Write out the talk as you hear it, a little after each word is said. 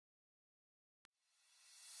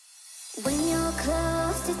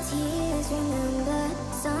lost to tears, remember.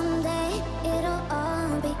 Someday it'll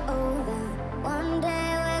all be over. One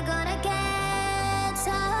day we're gonna get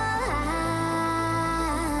so high.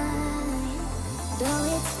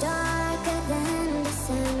 Though it's darker than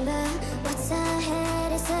December, what's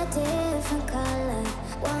ahead is a different color.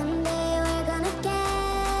 One day we're gonna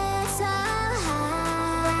get so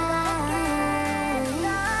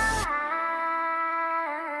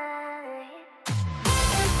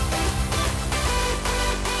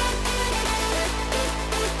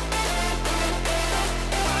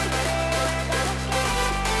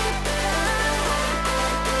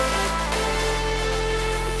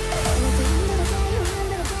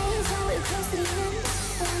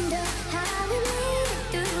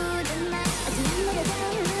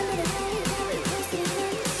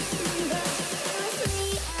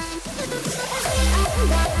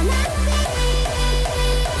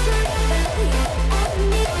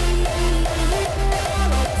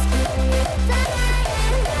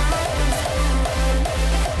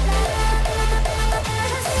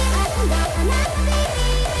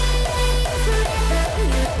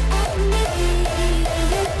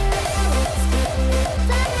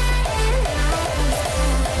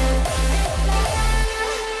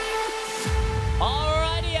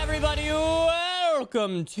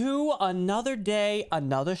Welcome to another day,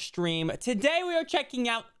 another stream. Today we are checking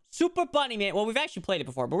out Super Bunny Man. Well, we've actually played it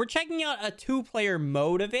before, but we're checking out a two-player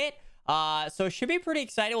mode of it. So it should be pretty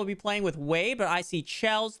exciting. We'll be playing with Wade, but I see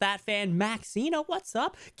Chels, that fan, Maxina, what's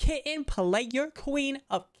up? Kitten, Player, Queen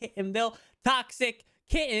of Kittenville, Toxic,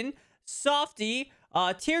 Kitten, Softy,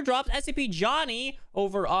 Teardrops, SCP Johnny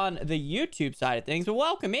over on the YouTube side of things. But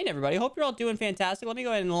welcome in, everybody. Hope you're all doing fantastic. Let me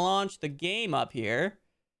go ahead and launch the game up here.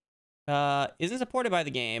 Isn't supported by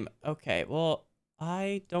the game. Okay, well,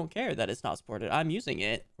 I don't care that it's not supported. I'm using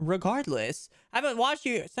it regardless. I haven't watched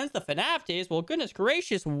you since the FNAF days. Well, goodness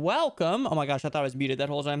gracious, welcome. Oh my gosh, I thought I was muted that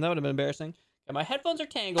whole time. That would have been embarrassing. Okay, my headphones are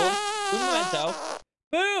tangled. Boom, memento.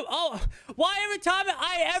 Boom. Oh, why every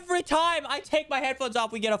time I take my headphones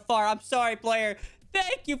off, we get a fart? I'm sorry, player.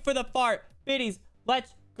 Thank you for the fart. Biddies,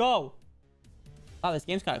 let's go. Wow, this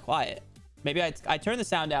game's kind of quiet. Maybe I turned the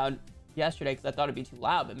sound down yesterday because I thought it'd be too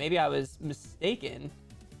loud, but maybe I was mistaken.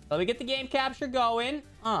 Let me get the game capture going.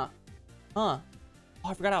 Oh, I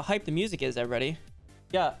forgot how hyped the music is, everybody.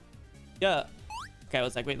 Yeah. Okay, I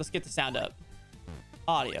was like, wait, let's get the sound up.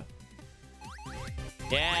 Audio.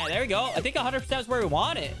 Yeah, there we go. I think 100% is where we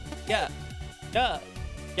want it. Yeah, so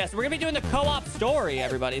we're gonna be doing the co-op story,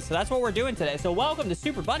 everybody. So that's what we're doing today. So welcome to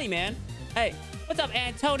Super Bunny Man. Hey, what's up,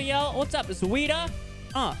 Antonio? What's up, Zuida?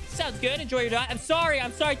 Sounds good. Enjoy your diet. I'm sorry.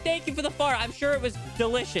 Thank you for the fart. I'm sure it was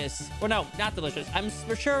delicious. Or no, not delicious. I'm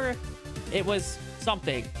for sure it was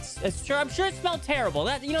something. I'm sure it smelled terrible.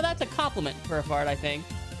 That's a compliment for a fart, I think.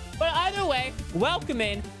 But either way, welcome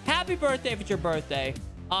in. Happy birthday if it's your birthday.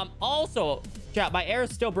 Also, chat, my air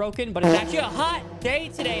is still broken, but it's actually a hot day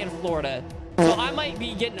today in Florida. So I might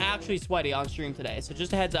be getting actually sweaty on stream today. So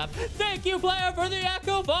just a heads up. Thank you, player, for the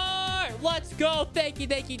echo fart. Let's go. Thank you.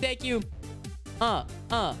 Thank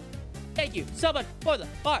you so much for the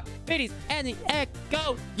fart, biddies, and the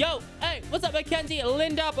echo. Yo, hey, what's up, Mackenzie?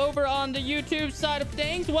 Lindop over on the YouTube side of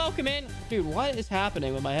things. Welcome in. Dude, what is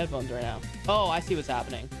happening with my headphones right now? Oh, I see what's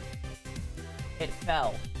happening. It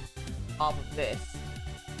fell off of this.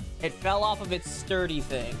 It fell off of its sturdy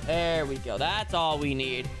thing. There we go. That's all we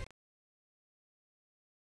need.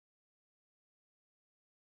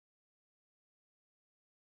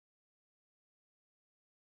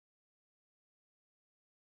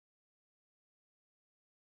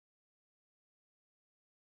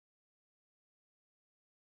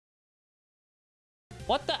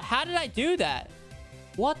 What the? How did I do that?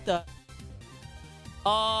 What the?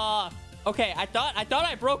 Okay. I thought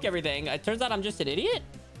I broke everything. It turns out I'm just an idiot.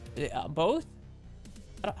 Both?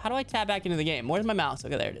 How do I tab back into the game? Where's my mouse?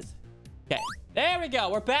 Okay, there it is. Okay. There we go.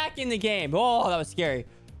 We're back in the game. Oh, that was scary.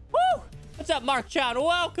 Woo! What's up, Mark Chan?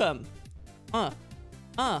 Welcome.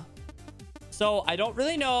 So I don't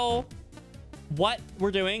really know what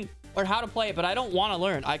we're doing or how to play it, but I don't want to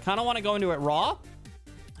learn. I kind of want to go into it raw.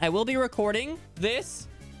 I will be recording this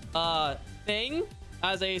thing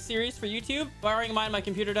as a series for YouTube. Bearing in mind my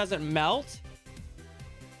computer doesn't melt.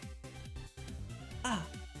 Cass,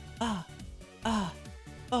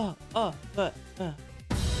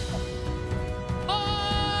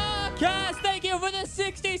 thank you for the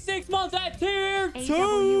 66 months at tier 2.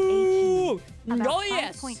 Oh,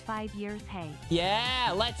 yes. 5.5 years, hey.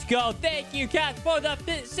 Yeah, let's go. Thank you, Cass, for the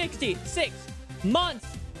 66 months.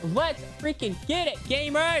 Let's freaking get it,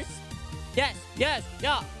 gamers. Yes, yeah.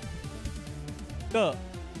 Go.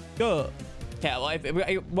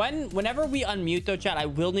 Okay, well, whenever we unmute though, chat, I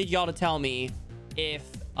will need y'all to tell me if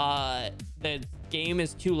the game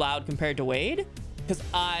is too loud compared to Wade, because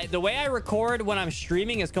the way I record when I'm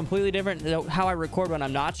streaming is completely different than how I record when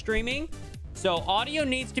I'm not streaming. So audio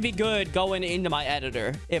needs to be good going into my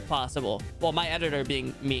editor if possible. Well, my editor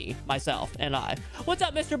being me, myself, and I. What's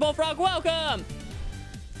up, Mr. Bullfrog? Welcome.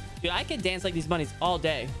 Dude, I could dance like these bunnies all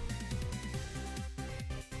day.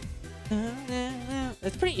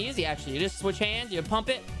 It's pretty easy, actually. You just switch hands, you pump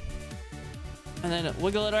it, and then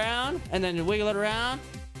wiggle it around, and then wiggle it around.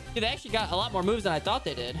 Dude, they actually got a lot more moves than I thought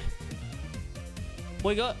they did.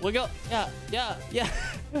 Wiggle, wiggle. Yeah.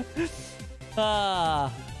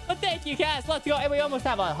 But thank you, Cass. Let's go. And we almost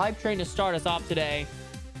have a hype train to start us off today.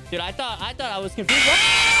 Dude, I thought I was confused.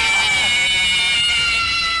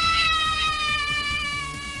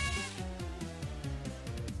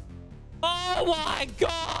 Oh my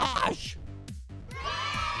gosh!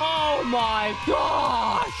 Oh my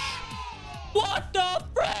gosh! What the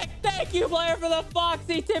frick? Thank you, player, for the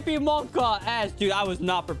Foxy Tippy Monka ass. Dude, I was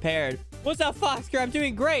not prepared. What's up, Foxcare? I'm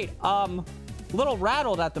doing great. A little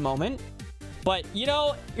rattled at the moment, but you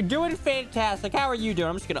know, you're doing fantastic. How are you doing?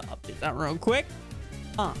 I'm just gonna update that real quick.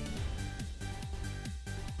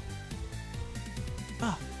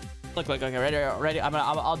 Look, okay, ready.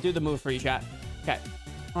 I'll do the move for you, chat. Okay.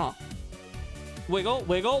 Wiggle,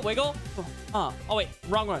 wiggle, wiggle. Oh wait,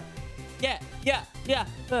 wrong one. Yeah.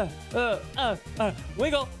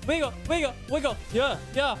 Wiggle, wiggle, wiggle, wiggle. Yeah.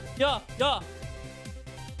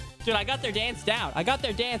 Dude, I got their dance down.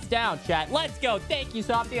 Chat. Let's go. Thank you,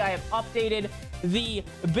 Softy. I have updated the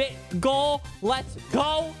bit goal. Let's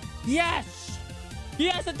go. Yes,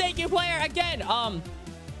 and thank you, player, again.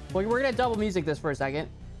 We're gonna double music this for a second.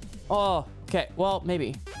 Oh, okay. Well,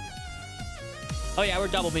 maybe. Oh yeah, we're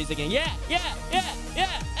double musicing. Yeah. Hey,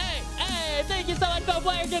 thank you so much, Phil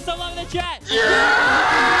Player. Get some love in the chat.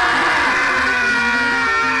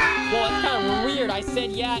 Well, it's kind of weird. I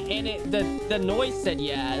said yeah, and the noise said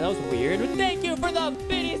yeah. That was weird. But thank you for the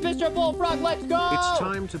biddies, Mr. Bullfrog. Let's go. It's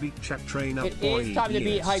time to beat Chat Train Up, boy. It is time to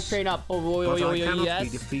beat Hype Train Up. But I cannot yes. be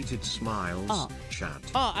defeated. Smiles,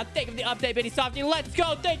 chat. I'm thinking of the update, Biddy Softy. Let's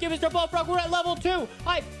go. Thank you, Mr. Bullfrog. We're at level 2.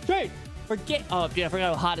 Hype Train. Oh, dude, I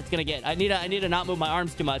forgot how hot it's gonna get. I need to not move my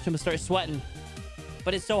arms too much. I'm gonna start sweating.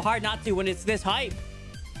 But it's so hard not to when it's this hype.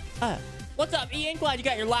 What's up, Ian? Glad you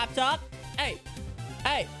got your laptop. Hey,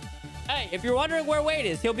 if you're wondering where Wade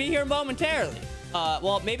is, he'll be here momentarily.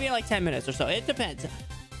 Well, maybe in like 10 minutes or so. It depends.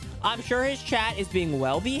 I'm sure his chat is being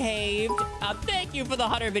well behaved. Thank you for the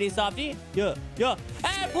 100 Biddy Softy. Yeah.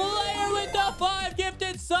 And player with the 5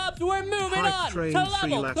 gifted subs. We're moving on to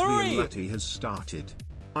level 3. Latvian has started.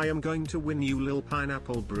 I am going to win you, Lil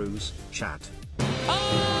Pineapple Brews, chat.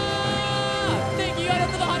 Thank you, Yoda,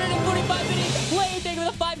 for the 145 Biddies. Play, thank you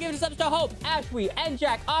for the 5 gifted subs to Hope, Ashwee, and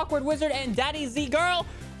Jack, Awkward Wizard, and Daddy Z Girl.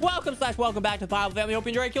 Welcome back to the Pile Family. Hope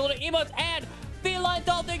you enjoy your little emotes. And Feline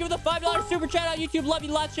Doll, thank you for the $5 super chat on YouTube. Love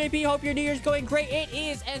you lots, JP. Hope your New Year's going great. It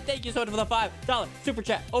is. And thank you so much for the $5 super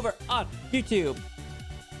chat over on YouTube.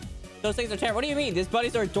 Those things are terrible. What do you mean? These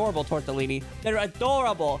buddies are adorable, Tortellini. They're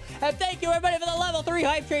adorable. And thank you, everybody, for the level 3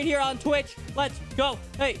 hype train here on Twitch. Let's go.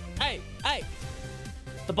 Hey.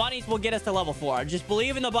 The bunnies will get us to level 4. Just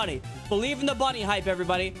believe in the bunny. Believe in the bunny hype,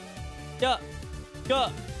 everybody. Yeah.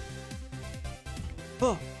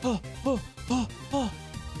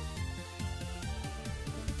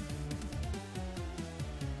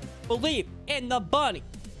 Believe in the bunny.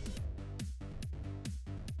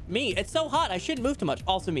 Me, it's so hot. I shouldn't move too much.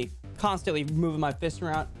 Also me, constantly moving my fist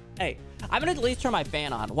around. Hey, I'm gonna at least turn my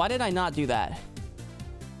fan on. Why did I not do that?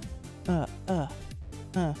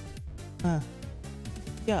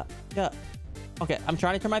 Yeah. Okay, I'm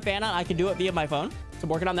trying to turn my fan on. I can do it via my phone. So I'm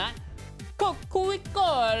working on that.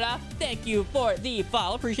 Coca-Cola. Thank you for the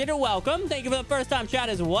follow. Appreciate it. Welcome. Thank you for the first time chat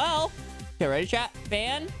as well. Okay, ready, chat?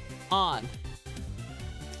 Fan on.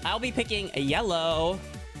 I'll be picking a yellow,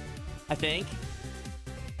 I think.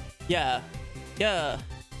 Yeah.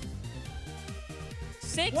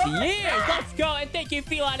 6 years. Let's go. And thank you,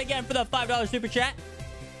 Feline, again for the $5 super chat.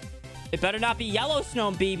 It better not be yellow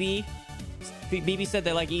snow, BB. BB said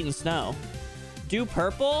they like eating snow. Do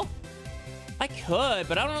purple? I could,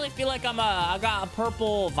 but I don't really feel like I got a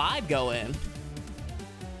purple vibe going.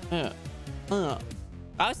 I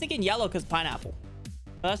was thinking yellow because pineapple.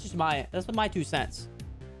 That's just my 2 cents.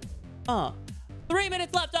 3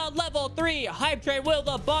 minutes left on level 3. Hype train. Will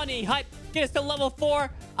the bunny hype get us to level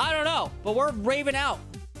 4? I don't know, but we're raving out.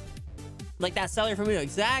 Like that seller from you.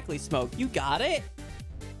 Exactly, Smoke. You got it.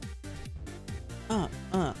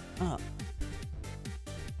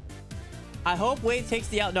 I hope Wade takes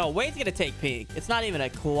the out. No, Wade's gonna take pink. It's not even a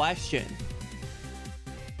question.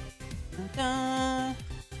 Dun.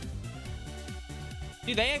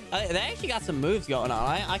 Dude, they actually got some moves going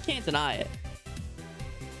on. I can't deny it.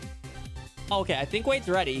 Okay, I think Wade's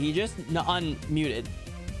ready. He just unmuted.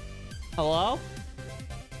 Hello?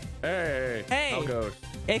 Hey. Hey. How goes?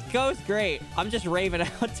 It goes great. I'm just raving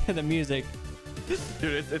out to the music.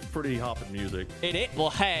 Dude, it's pretty hopping music. It is. Well,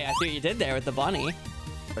 hey, I see what you did there with the bunny.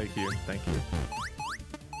 Thank you. Thank you.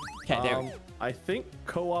 Okay, there. I think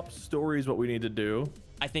co-op story is what we need to do.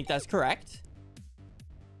 I think that's correct.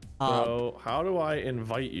 So how do I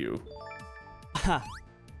invite you?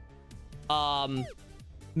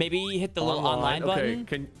 Maybe hit the little online button.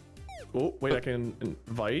 Okay, oh, wait, I can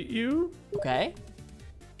invite you? Okay.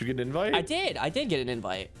 Did you get an invite? I did get an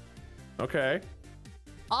invite. Okay.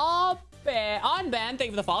 On ban. Thank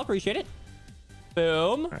you for the follow. Appreciate it.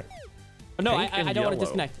 Boom. Right. No, Pink I and don't want to yellow.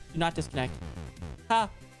 disconnect. Do not disconnect.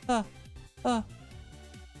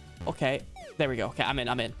 Okay. There we go. Okay, I'm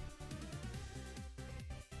in.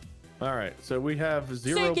 All right, so we have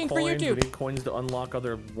 0 Syncing for coins. We YouTube. need coins to unlock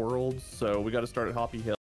other worlds, so we got to start at Hoppy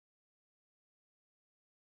Hill.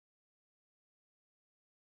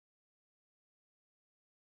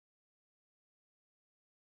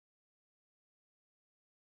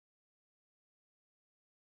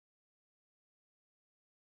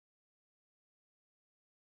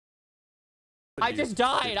 I just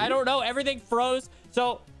died. I don't know. Everything froze.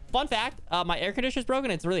 So, fun fact, my air conditioner's broken.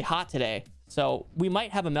 It's really hot today. So, we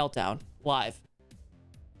might have a meltdown live.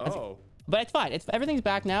 Oh. But it's fine. Everything's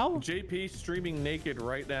back now. JP streaming naked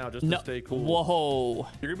right now just to stay cool. Whoa.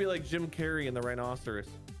 You're gonna be like Jim Carrey in the Rhinoceros.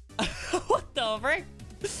 What the frick?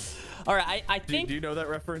 All right, I think... Do you know that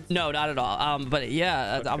reference? No, not at all. But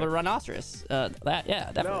yeah, Okay. I'm a rhinoceros. Yeah,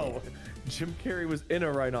 definitely. No, Jim Carrey was in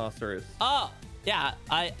a rhinoceros. Oh, yeah,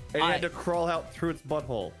 And he had to crawl out through its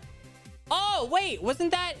butthole. Oh, wait,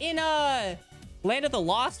 wasn't that in Land of the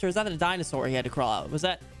Lost, or is that a dinosaur he had to crawl out?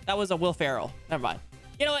 That was a Will Ferrell. Never mind.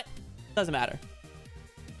 You know what? Doesn't matter.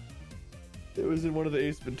 It was in one of the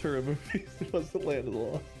Ace Ventura movies. It wasn't Land of the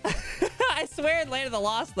Lost. I swear in Land of the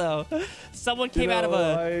Lost, though, someone came out of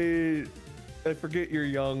a... I forget you're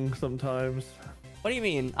young sometimes. What do you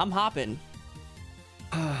mean? I'm hopping.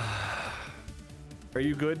 Are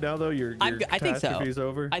you good now, though? Your I think so. catastrophe's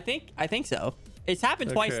over? I think so. It's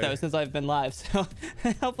happened twice, Okay. though, since I've been live, so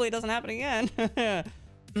hopefully it doesn't happen again.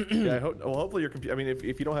 Yeah, hopefully your computer... I mean,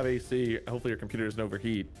 if you don't have AC, hopefully your computer doesn't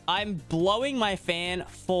overheat. I'm blowing my fan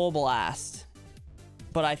full blast,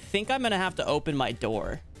 but I think I'm going to have to open my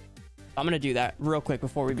door. I'm going to do that real quick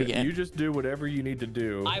before we begin. You just do whatever you need to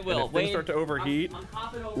do. I will. And if things start to overheat, I'm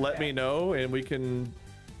hopping over let there. me know, and we can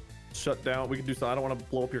shut down. We can do something. I don't want to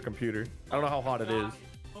blow up your computer. I don't know how hot it is.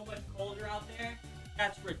 So much colder out there.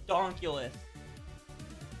 That's redonkulous.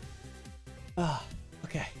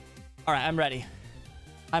 Okay. All right, I'm ready.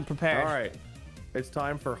 I'm prepared. All right. It's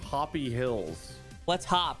time for Hoppy Hills. Let's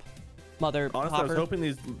hop, mother Honestly, I was hopper. hoping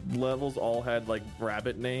these levels all had like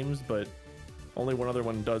rabbit names, but only one other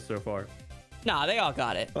one does so far. Nah, they all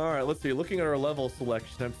got it. All right, let's see. Looking at our level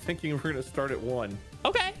selection, I'm thinking we're going to start at 1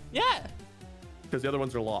 Okay, yeah. because the other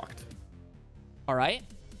ones are locked. All right.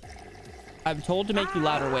 I'm told to make you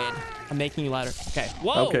louder, Wade. I'm making you louder. Okay.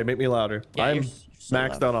 Whoa. Okay, make me louder. Yeah, I'm you're so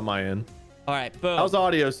maxed loud. out on my end. All right, boom. How's the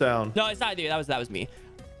audio sound? No, it's not you. That was me.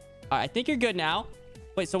 All right, I think you're good now.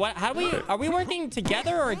 Wait, so what? How do we? Are we working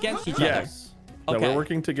together or against each Yes. No, Okay. we're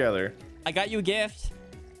working together. other? I got you a gift.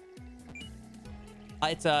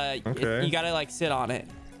 It's Okay. you gotta like sit on it.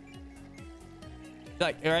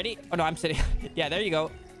 Like, you ready? Oh no, I'm sitting. Yeah, there you go.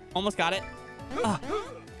 Almost got it. Ah.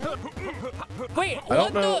 Wait, I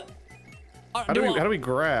don't know. the? How do we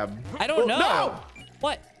grab? I don't Oh, know. No!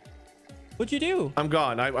 What? What'd you do? I'm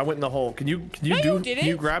gone. I went in the hole. Can you No, you can didn't.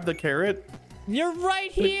 you grab the carrot? You're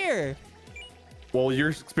right here. Well, you're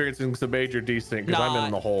experiencing some major desync because I'm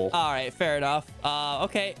in the hole. All right, fair enough.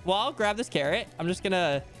 Okay, well, I'll grab this carrot. I'm just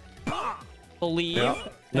gonna believe.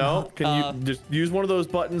 No, can you just use one of those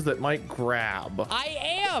buttons that might grab? I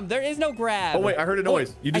am. There is no grab. Oh wait, I heard a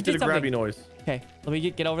noise. You I just did a something. grabby noise. Okay, let me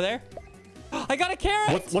get over there. I got a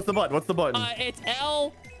carrot. What's the button? What's the button? It's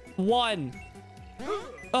L1.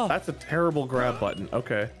 Oh, That's a terrible grab button.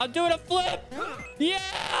 Okay. I'm doing a flip.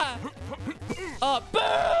 Yeah.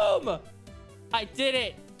 Boom. I did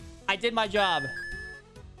it. I did my job.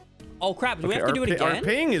 Oh crap! Do we have to do it again? Our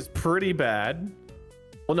ping is pretty bad.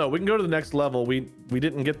 Well, no, we can go to the next level. We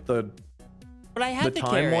didn't get the But I had the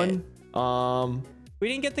time carrot. one. We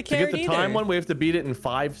didn't get the To carrot get the either. time one, we have to beat it in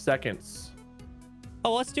 5 seconds.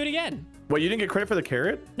 Oh, let's do it again. Wait, you didn't get credit for the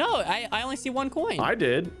carrot? No, I only see one coin. I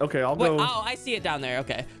did. Okay, I'll Wait, go. oh, I see it down there.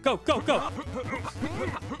 Okay, go.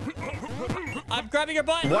 I'm grabbing your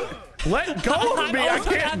butt. What? Let go of me. I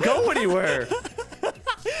can't go anywhere.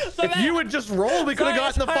 So If you had just rolled, we could have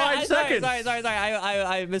gotten the 5 seconds. Sorry.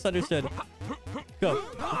 I misunderstood. Go.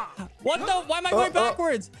 What the? Why am I going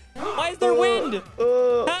backwards? Why is there wind?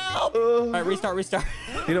 Help! All right, restart.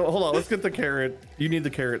 You know, hold on. Let's get the carrot. You need the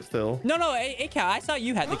carrot still. No, it count. I saw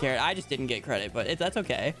you had the carrot. I just didn't get credit, but that's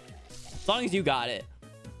okay. As long as you got it.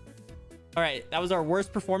 All right, that was our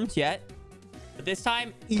worst performance yet. But this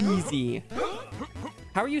time, easy.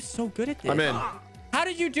 How are you so good at this? I'm in. How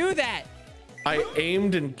did you do that? I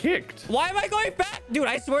aimed and kicked. Why am I going back? Dude,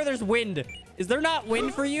 I swear there's wind. Is there not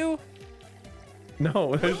wind for you?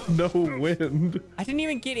 No, there's no wind. I didn't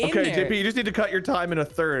even get in Okay, there. JP, you just need to cut your time in a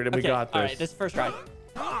third, and we got this. All right, this is first try.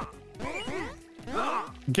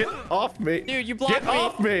 Get off me. Dude, you blocked me. Get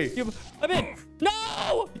off me. I'm in.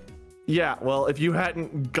 No! Yeah, well, if you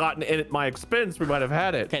hadn't gotten in at my expense, we might have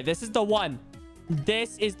had it. Okay, this is the one.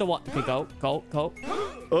 This is the one. Okay, go.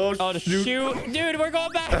 Oh, Shoot. Dude, we're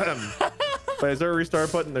going back. Wait, is there a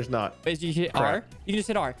restart button? There's not. Wait, you hit Crap. R? You can just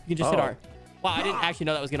hit R. You can just hit Oh. R. Wow, I didn't actually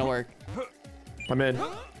know that was going to work. I'm in.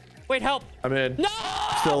 Wait, help. I'm in. No!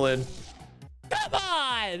 Still in. Come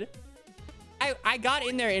on! I got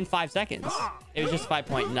in there in 5 seconds. It was just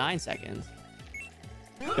 5.9 seconds.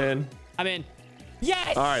 In. I'm in.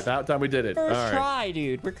 Yes! All right, that time we did it. First All right. try,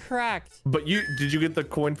 dude. We're cracked. But did you get the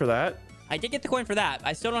coin for that? I did get the coin for that.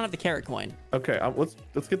 I still don't have the carrot coin. Okay,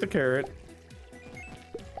 let's get the carrot.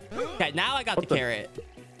 Okay, now I got What the the- carrot.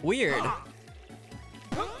 Weird.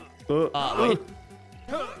 Wait.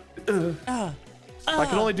 I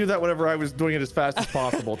can Uh. only do that whenever I was doing it as fast as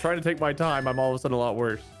possible. Trying to take my time, I'm all of a sudden a lot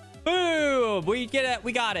worse. Boom! We get it.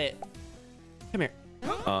 We got it. Come here.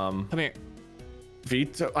 Come here.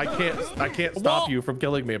 Veto. I can't stop Well- you from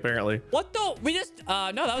killing me. Apparently. What the? We just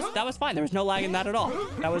no, that was fine. There was no lag in that at all.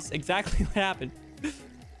 That was exactly what happened.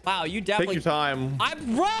 Wow, you Take definitely. your time.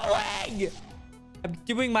 I'm rolling. I'm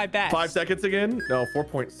doing my best. 5 seconds again? No, 4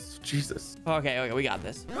 points. Jesus. Okay, we got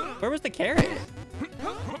this. Where was the carrot?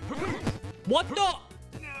 What the?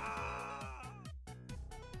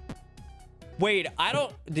 Wait, I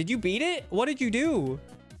don't. Did you beat it? What did you do?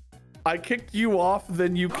 I kicked you off,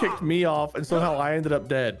 then you kicked me off, and somehow I ended up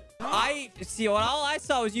dead. I see. What all I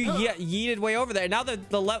saw was you yeeted way over there. Now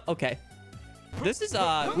the left. Okay, this is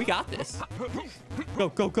we got this.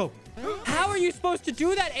 Go. How are you supposed to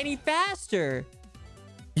do that any faster?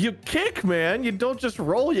 You kick, man. You don't just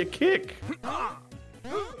roll, you kick.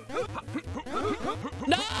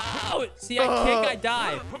 No! See, I kick, I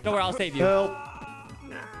die. Don't worry, I'll save you. Help.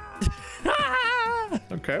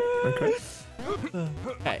 Okay.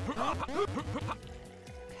 Okay.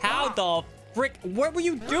 How the frick? What were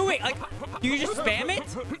you doing? Like, you just spam it?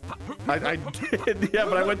 I did, yeah,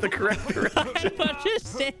 but I went the correct direction. I don't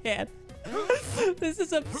understand. This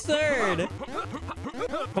is absurd.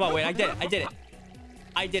 Come on, wait, I did it.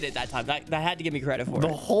 I did it that time. That had to give me credit for The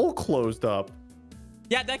it. hole closed up.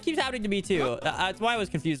 Yeah, that keeps happening to me too. That's why I was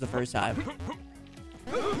confused the first time.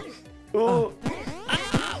 Oh.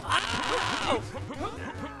 Ow!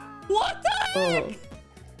 What the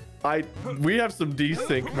heck? We have some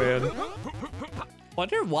desync, man.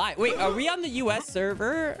 Wonder why. Wait, are we on the US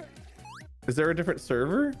server? Is there a different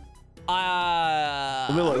server? Let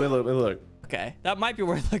me look. Okay, that might be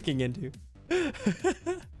worth looking into.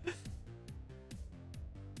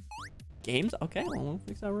 Games? Okay, well, we'll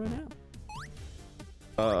fix that right now.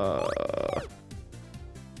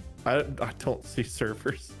 I don't see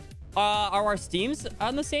servers. Are our Steams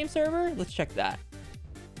on the same server? Let's check that.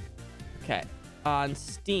 Okay, on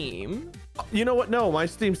Steam. You know what? No, my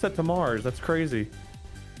Steam's set to Mars. That's crazy.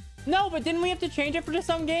 No, but didn't we have to change it for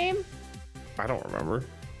some game? I don't remember.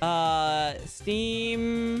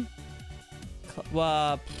 Steam.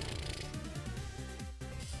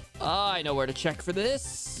 I know where to check for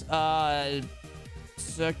this.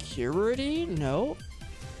 Security? No.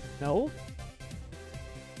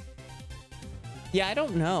 Yeah, I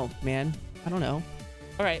don't know, man. I don't know.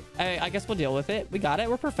 All right, I guess we'll deal with it. We got it.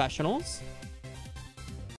 We're professionals.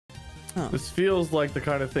 This feels like the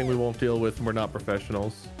kind of thing we won't deal with when we're not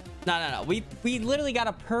professionals. No. We literally got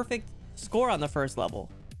a perfect score on the first level.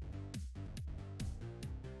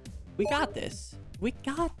 We got this. We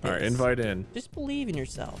got this. All right, invite in. Just believe in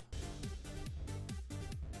yourself.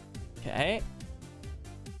 Okay.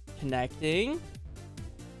 Connecting.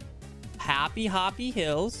 Happy Hoppy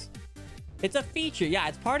Hills. It's a feature. Yeah,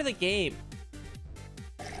 it's part of the game.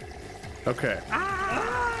 Okay.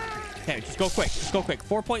 Okay, just go quick.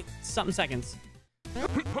 4-point-something seconds.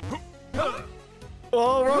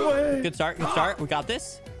 Oh, wrong way. Good start. We got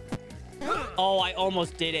this. Oh, I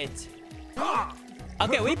almost did it.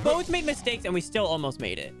 Okay, we both made mistakes and we still almost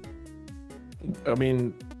made it. I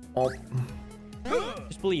mean, Oh.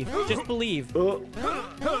 Just believe. Just believe.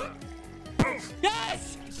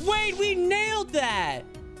 Yes! Wait, we nailed that!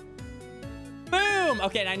 Boom!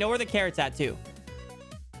 Okay, and I know where the carrot's at, too.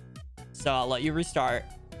 So I'll let you restart.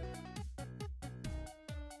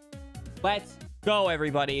 Let's go,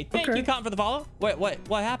 everybody. Thank you, Con, for the follow. Wait,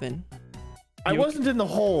 what happened? I wasn't in the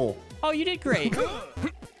hole. Oh, you did great.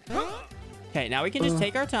 Okay, now we can just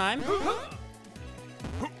take our time.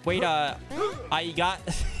 Wait, I got...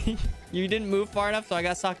 You didn't move far enough, so I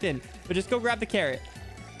got sucked in. But just go grab the carrot.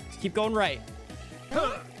 Just keep going right.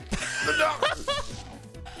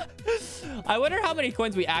 I wonder how many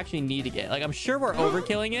coins we actually need to get. Like, I'm sure we're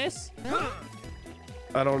overkilling this.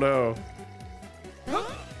 I don't know.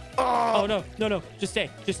 Oh, no. Just stay.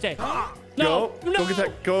 No,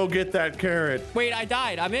 Go get that carrot. Wait, I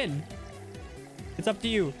died. I'm in. It's up to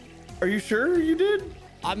you. Are you sure you did?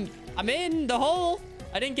 I'm in the hole.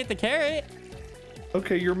 I didn't get the carrot.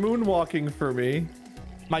 Okay, you're moonwalking for me.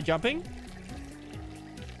 Am I jumping?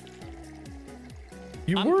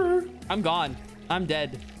 You were. I'm gone. I'm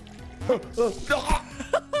dead.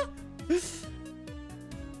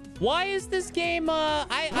 Why is this game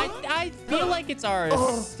I feel like it's our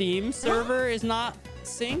Steam server is not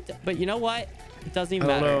synced, but you know what? It doesn't even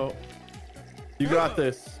matter. Know. You got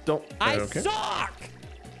this. Don't. I suck.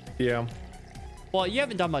 Yeah. Well, you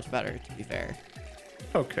haven't done much better, to be fair.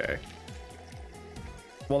 Okay.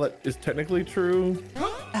 Well, that is technically true.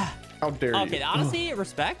 How dare you? Okay, honestly,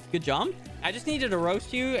 respect. Good jump. I just needed to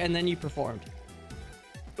roast you, and then you performed.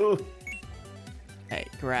 Okay,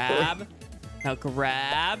 grab. Now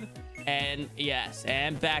grab. And yes,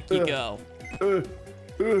 and back you go.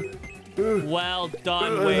 Well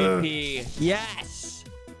done, WayP. Yes.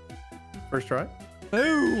 First try.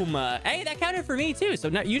 Boom. Hey, that counted for me, too. So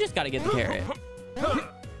now you just got to get the carrot.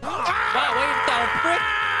 Wow, wait, the frick?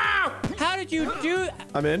 How did you do?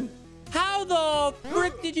 I'm in. How the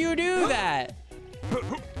frick did you do that?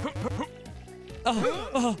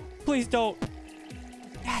 Oh, please don't.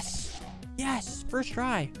 Yes, first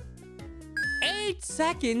try. 8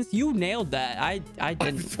 seconds. You nailed that. I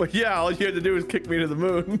didn't. Yeah, all you had to do was kick me to the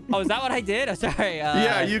moon. Oh, is that what I did? Oh, sorry.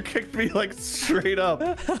 Yeah, you kicked me like straight up.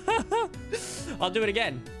 I'll do it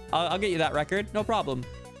again. I'll get you that record. No problem.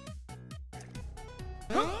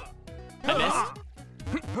 I missed.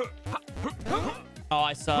 Oh,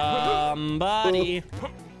 I somebody.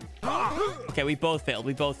 Okay, we both failed.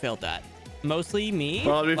 We both failed that. Mostly me.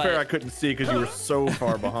 Well, to be fair, I couldn't see because you were so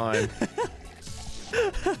far behind.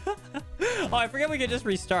 Oh, I forget we could just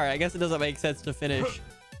restart. I guess it doesn't make sense to finish.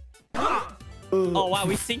 Oh, wow.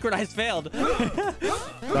 We synchronized failed.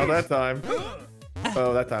 Not that time.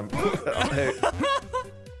 Oh, that time. Hey.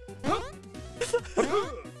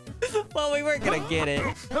 Well, we weren't going to get it.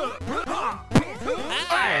 Ow.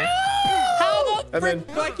 How the frick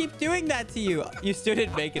do I keep doing that to you? You still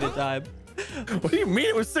didn't make it in time. What do you mean?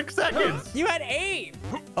 It was 6 seconds. You had 8.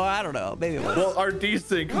 Oh, I don't know. Maybe it was. Well, our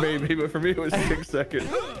desync maybe, but for me it was 6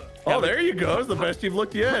 seconds. Oh, there you go. It's the best you've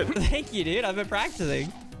looked yet. Thank you, dude. I've been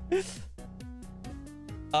practicing.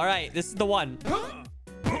 All right, this is the one.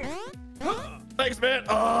 Thanks, man.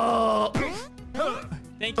 Oh.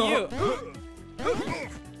 Thank you.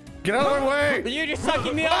 Get out of my way. You're just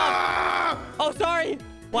sucking me off. Oh, sorry.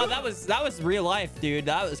 Wow, that was real life, dude.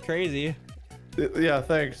 That was crazy. Yeah,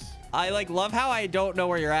 thanks. I like love how I don't know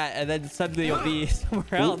where you're at, and then suddenly you'll be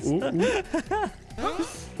somewhere else.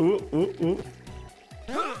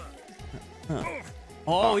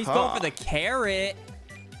 Oh, he's going for the carrot.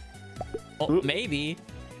 Oh, maybe.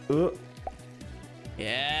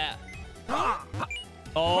 Yeah.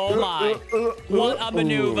 Oh my. What a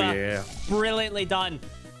maneuver. Yeah. Brilliantly done.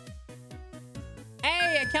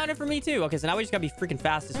 Hey, it counted for me too. Okay, so now we just gotta be freaking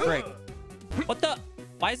fast as frick. What the?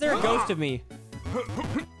 Why is there a ghost of me?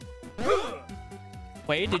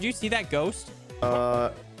 Wait, did you see that ghost?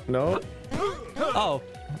 No. Oh,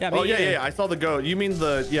 yeah. Oh, yeah. I saw the ghost. You mean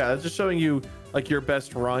yeah, it's just showing you like your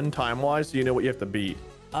best run time-wise, so you know what you have to beat.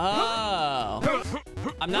 Oh.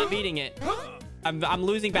 I'm not beating it. I'm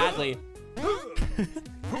losing badly.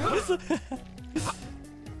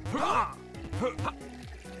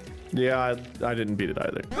 Yeah, I didn't beat it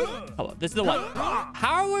either. Hold on, this is the one.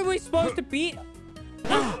 How are we supposed to beat?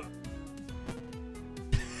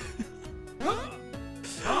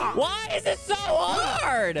 Why is it so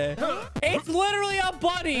hard? It's literally a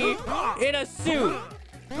bunny in a suit.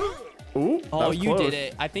 Ooh, oh, you close. did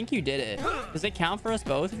it. I think you did it. Does it count for us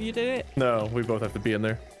both if you did it? No, we both have to be in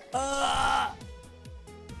there.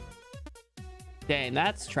 Dang,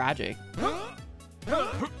 that's tragic.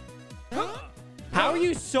 How are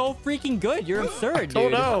you so freaking good? You're absurd,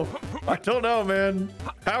 dude. I don't know, man.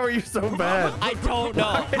 How are you so bad? I don't know.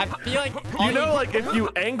 I feel like You know, like if you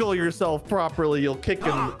angle yourself properly, you'll kick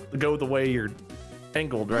and go the way you're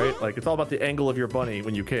angled, right? Like it's all about the angle of your bunny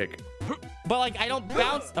when you kick. but like I don't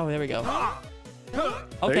bounce. Oh, there we go.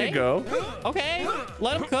 Okay. There you go. Okay.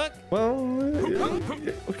 Let him cook. Well,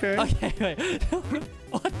 okay. Okay. Wait.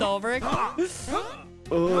 What the frick?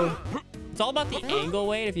 It's all about the angle,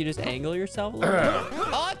 Wade. If you just angle yourself a little bit.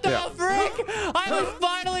 What the frick? I was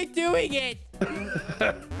finally doing it.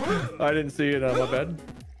 I didn't see it on my bed.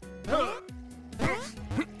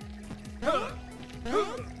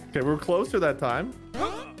 Okay, we're closer that time.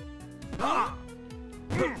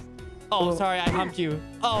 Oh, sorry, I humped you.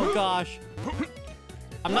 Oh gosh.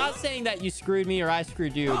 I'm not saying that you screwed me or I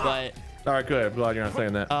screwed you, but All right, good. I'm glad you're not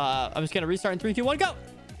saying that. I'm just gonna restart in 3, 2, 1, go.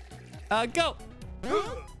 Go.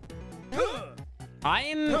 I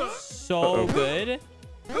am so good.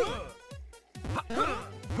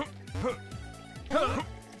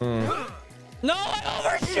 No, I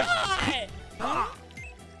overshot.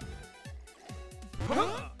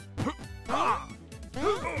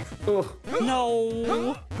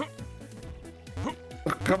 No.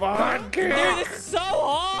 Come on, kid. Dude, this is so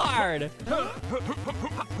hard.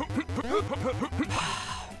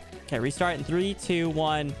 Okay, restart in 3, 2,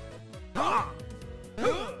 1. Ah,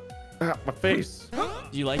 my face.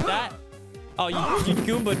 Do you like that? Oh, you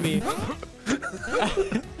Goomba'd me.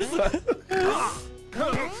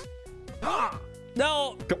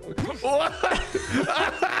 No.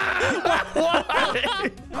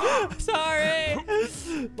 Sorry.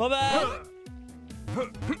 My bad.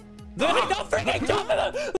 Don't freaking jump in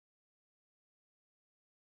the...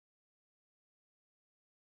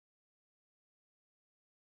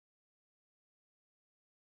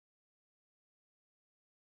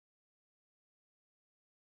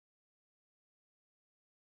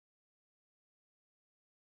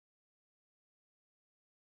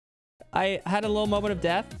 I had a little moment of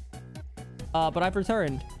death, but I've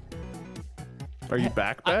returned. Are you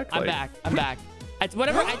back? I'm back. I'm back. It's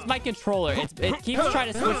whatever. It's my controller. It keeps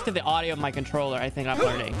trying to switch to the audio of my controller. I think I'm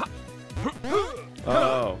learning.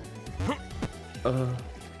 Oh. Dang,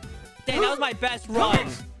 that was my best run.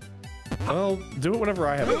 Well, do it whenever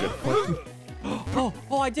I have a good one.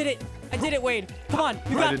 Oh, I did it. I did it, Wade. Come on,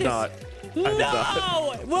 you got I did this. not.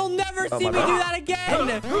 No, we'll never see me do that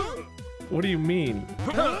again. What do you mean?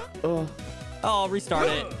 Oh. Oh, restart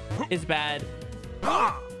it. It's bad.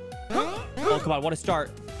 Oh, come on. What a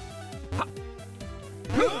start.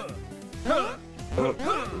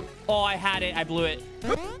 Oh, I had it. I blew it.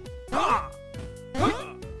 Oh,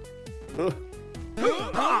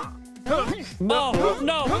 no.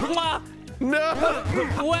 Mwah. No.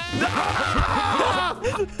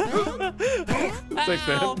 Thanks,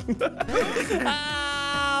 man.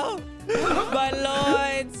 Ow. My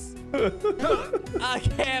lords. I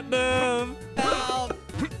can't move. Help.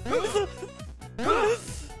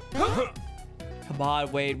 Come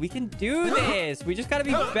on, Wade. We can do this. We just gotta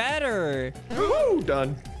be better. Woo,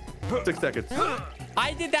 done. 6 seconds.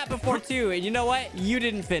 I did that before too, and you know what? You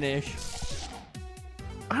didn't finish.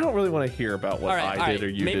 I don't really want to hear about what I did or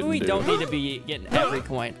you Maybe didn't we do. don't need to be getting every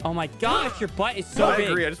coin. Oh my gosh, your butt is so I big.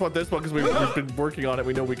 agree. I just want this one because we've been working on it.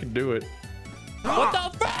 We know we can do it. What the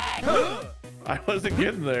frick? I wasn't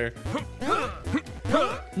getting there.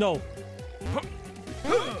 No.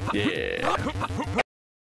 Yeah.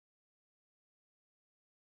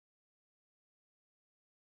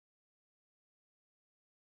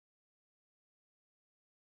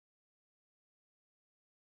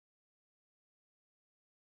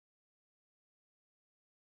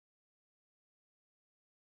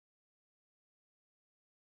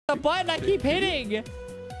 The button I keep hitting.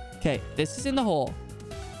 Okay, this is in the hole.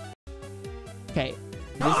 Okay,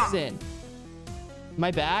 this is in. Am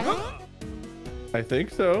I back? I think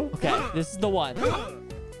so. Okay, this is the one.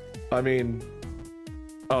 I mean,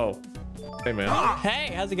 oh, hey man.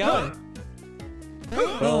 Hey, how's it going?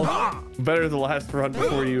 Well, better the last run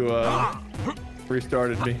before you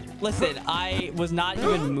restarted me. Listen, I was not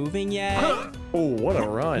even moving yet. Oh, what a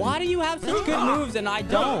run. Why do you have such good moves and I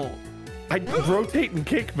don't? I rotate and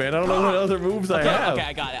kick, man. I don't know what other moves I have. Okay,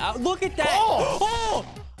 I got it. Look at that. Oh! Oh,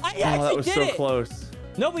 I actually Oh, that was did so it. close.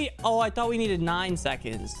 No, I thought we needed 9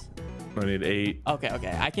 seconds. I need 8. Okay,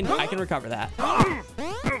 I can recover that.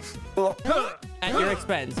 At your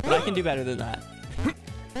expense, but I can do better than that.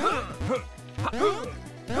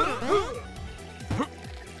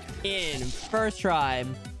 In first try.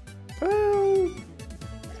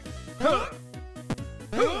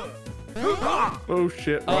 Oh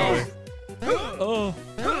shit. Oh.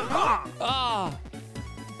 Ah.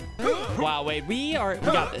 Wow, wait, we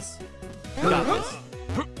got this. We got this.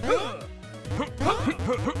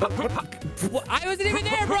 What? I wasn't even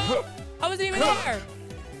there, bro. I wasn't even there.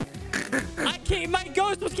 I can't. My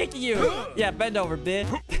ghost was kicking you. Yeah, bend over, bitch.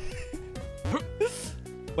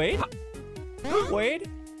 Wait. Wait.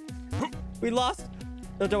 We lost.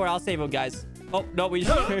 No, don't worry. I'll save him, guys. Oh, no. We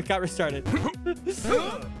got restarted.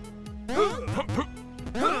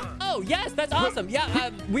 Oh, yes. That's awesome.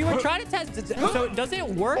 Yeah, we were trying to test it. So does it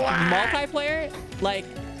work multiplayer? Like,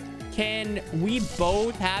 can we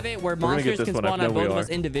both have it where monsters can spawn on both of us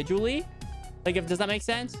individually? Like, does that make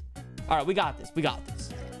sense? All right, we got this. We got this.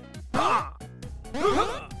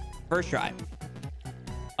 First try.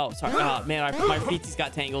 Oh, sorry. Man, my feetsies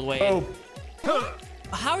got tangled. Wait. Oh.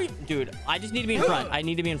 How are you? Dude, I just need to be in front. I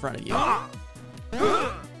need to be in front of you.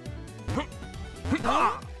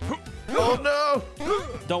 Oh, no.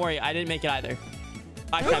 Don't worry. I didn't make it either.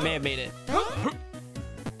 Actually, I may have made it.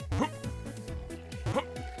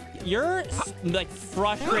 You're, like,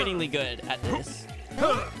 frustratingly good at this.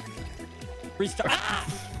 Restart. Ah!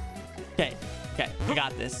 Okay. Okay. I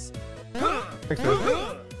got this.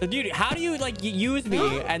 Dude, how do you, like, use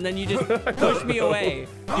me and then you just push me away?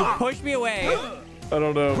 You push me away. I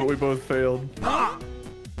don't know, but we both failed.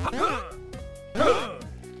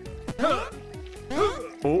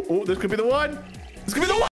 Oh, this could be the one. This could be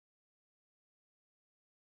the one.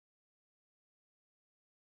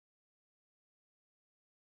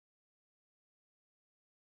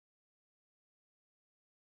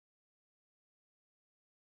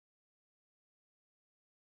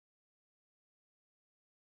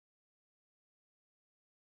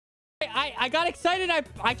 I got excited.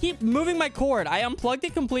 I keep moving my cord. I unplugged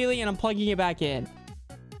it completely and I'm plugging it back in.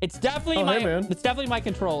 It's definitely it's definitely my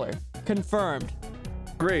controller. Confirmed.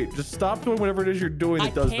 Great. Just stop doing whatever it is you're doing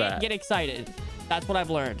that does that. I can't get excited. That's what I've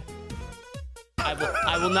learned.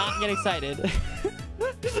 I will not get excited.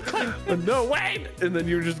 No, wait! And then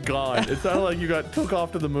you're just gone. It sounded like you got took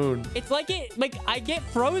off to the moon. It's like I get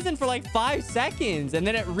frozen for like 5 seconds and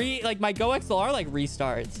then it like my Go XLR like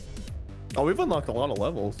restarts. Oh, we've unlocked a lot of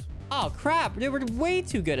levels. Oh crap, dude, we're way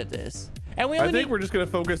too good at this. And we only I think we're just gonna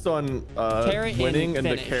focus on winning and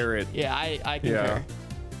the carrot. Yeah, I concur.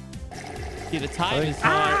 See, the time is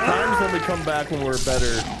times only come back when we're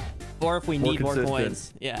better. Or if we need more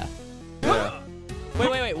coins. Yeah. Yeah.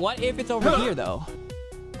 Wait. What if it's over here though?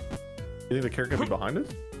 You think the carrot could be behind us?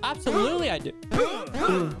 Absolutely, I do.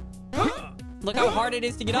 Look how hard it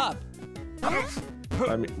is to get up.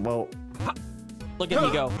 I mean, well. Look at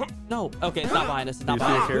me go. No. Okay, it's not behind us. It's not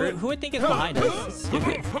behind us. Who would think it's behind us? It's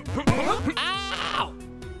stupid. Ow!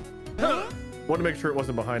 Want to make sure it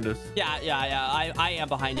wasn't behind us. Yeah. I am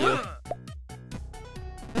behind you.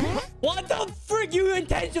 What the frick? You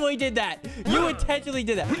intentionally did that. You intentionally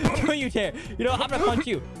did that. Don't you dare. You know, I'm gonna punch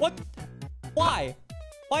you. What? Why?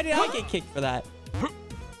 Why did I get kicked for that?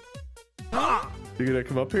 You gonna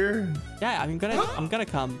come up here? Yeah, I'm gonna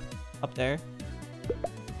come up there.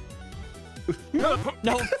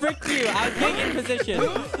 No, frick you. I'm getting in position.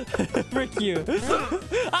 Frick you.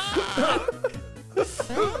 Ah!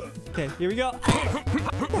 Okay, here we go.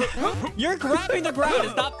 You're grabbing the ground.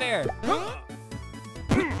 It's not fair.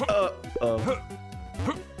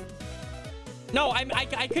 No,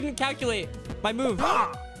 I couldn't calculate my move.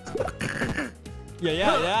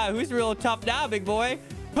 Yeah. Who's real tough now, big boy?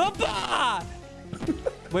 Papa!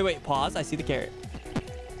 Wait. Pause. I see the carrot.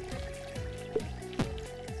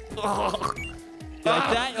 You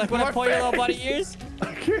like that? You like when I point your little bunny ears?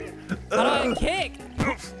 I can't. How do I kick?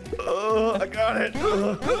 I got it.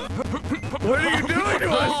 What are you doing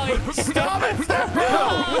to us? Stop it! Stop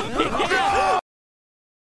Yeah.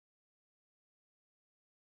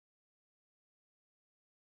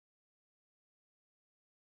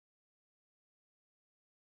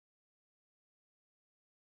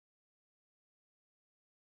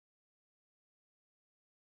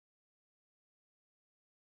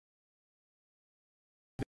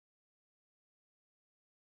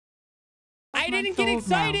 I didn't get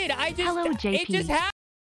excited. I just, Hello, JP. it just happened.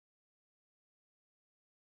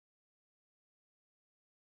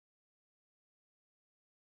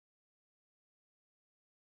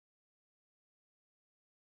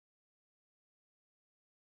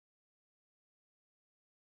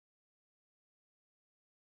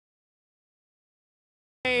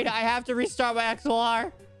 I have to restart my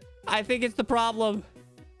XLR. I think it's the problem.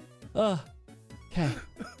 Ugh. Okay.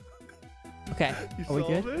 Okay. Are we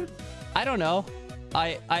good? I don't know.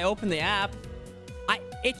 I opened the app.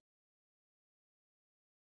 It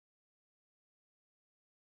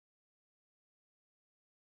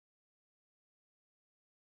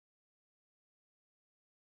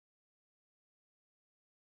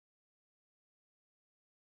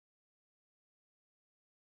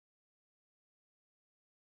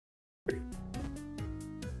Wade?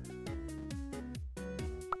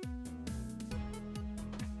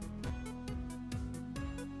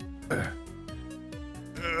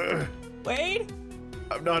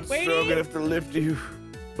 I'm not Wadey? strong enough to lift you.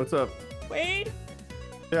 What's up? Wade?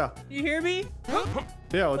 Yeah. You hear me?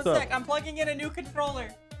 Yeah, what's One up? sec, I'm plugging in a new controller.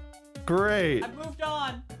 Great. I've moved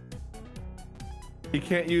on. He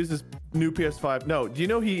can't use his new PS5. No, do you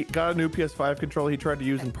know he got a new PS5 controller he tried to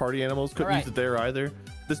use in Party Animals? Couldn't Alright. use it there either.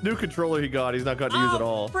 This new controller he got, he's not got to use at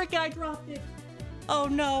all. Frick, I dropped it. Oh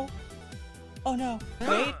no. Oh no.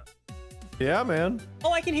 Wait. Yeah, man.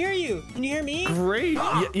 Oh, I can hear you. Can you hear me? Great.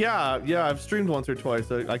 Yeah, I've streamed once or twice.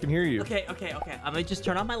 So I can hear you. Okay. I'm gonna just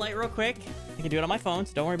turn on my light real quick. I can do it on my phone,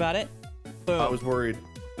 so don't worry about it. Boom. I was worried.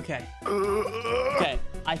 Okay. Okay.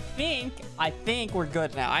 I think we're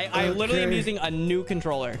good now. I literally am Okay. using a new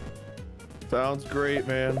controller. Sounds great,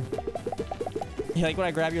 man. You like when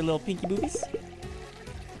I grab your little pinky boobies?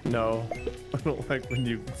 No, I don't like when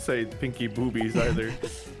you say pinky boobies either.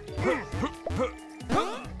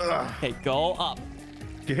 Okay, go up.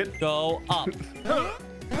 Get. Go up.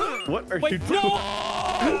 What are Wait, you doing?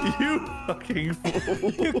 no! You fucking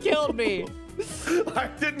fool. You killed me. I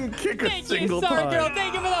didn't kick a Thank you, single Star time. Girl.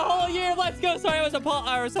 Thank you for the whole year. Let's go. Sorry,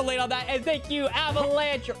 I was so late on that. And thank you,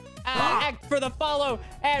 Avalanche Act for the follow,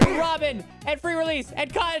 and Robin, and Free Release,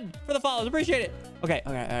 and Cotton for the follows. Appreciate it. Okay,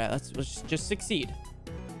 all right. Let's just succeed.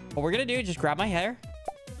 What we're gonna do is just grab my hair.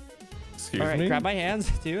 Excuse All right, me? grab my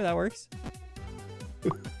hands too. That works.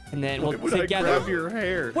 And then we'll Why would I together. grab your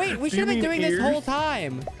hair? Wait, we Do should you have been mean doing ears? this whole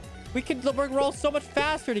time. We could roll so much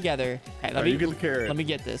faster together. Okay, Alright, you get the carrot. Let me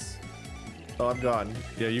get this. Oh, I'm gone.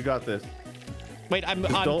 Yeah, you got this. Wait,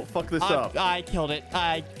 Don't fuck this up. I killed it.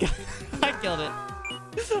 I killed it.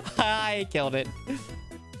 I killed it.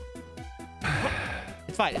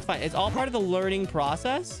 It's fine. It's fine. It's all part of the learning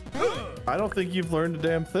process. I don't think you've learned a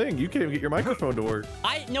damn thing. You can't even get your microphone to work.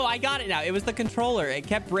 No, I got it now. It was the controller. It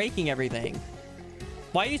kept breaking everything.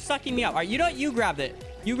 Why are you sucking me up? All right, you know what? You grabbed it.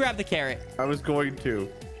 You grabbed the carrot. I was going to.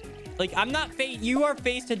 Like, I'm not you are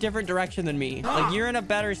faced a different direction than me. Like, you're in a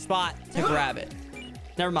better spot to grab it.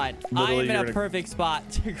 Never mind. I am Literally, in you're a in a- perfect spot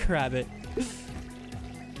to grab it.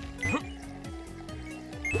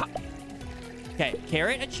 Okay,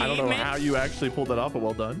 carrot I achievement. don't know how you actually pulled that off, but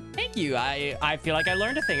well done. Thank you. I feel like I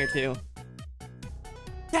learned a thing or two.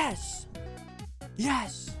 Yes.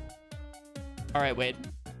 Yes. All right, Wade.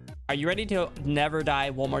 Are you ready to never die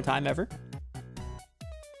one more time ever?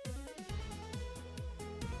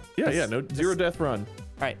 Yeah, no, zero death run.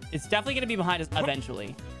 All right. It's definitely going to be behind us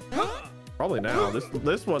eventually. Probably now.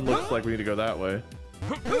 This one looks like we need to go that way.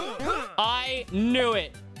 I knew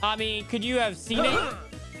it. I mean, could you have seen it?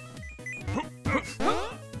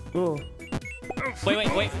 Oh. Wait.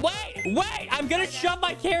 I'm going to shove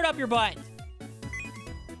my carrot up your butt.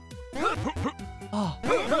 Oh,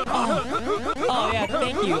 yeah.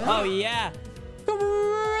 Thank you. Oh, yeah.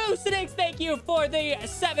 Crucinix, thank you for the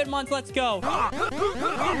 7 months. Let's go.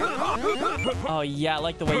 Oh, yeah. I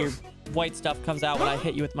like the way your white stuff comes out when I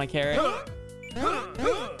hit you with my carrot.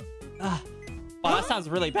 Wow, that sounds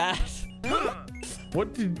really bad.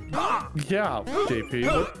 What did... Yeah,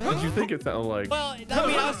 JP. What did you think it sounded like? Well, I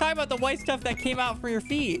mean, I was talking about the white stuff that came out from your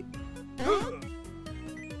feet.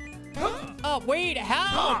 Oh, wait,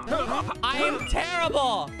 help! I am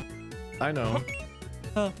terrible! I know.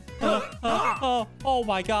 Oh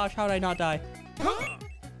my gosh, how did I not die?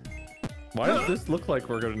 Why does this look like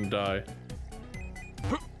we're gonna die?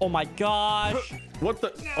 Oh my gosh. What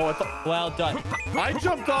the... Oh, I thought... Well done. I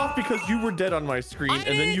jumped off because you were dead on my screen, and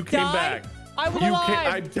then you didn't came die. back. I was You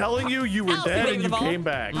alive. I'm telling you, you were Alfie dead and made you the ball. came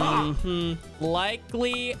back.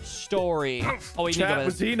 Likely story. Oh, we need to go Chat, with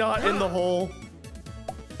was this. he not in the hole?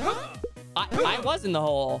 I was in the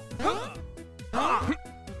hole.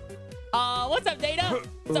 What's up, Data?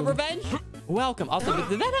 What's up, Revenge? Welcome. Also,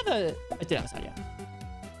 did that have a... It did have a sound, yeah.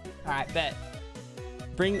 All right, bet.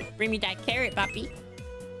 Bring me that carrot, puppy.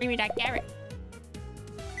 Bring me that carrot.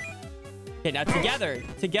 Okay, now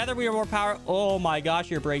together we are more powerful. Oh my gosh,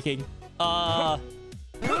 you're breaking.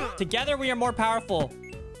 Together we are more powerful.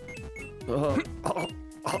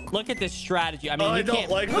 Look at this strategy. I mean, I you don't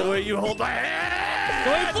can't. like the way you hold my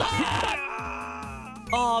hand. Going flat!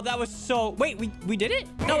 Oh, that was so. Wait, we did it?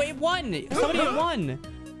 No, it won. Somebody had won.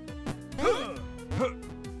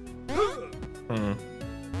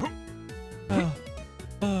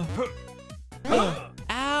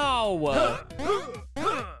 Ow!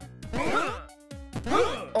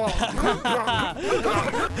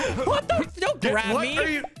 What the? Don't grab What me. are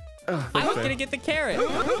you... I was gonna get the carrot. Wait,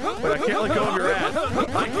 I can't let go of your ass.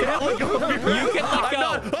 I can't let go of your ass. You can let I'm go.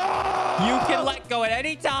 not- Ah! You can let go at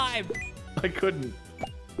any time. I couldn't.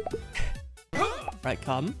 Right,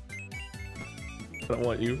 come. I don't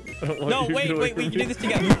want you. I don't want No, you. wait, wait. We can do this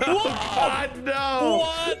together. Whoa! God, no.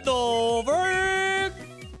 What the frick?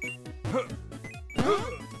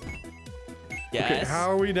 Yes. Okay, how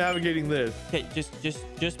are we navigating this? Okay,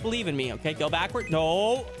 just believe in me, okay? Go backward.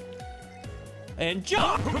 No. And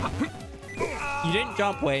jump. You didn't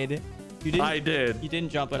jump, Wade. You didn't. I did. You didn't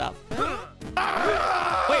jump it up.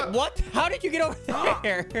 Wait, what? How did you get over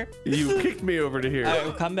there? You kicked me over to here. All right,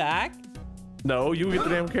 we'll come back. No, you get the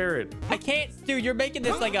damn carrot. I can't, dude. You're making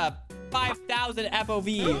this like a 5,000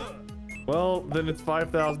 FOV. Well, then it's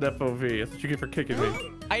 5,000 FOV. That's what you get for kicking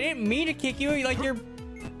me. I didn't mean to kick you. Like you're.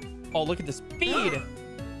 Oh, look at the speed.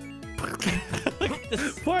 Look at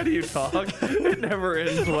this. Why do you talk? It never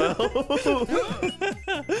ends well.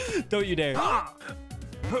 Don't you dare.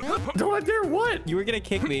 Don't I dare what? You were gonna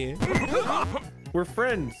kick me. We're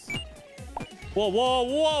friends. Whoa, whoa,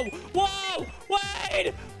 whoa, whoa!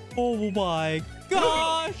 Wait! Oh my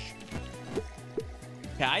gosh!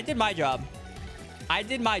 Okay, I did my job. I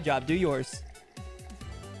did my job. Do yours.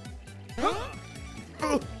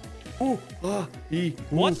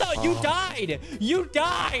 What the? You died! You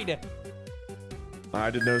died! I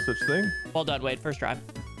didn't know such thing. Well done, Wade. First try.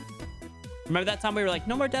 Remember that time we were like,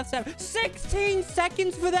 no more death stab? 16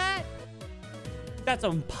 seconds for that? That's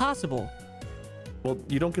impossible. Well,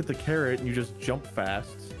 you don't get the carrot and you just jump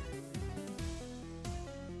fast.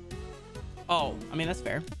 Oh, I mean, that's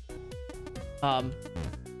fair.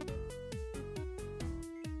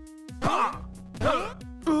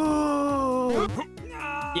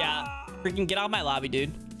 Yeah. Freaking get out of my lobby,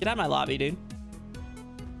 dude. Get out of my lobby, dude.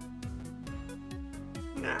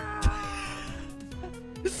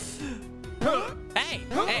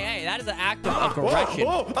 Hey, that is an act of aggression.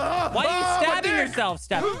 Why are you stabbing yourself,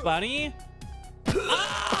 Step Bunny?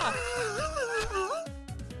 Ah!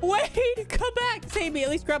 Wait, come back. Save me. At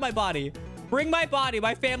least grab my body. Bring my body.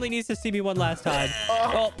 My family needs to see me one last time.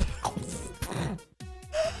 Oh.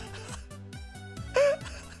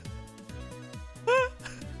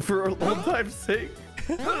 For a long time's sake?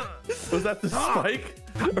 Was that the spike?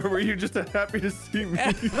 Or were you just happy to see me?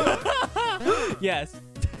 Yes.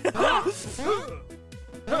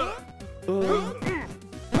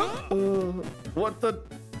 What the?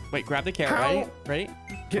 Wait, grab the carrot. How? Ready?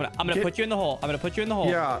 I'm gonna put you in the hole. I'm gonna put you in the hole.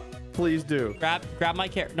 Yeah, please do. Grab my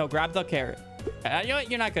carrot. No, grab the carrot. You know what?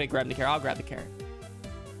 You're not gonna grab the carrot. I'll grab the carrot.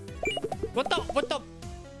 What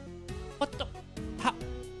the? How?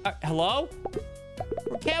 Hello?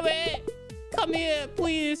 Carrot, come here,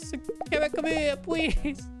 please. Carrot, come here,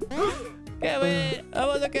 please. Carrot, I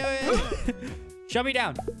want the carrot. Shut me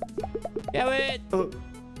down. Carrot.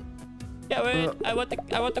 Carrot, I want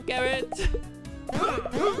the carrot.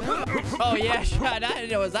 Oh yeah, I didn't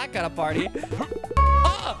know it was that kind of party.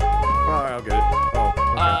 Oh! Alright, I'll get it. Oh.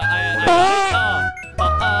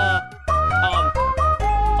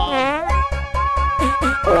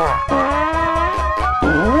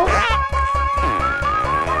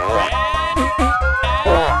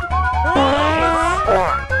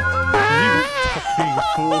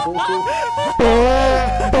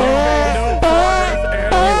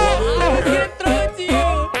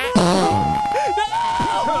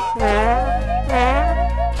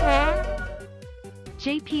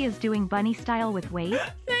 JP is doing bunny style with Wade.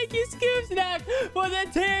 Thank you, Scoop Snack, for the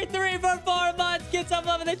tier 3 for 4 months. Get some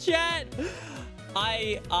love in the chat.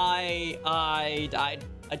 I died.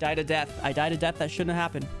 I died a death. I died a death that shouldn't have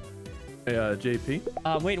happened. Hey,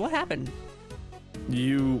 JP. Wait, what happened?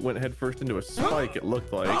 You went head first into a spike, it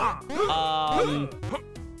looked like.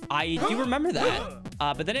 I do remember that.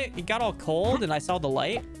 But then it got all cold and I saw the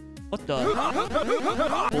light. What the?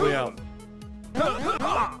 Pull me out.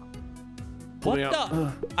 What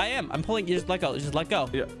the? I am. I'm pulling. You just let go. Just let go.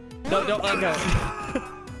 Yeah. No, don't let go.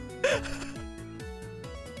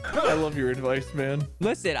 I love your advice, man.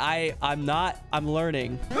 Listen, I'm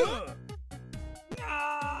learning.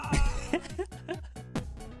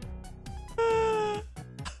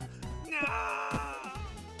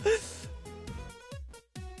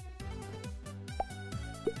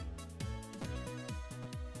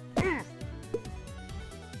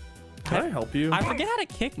 Can I help you? I forget how to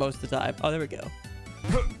kick most of the time. Oh, there we go.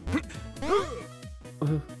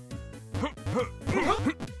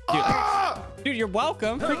 Dude, you're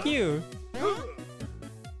welcome. Frick you.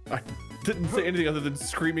 I didn't say anything other than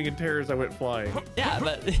screaming in terror as I went flying. Yeah,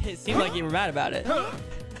 but it seemed like you were mad about it. I'm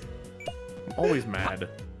always mad.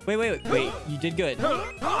 Wait. You did good.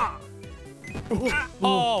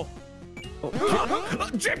 Oh.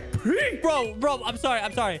 JP! Bro, I'm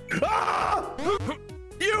sorry.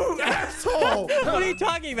 You asshole! What are you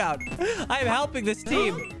talking about? I'm helping this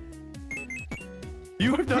team.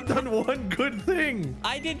 You have not done one good thing.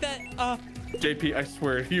 I did that. JP, I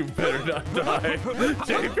swear you better not die.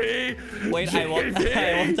 JP. Wait, I won't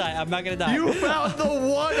die. I'm not gonna die. You found the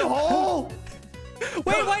one hole.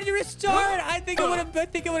 Wait, why did you restart? I think it would have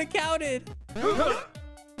counted.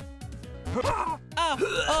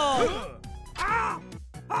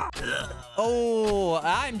 Oh,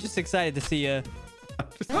 I'm just excited to see you. I'm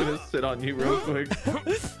just gonna sit on you real quick.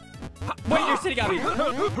 Wait, you're sitting on me.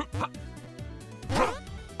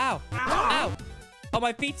 Ow. Ow. Oh,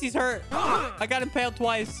 my feetsies hurt. I got impaled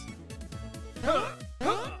twice. Yeah,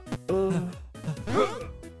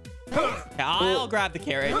 I'll grab the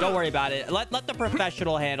carrot. Don't worry about it. Let the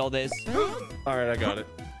professional handle this. All right, I got it.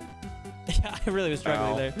 Yeah, I really was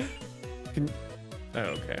struggling there.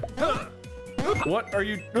 Okay. What are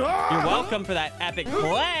you? You're welcome for that epic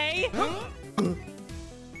play.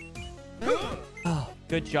 Oh,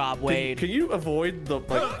 good job, Wade. Can you avoid the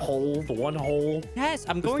hole, the one hole? Yes,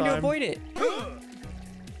 I'm going to avoid it.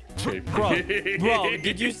 Bro,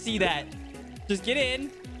 did you see that? Just get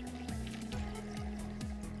in.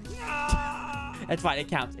 That's fine. It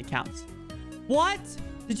counts. It counts. What?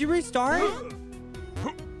 Did you restart?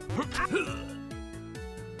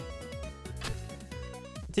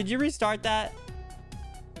 Did you restart that?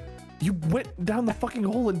 You went down the fucking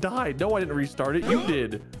hole and died. No, I didn't restart it. You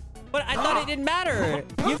did. But I thought it didn't matter.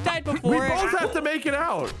 You've died before. We both have to make it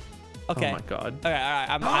out. Okay. Oh my god. Okay, all right.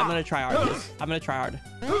 I'm gonna try hard. I'm gonna try hard.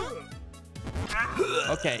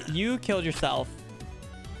 Okay, you killed yourself.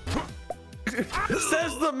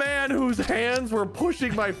 Says the man whose hands were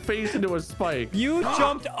pushing my face into a spike. You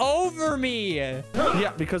jumped over me.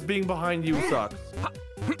 Yeah, because being behind you sucks.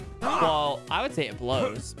 Well, I would say it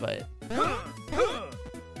blows, but.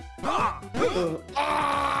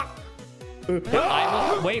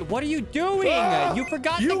 Wait, what are you doing? You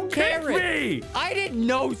forgot the carrot. Me. I did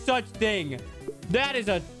no such thing. That is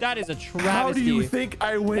a travesty. How do you think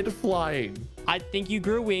I went flying? I think you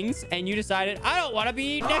grew wings and you decided, I don't want to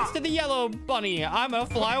be next to the yellow bunny. I'm gonna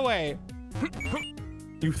fly away.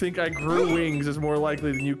 You think I grew wings is more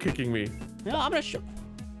likely than you kicking me? No, I'm gonna show.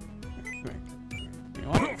 You know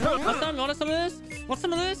what? Want some of this? Want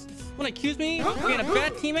some of this? Want to accuse me of being a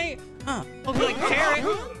bad teammate? I'll be like carrot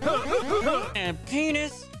and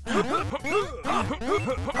penis.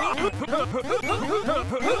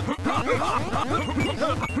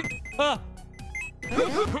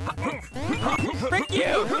 Frick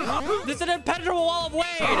you! This is an impenetrable wall of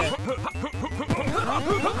Wade!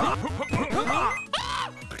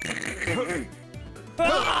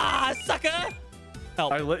 Sucker!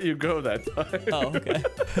 Help. I let you go that time. Oh, okay.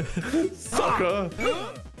 Sucker!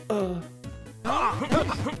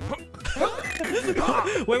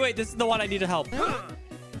 Wait, this is the one I need to help.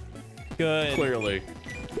 Good. Clearly.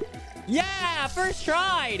 Yeah, first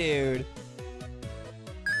try, dude.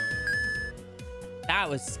 That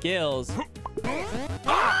was skills.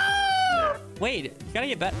 Wait, you gotta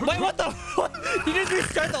get better. Wait, what the? You just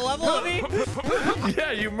restart the level on me?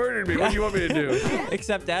 Yeah, you murdered me. What do you want me to do?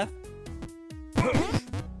 Accept death.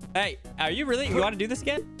 Hey, are you really? You want to do this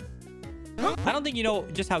again? I don't think you know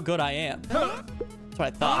just how good I am. That's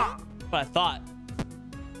what I thought.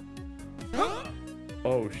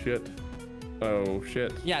 Oh shit. Oh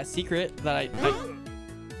shit. Yeah, secret that I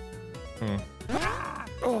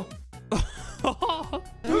Oh. Oh.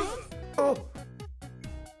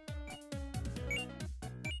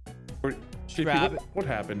 Grab. What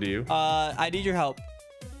happened to you? I need your help.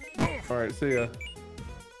 All right, see ya.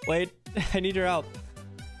 Wait, I need your help.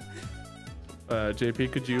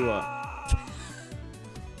 JP, could you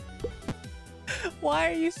Why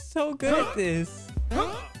are you so good at this?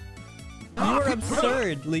 You are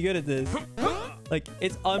absurdly good at this. Like,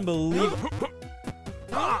 it's unbelievable.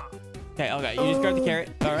 Okay, you just grab the carrot.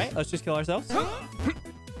 All right, let's just kill ourselves.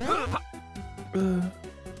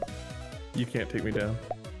 You can't take me down.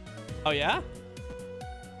 Oh, yeah?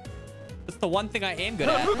 That's the one thing I am good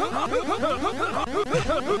at.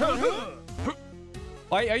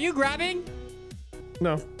 Are you grabbing?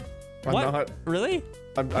 No, I'm What? not. Really?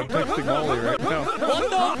 I'm texting Molly right now. What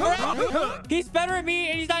the crap? He's better at me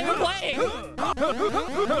and he's not even playing.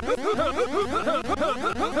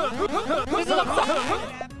 This is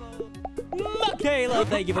absurd. Michaela,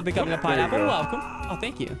 thank you for becoming a pineapple. go. Welcome. Oh,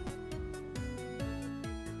 thank you.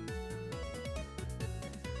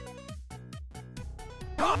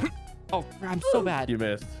 Oh, I'm so bad. You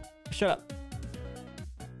missed. Shut up.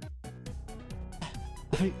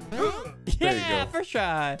 There Yeah, you go. first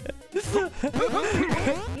try.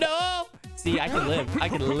 No. See, I can live. I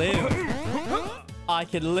can live. I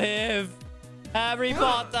can live. Harry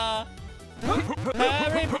Potter.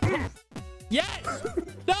 Harry. Yes.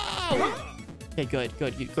 No. Okay,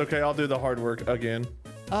 good. It's okay. I'll do the hard work again.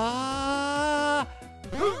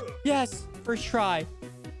 Yes, first try.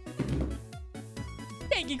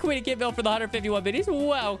 Thank you, Queen of Kitville, for the 151 biddies.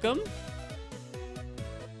 Welcome.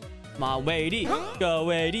 Come on, Wadey. Go,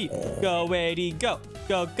 Wadey. Go, Wadey. Go.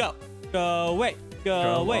 Go, go. Go, wait.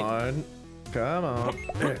 Go, wait. Come on.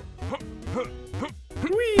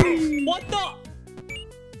 Whee! What the?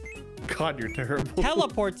 God, you're terrible.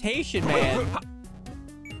 Teleportation, man.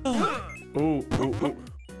 Ooh.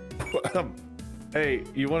 Hey,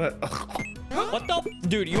 you wanna? What the?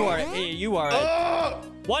 Dude, you are.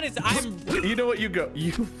 What is? You know what? You go.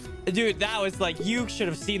 Dude, that was like, you should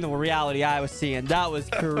have seen the reality I was seeing. That was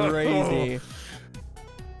crazy.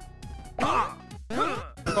 Bro,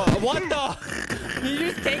 what the? Can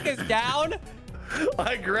you just take us down?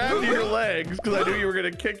 I grabbed your legs because I knew you were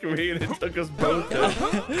gonna kick me, and it took us both down.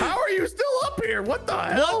 How are you still up here? What the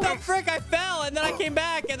hell? What the frick? I fell, and then I came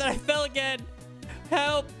back, and then I fell again.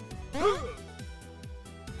 Help.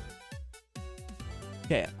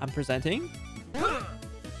 Okay, I'm presenting. How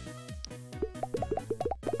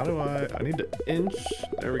do I need to inch.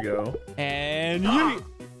 There we go. And yeet.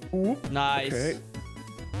 Oop. Nice. Okay.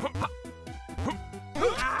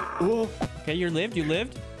 Ooh. Okay, you lived.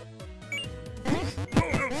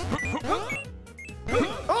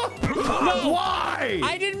 No! Why?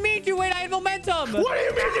 I didn't mean to. Wait, I had momentum. What do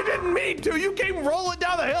you mean you didn't mean to? You came rolling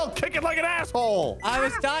down the hill, kicking like an asshole. I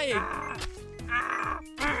was dying.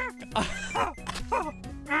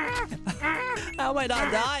 How am I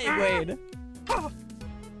not dying, Wade?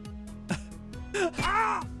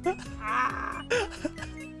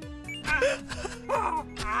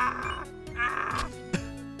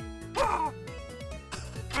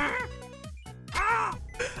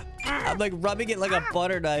 I'm like rubbing it like a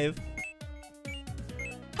butter knife.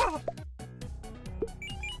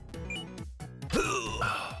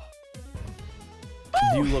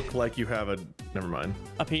 You look like you have a... Never mind.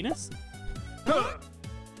 A penis?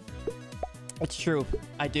 It's true.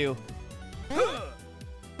 I do.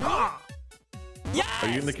 Yes! Are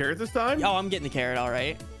you in the carrot this time? Oh, I'm getting the carrot, all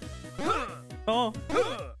right. Oh.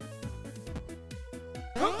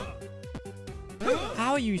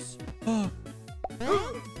 How are you... Oh.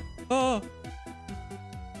 Oh.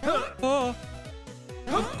 Oh.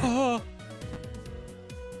 Oh.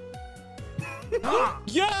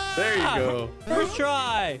 Yeah! There you go. First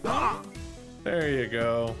try. There you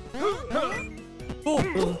go.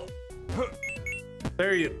 Oh.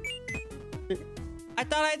 There you... I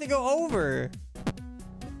thought I had to go over.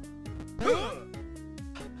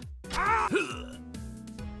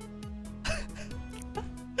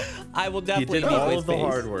 I will definitely You did beat all Wade's of the face.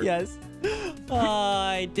 hard work. Yes.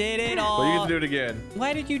 I did it all. Well, you get to do it again.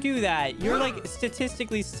 Why did you do that? You're like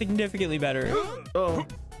statistically significantly better. Oh.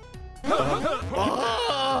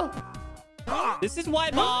 This is why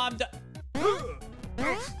Mom...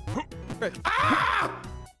 Ah!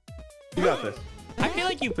 You got this. I feel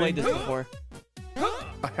like you played this before.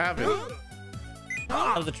 I haven't.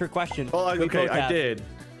 That was a trick question. Oh, We okay, both I have. did.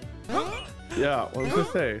 Yeah, what was I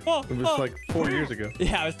gonna say? It was like 4 years ago.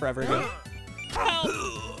 Yeah, it was forever ago. Help!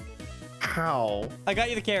 How? I got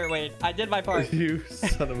you the carrot, Wade. I did my part. You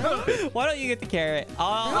son of a bitch. Why don't you get the carrot?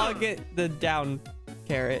 I'll get the down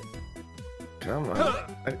carrot. Come on.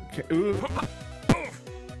 I can't, ooh.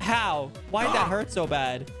 How? Why did that hurt so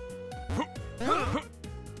bad?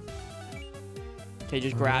 Okay,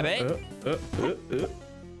 just grab it.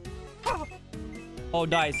 Oh,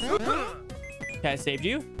 nice. Okay, I saved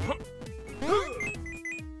you.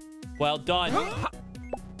 Well done.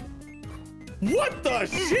 What the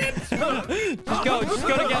shit? Just go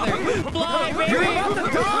together. Fly, baby. You're about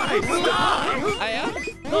to die. Stop. I am?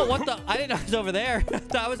 Oh, what the? I didn't know I was over there. I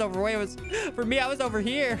thought I was over where it was. For me, I was over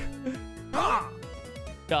here.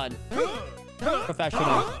 Done.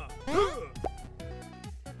 Professional.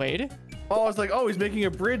 Wade? Oh, I was like, oh, he's making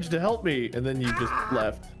a bridge to help me. And then you just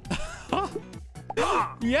left.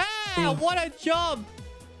 Yeah, what a jump.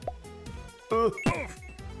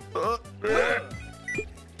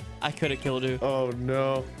 I could have killed you. Oh,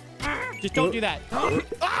 no. Just don't do that.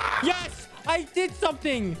 Yes, I did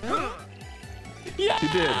something. Yeah, You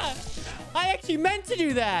did. I actually meant to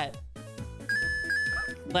do that.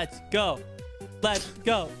 Let's go. Let's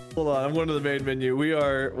go. Hold on, I'm going to the main menu. We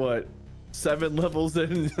are, what, 7 levels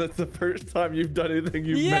in? That's the first time you've done anything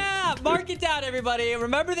you meant Yeah, to do. mark it down, everybody.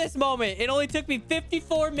 Remember this moment. It only took me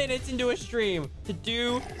 54 minutes into a stream to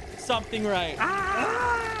do something right.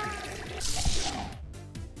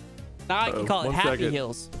 Now I can call it 1 Happy second.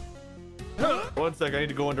 Heels. 1 sec, I need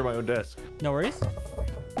to go under my own desk. No worries.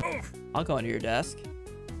 I'll go under your desk.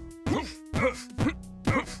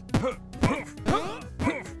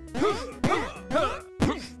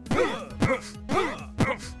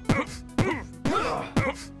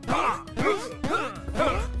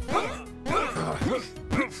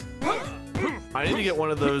 get one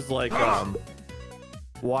of those like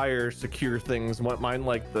wire secure things. Mine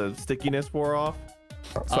like the stickiness wore off,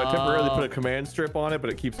 so I temporarily put a command strip on it, but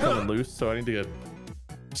it keeps coming loose. So I need to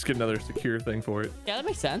just get another secure thing for it. Yeah, that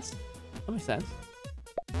makes sense. That makes sense.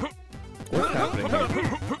 What's happening here?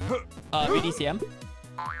 BDCM.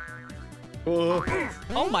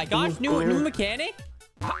 Oh my gosh, new mechanic?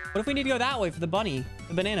 What if we need to go that way for the bunny?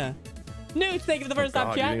 The banana. Newt, thank you for the first time,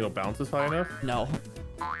 You chat. think it'll bounce this high enough? No.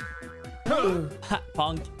 Ha,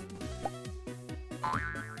 punked.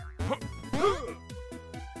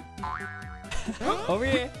 Over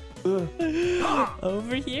here.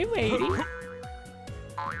 Over here, waiting.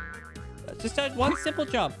 Just one simple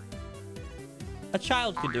jump. A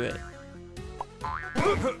child could do it.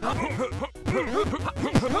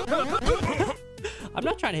 I'm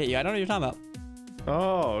not trying to hit you. I don't know what you're talking about.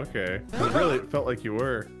 Oh, okay. It really felt like you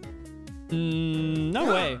were. No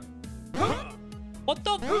way. What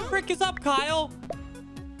the frick is up, Kyle?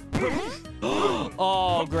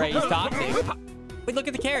 Oh, great. He's toxic. Wait, look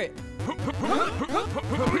at the carrot.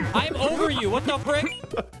 I'm over you. What the frick?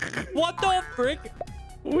 What the frick?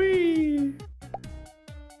 Wee.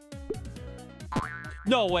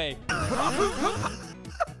 No way.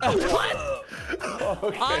 What?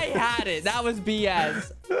 Okay. I had it. That was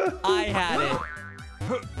BS. I had it.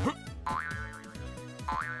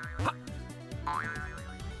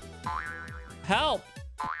 Help.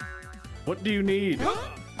 What do you need?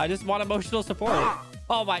 I just want emotional support.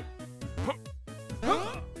 Oh my.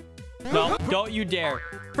 No, don't you dare.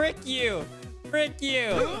 Frick you. Frick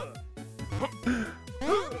you.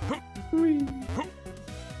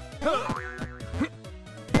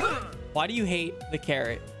 Why do you hate the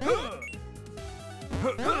carrot?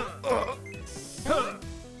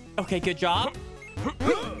 Okay, good job.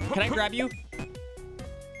 Can I grab you?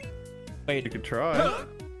 Wait, You could try.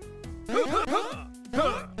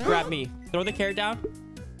 grab me. Throw the carrot down.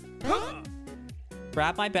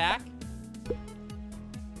 Grab my back.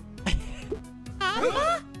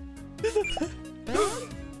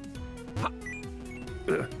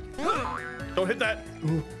 Don't hit that.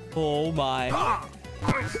 Oh my.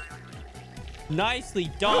 Nicely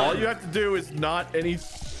done. All you have to do is not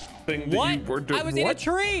anything that What? you were doing. I was in a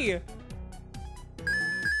tree.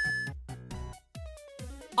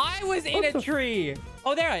 I was in a tree.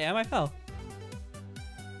 Oh, there I am. I fell.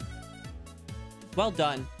 Well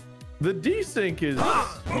done. The desync is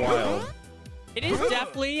wild. It is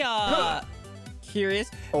definitely curious.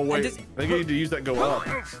 Oh wait, Just, I think I need to use that and go up.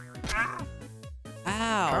 ow.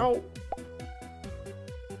 How?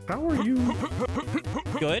 How are you?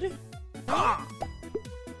 Good. Come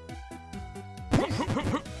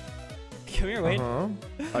here, Wade.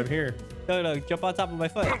 I'm here. No, jump on top of my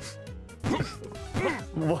foot.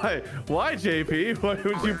 Why? Why, JP? What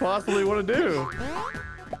would you possibly want to do?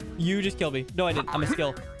 You just killed me. No, I didn't. I'm a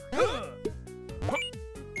skill.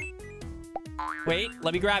 Wait,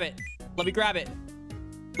 let me grab it. Let me grab it.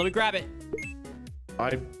 Let me grab it.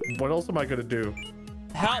 What else am I gonna do?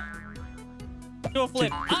 Help. Do a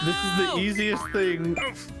flip. This is the Ow! easiest thing.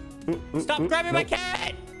 Stop grabbing my Nope.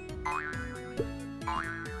 carrot.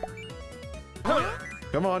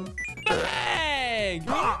 Come on. Bang.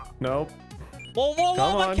 Nope. Whoa,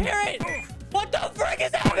 Come my on. carrot. What the frick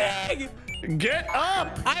is happening? Get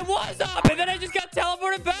up! I was up and then I just got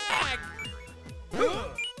teleported back.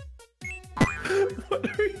 What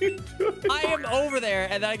are you doing? I am over there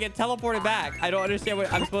and then I get teleported back. I don't understand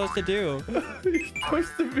what I'm supposed to do. You're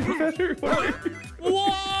supposed to be better. What are you doing?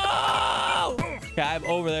 Whoa! Okay, I'm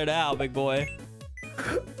over there now, big boy.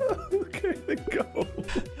 Okay, then go.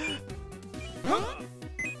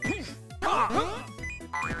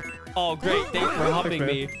 Oh, great. Thanks for humping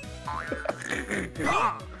me.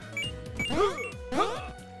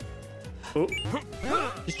 Oh,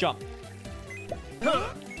 Just jump.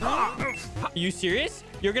 Are you serious?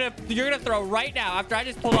 You're gonna throw right now after I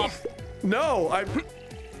just pulled off. no,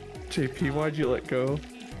 JP, why'd you let go?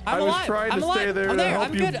 I'm I was alive. trying I'm to alive. stay there I'm to there. help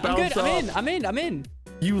I'm you good. I'm bounce good. off. I'm in.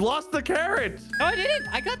 You lost the carrot. No, I didn't.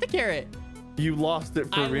 I got the carrot. You lost it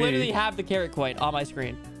for I me. literally have the carrot coin on my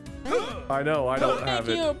screen. I know. I don't have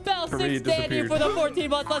Thank it. you, Bell For me, 6 it Dandy, disappeared. for the 14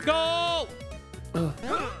 months. Let's go.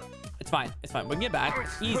 It's fine. It's fine. We can get back.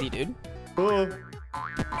 It's easy, dude. Oh.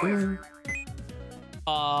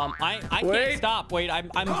 I can't Wait. stop. Wait, I'm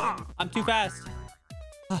too fast.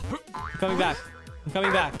 I'm coming back. I'm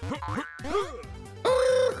coming back.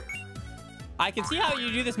 I can see how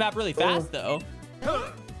you do this map really fast, though.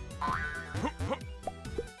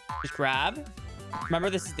 Just grab. Remember,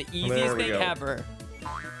 this is the easiest we thing go. ever.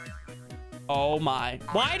 Oh my.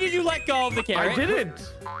 Why did you let go of the carrot? I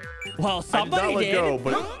didn't. Well, I did somebody not let did. go,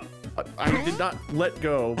 but I did not let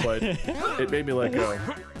go, but it made me let go.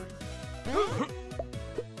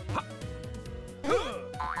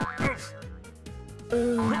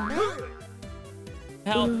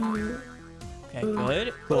 Help. Okay,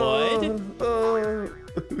 good. Good.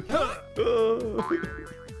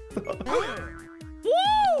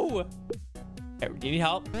 Woo! Okay, do you need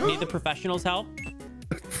help? You need the professionals' help?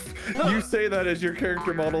 You say that as your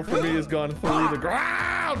character model for me has gone through the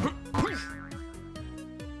ground.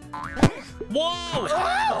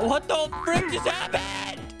 Whoa! What the frick just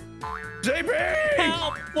happened? JP!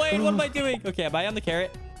 Help! Wait, what am I doing? Okay, am I on the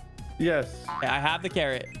carrot? Yes. Okay, I have the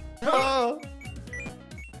carrot. Oh.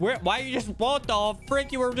 Where? Why are you just? What the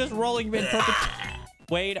frick? You were just rolling in perfect.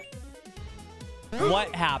 Wait.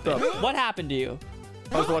 What happened? What happened to you?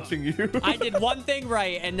 I was watching you. I did one thing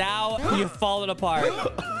right, and now you've fallen apart.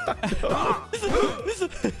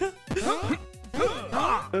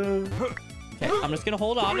 Okay, I'm just gonna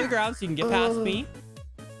hold on to the ground so you can get past me.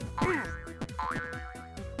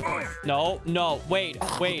 No, no, wait.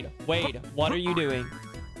 What are you doing?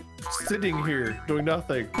 Sitting here doing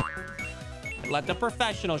nothing. Let the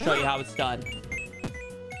professional show you how it's done.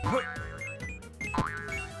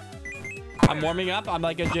 I'm warming up. I'm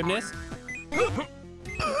like a gymnast.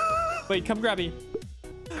 Wait, come grab me.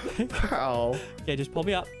 How? Okay, just pull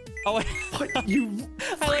me up. Oh, wait. What you?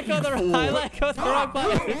 I let go of the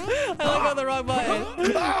wrong button.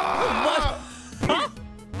 What?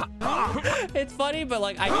 It's funny, but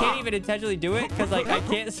like I can't even intentionally do it because like I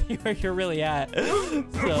can't see where you're really at.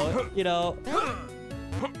 So, you know.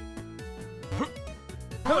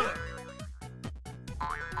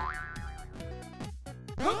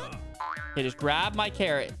 Okay, just grab my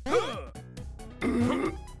carrot.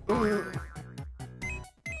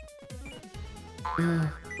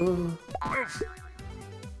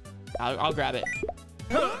 I'll grab it.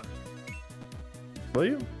 Will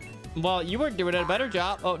you? Well, you were doing a better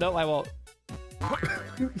job. Oh, no, I won't.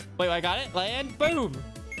 Wait, I got it. Land. Boom.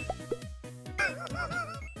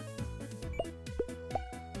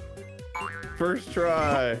 First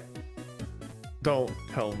try. Don't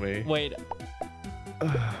tell me. Wait.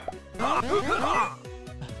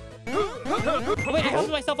 Wait, I held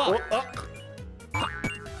myself up.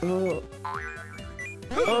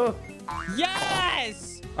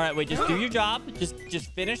 Yes! All right, wait, just do your job. Just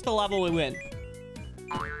finish the level and win.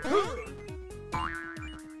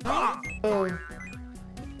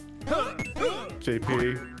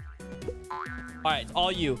 JP. All right, it's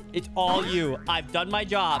all you. It's all you. I've done my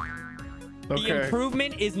job. The Okay.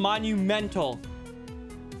 improvement is monumental.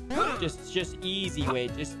 Just easy,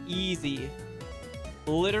 Wade. Just easy.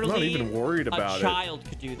 Literally, I'm not even worried a about it. child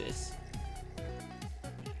could do this.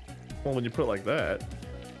 Well, when you put it like that.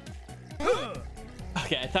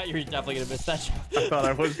 Okay, I thought you were definitely gonna miss that shot. I thought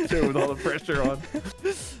I was too with all the pressure on.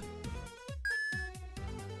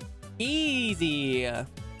 Easy.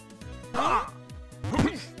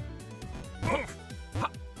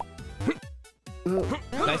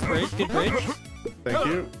 Nice bridge, good bridge. Thank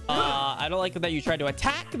you. I don't like that you tried to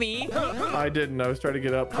attack me. I didn't. I was trying to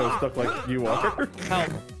get up, so I was stuck like you are.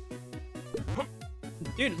 Help.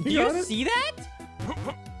 Dude, do You got you it? see that?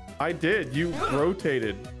 I did. You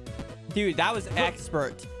rotated. Dude, that was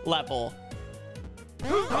expert level.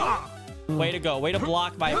 Way to go. Way to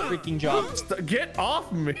block my freaking jump. Get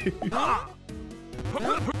off me.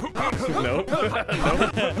 Nope. Nope.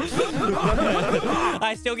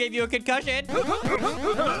 I still gave you a concussion.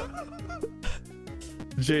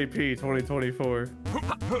 JP 2024.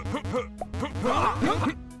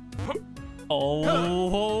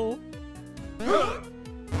 Oh.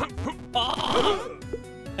 Oh.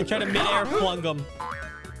 I tried to mid-air plung him.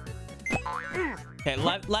 Okay,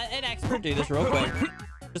 let an expert do this real quick.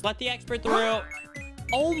 Just let the expert through.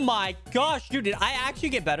 Oh my gosh, dude, did I actually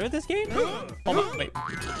get better at this game? Oh my, wait.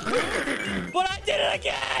 But I did it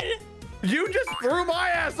again! You just threw my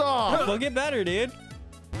ass off. We'll get better, dude.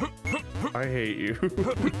 I hate you.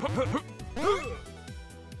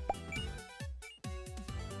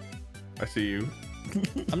 I see you.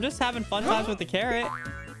 I'm just having fun times with the carrot.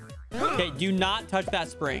 Okay, do not touch that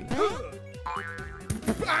spring.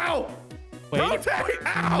 Ow! Wait. Rotate!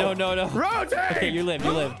 Ow! No, no, no. Rotate! Okay, you lived,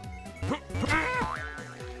 you lived.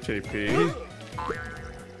 JP,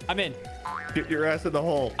 I'm in. get your ass in the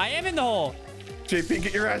hole. I am in the hole. JP,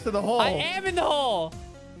 get your ass in the hole. I am in the hole.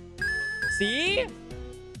 See?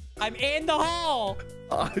 I'm in the hole.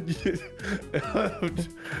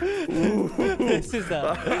 This is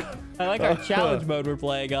I like our challenge mode we're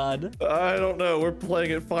playing on. I don't know. We're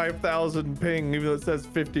playing at 5,000 ping, even though it says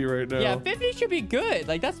 50 right now. Yeah, 50 should be good.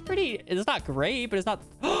 Like, that's pretty... It's not great, but it's not...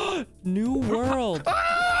 New world.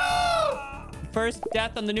 first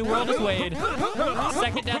death on the new world is Wade.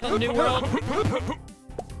 Second death on the new world.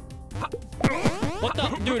 What the?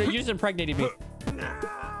 Dude, you just impregnated me.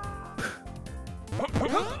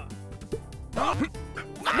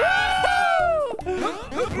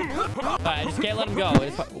 Alright, I just can't let him go.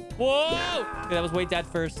 Whoa! Okay, that was Wade Dad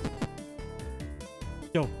first.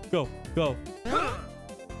 Go, go, go.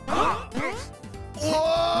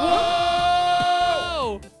 Whoa!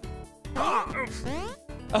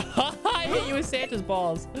 I hit you with Santa's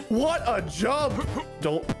balls. What a jump!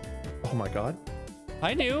 Don't. Oh my god.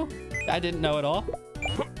 I knew. I didn't know at all.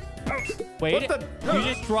 Wade, you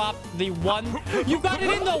just dropped the one. You got it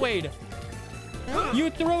in though, Wade. You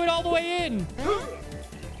threw it all the way in.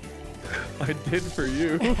 I did for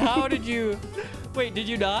you. How did you? Wait, did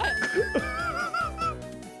you not?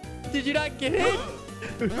 Did you not get it?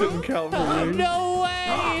 It didn't count for me. No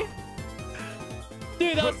way!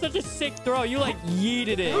 Dude, that was such a sick throw. You like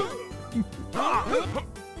yeeted it.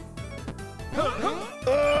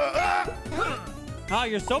 Oh,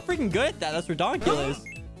 you're so freaking good at that. That's ridiculous.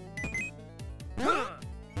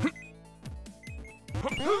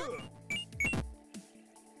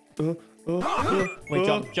 Wait,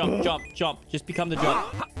 jump, jump, jump, jump. Just become the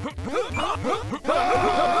jump.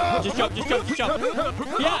 Just jump, just jump, just jump.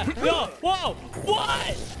 Yeah, no, whoa,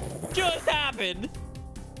 what just happened?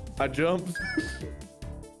 I jumped.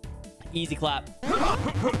 Easy clap.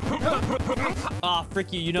 Ah,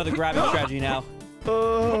 frick you. You know the grabbing strategy now.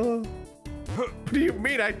 What do you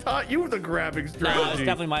mean? I taught you the grabbing strategy. Nah, it's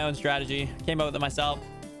definitely my own strategy. Came up with it myself.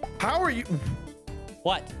 How are you?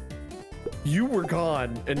 What? You were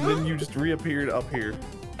gone, and then you just reappeared up here.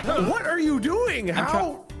 What are you doing?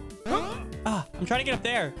 How? I'm trying to get up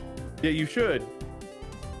there. Yeah, you should.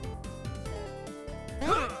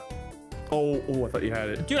 Oh, I thought you had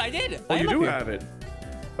it. Dude, I did. Oh, I you am do up have it.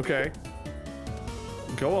 Okay.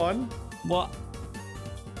 Go on. here. What?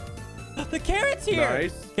 The carrot's here.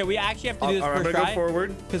 Nice. Okay, we actually have to do this I'm first gonna try. go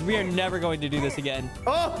forward. Because we are never going to do this again.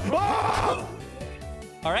 Oh!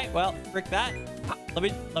 All right, well, frick that. Let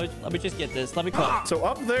me just get this. Let me cook. So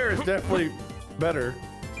up there is definitely better.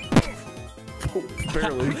 Oh,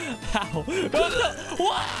 barely. How?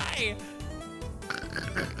 Why?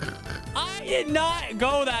 I did not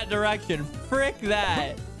go that direction. Frick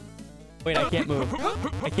that. Wait, I can't move.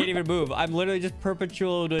 I can't even move. I'm literally just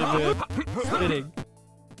perpetually spinning.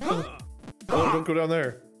 Oh, don't go down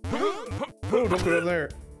there. Oh, don't go down there.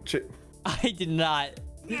 Shit. I did not.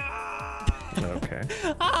 Okay.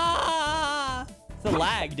 Ah! It's a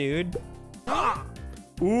lag, dude.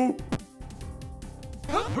 Ooh.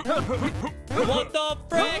 What the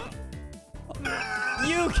frick?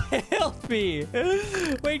 You killed me.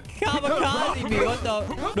 Wait, kamikaze me. What the?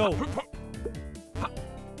 No.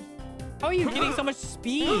 How are you getting so much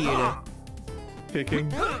speed?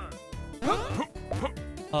 Kicking.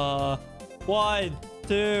 1,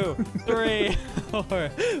 2, 3, 4,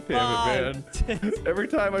 5, man. 6. Every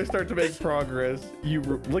time I start to make progress, you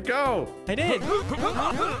let go. I did.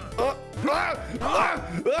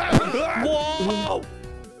 Whoa!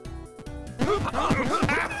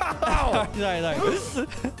 sorry.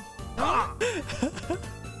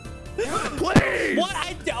 Please. What?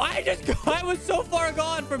 I was so far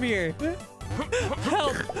gone from here.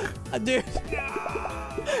 Help, dude.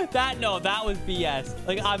 That was BS.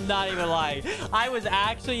 Like, I'm not even lying. I was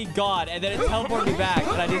actually gone, and then it teleported me back,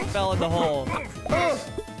 and I just fell in the hole.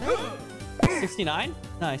 69?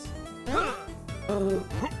 Nice. Oh.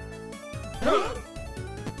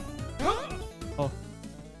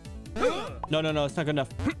 No, it's not good enough.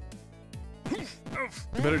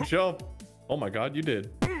 You better jump. Oh my god, you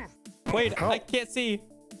did. Wait, How? I can't see.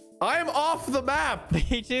 I'm off the map.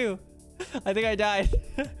 Me too. I think I died.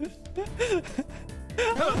 That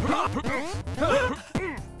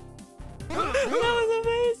was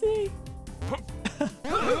amazing.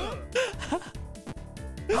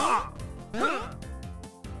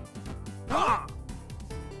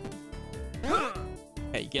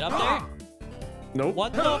 Hey, get up there. Nope.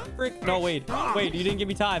 What the frick? No, wait, you didn't give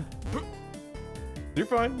me time. You're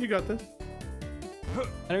fine. You got this. I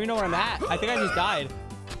don't even know where I'm at. I think I just died.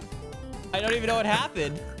 I don't even know what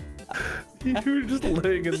happened. You were just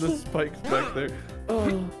laying in the spikes back there. Oh.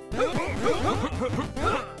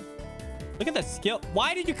 Look at the skill.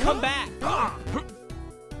 Why did you come back?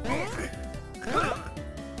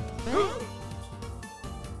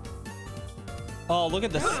 Oh, look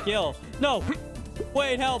at the skill. No.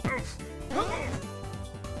 Wait, help.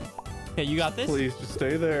 Okay, you got this? Please, just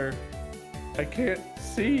stay there. I can't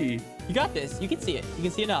see. You got this. You can see it. You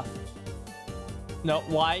can see enough. No,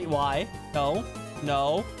 why?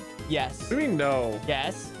 No. Yes. What do you mean no?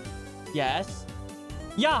 Yes. Yeah.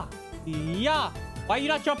 Yeah. Why are you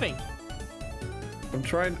not jumping? I'm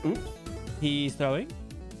trying. Oop. He's throwing.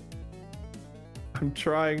 I'm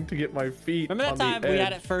trying to get my feet. Remember that on time the we edge.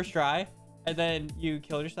 had it first try and then you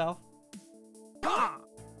killed yourself? Oh.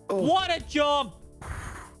 What a jump!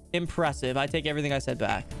 Impressive. I take everything I said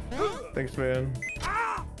back. Thanks, man.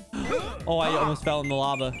 Oh, I almost fell in the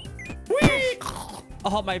lava. Whee!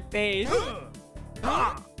 Oh, my face.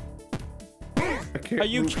 I can't Are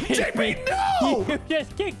you move. kidding me? No! You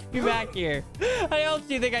just kicked me back here. How else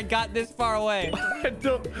do you think I got this far away? I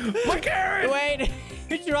don't. My carrot! Wait,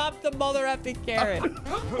 you dropped the mother effing carrot.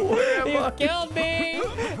 Where am You I? killed me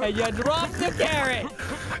and you dropped the carrot.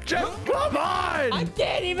 Just come on! I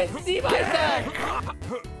can't even see myself.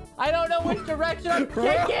 I don't know which direction I'm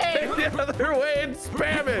Rotate kicking. the other way and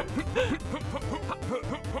spam it.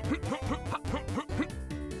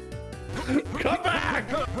 Come back!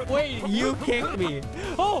 Wait, you kicked me.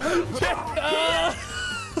 Oh,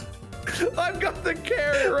 I've got the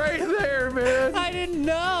carrot right there, man. I didn't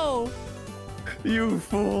know. You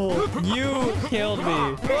fool. You killed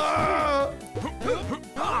me. Ah!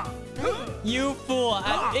 You fool.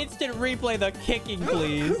 Instant replay the kicking,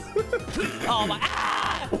 please. Oh my.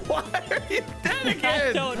 Ah! Why are you dead I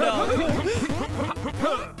again? don't know.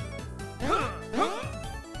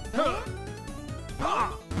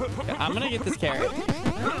 Okay, I'm gonna get this carrot.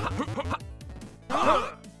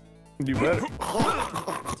 You better.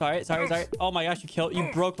 Sorry. Oh my gosh, you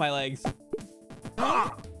broke my legs.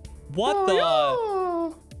 What the?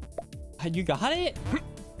 Oh, You got it?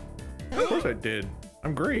 yeah. Of course I did.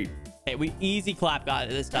 I'm great. Okay, we easy clap got it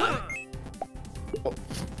this time.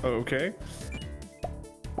 Oh, okay.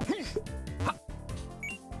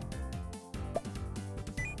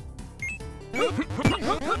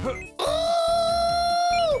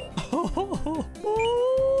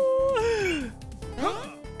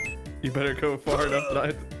 You better go far enough that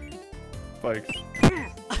I spikes.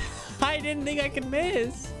 I didn't think I could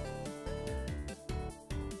miss.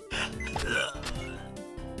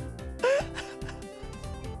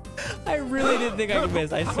 I really didn't think I could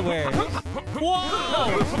miss, I swear.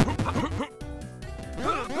 Whoa!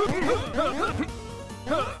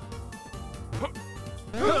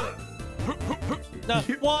 No,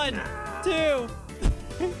 1, 2.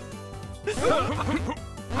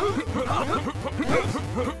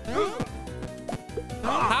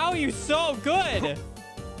 How are you so good?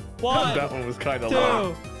 1, That one was kind of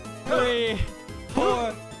low. 2, 3,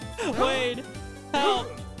 4. Wait. Help.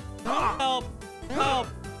 Help. Help.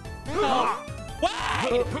 Help.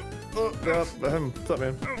 Wait! Yeah, what's up,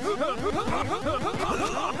 man?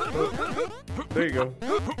 There you go.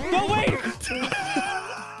 No, wait!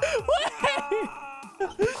 Wait!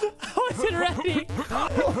 I wasn't ready.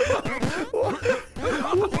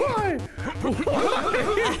 Why?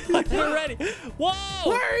 I wasn't ready. Whoa!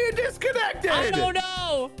 Why are you disconnected? I don't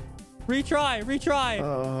know. Retry.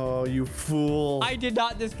 Oh, you fool. I did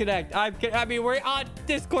not disconnect. I mean, we're on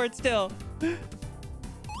Discord still. Can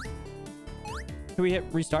we hit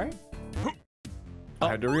restart? I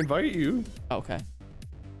had to reinvite you. Okay.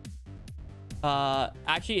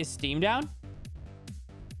 Actually, is Steam down?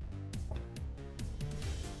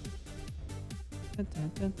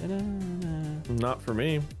 Not for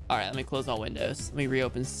me. All right, let me close all windows. Let me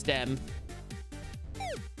reopen STEM.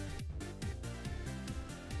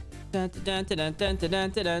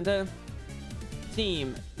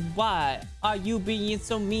 Team, why are you being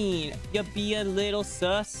so mean? You're being a little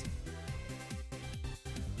sus.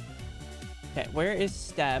 Okay, where is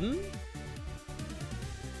STEM?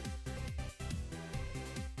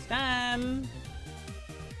 STEM.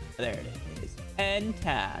 There it is. And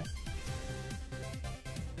task.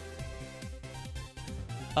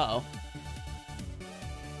 Uh-oh.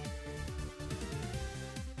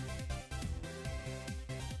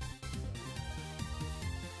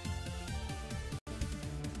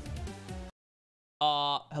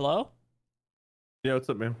 Hello? Yeah, what's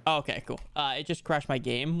up, man? Oh, okay, cool. It just crashed my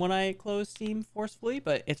game when I closed Steam forcefully,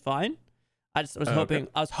 but it's fine. I was hoping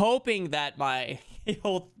okay. I was hoping that my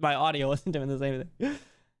my audio wasn't doing the same thing.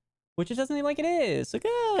 Which it doesn't seem like it is. So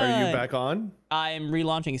good. Are you back on? I'm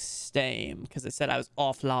relaunching Steam because it said I was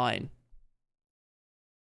offline.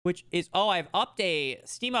 Which is I have update,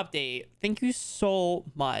 Steam update. Thank you so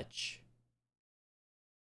much.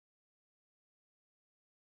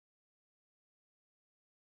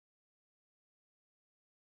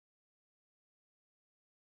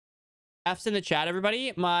 F's in the chat,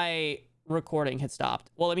 everybody. My recording had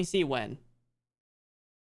stopped. Well, let me see when.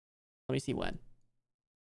 Let me see when.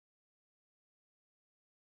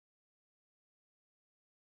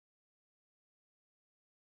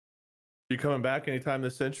 You coming back anytime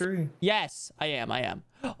this century? Yes, I am. I am.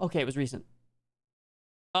 Okay, it was recent.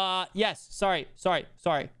 Yes. Sorry.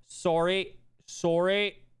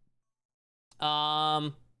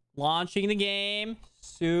 Launching the game.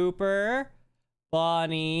 Super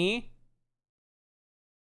Bunny.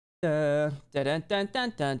 You're not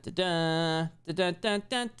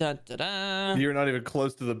even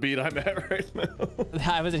close to the beat I'm at right now.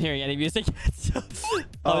 I wasn't hearing any music. So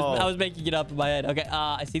I was making it up in my head. Okay,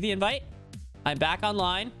 I see the invite. I'm back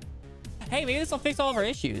online. Hey, maybe this will fix all of our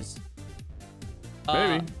issues.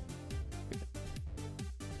 Maybe.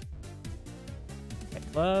 Okay,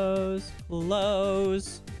 close.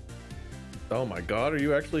 Oh my god, are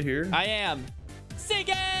you actually here? I am.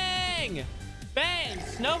 Sinking! Bang!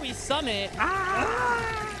 Snowy Summit.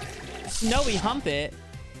 Snowy Hump It.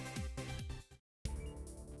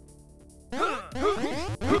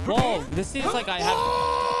 Whoa, this seems like I have...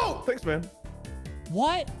 Oh! Thanks, man.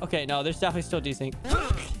 What? Okay, no, there's definitely still desync.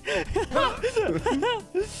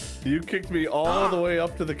 You kicked me all the way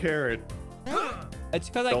up to the carrot. It's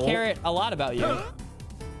because I care a lot about you.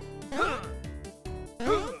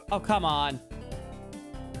 Oh, come on.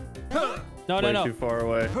 No. Way too far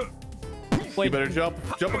away. Wait. You better jump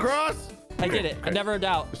across. I did it. Okay. I never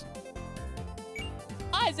doubt.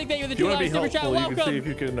 Isaac, thank you for the If you want to be $2 super chat. helpful, you Welcome. can see if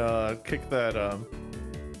you can kick that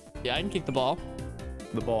Yeah, I can kick the ball.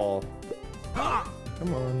 the ball.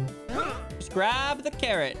 Come on. Just grab the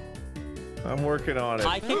carrot. I'm working on it.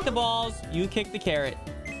 I kick the balls. You kick the carrot.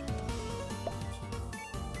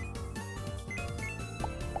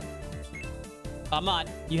 Come on.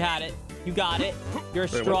 You had it. You got it. You're a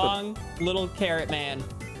Wait, strong little carrot man.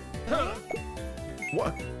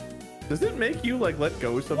 What? Does it make you like let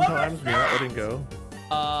go sometimes when you're not letting go?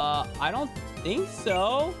 I don't think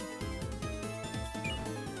so.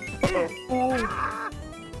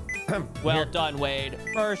 Well done, Wade.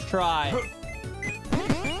 First try.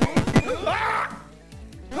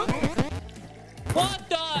 What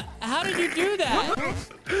the? How did you do that?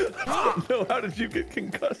 I don't know. How did you get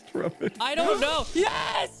concussed from it? I don't know.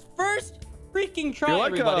 Yes! First freaking try, You're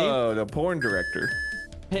like everybody. the porn director.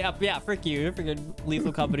 Yeah, frick you. You're a freaking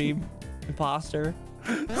Lethal Company imposter.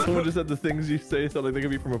 Someone just said the things you say sound like they could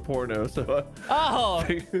be from a porno, so Oh!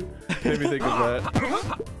 made me think of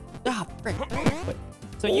that. Ah, frick.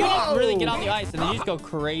 So you just really get on the ice and then you just go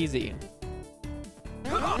crazy.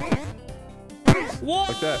 What?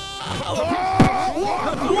 Like that.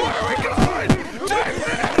 Where are we going?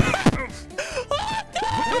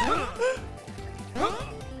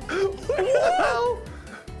 What the hell?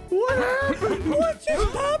 What happened? What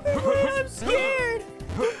just happened, man? I'm scared.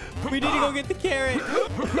 We need to go get the carrot.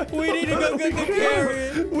 We need to go get the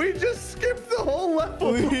carrot. We just skipped the whole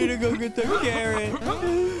level. We need to go get the carrot.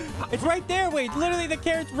 It's right there, Wade. Literally, the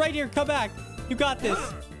carrot's right here. Come back. You got this.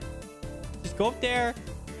 Just go up there,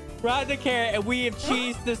 grab the carrot, and we have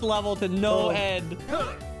cheesed this level to no end.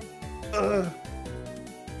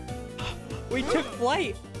 We took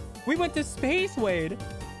flight. We went to space, Wade.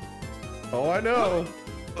 Oh, I know.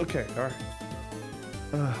 Okay, all right.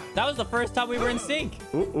 That was the first time we were in sync.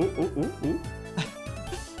 Ooh, ooh, ooh, ooh, ooh.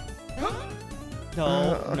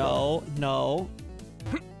 No.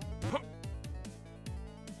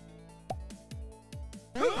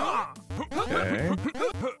 Okay.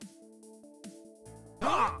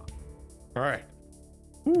 All right.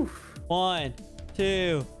 Oof. 1,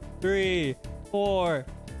 2, 3, 4.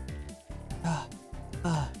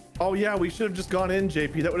 Oh yeah, we should have just gone in,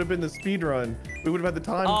 JP. That would have been the speed run. We would have had the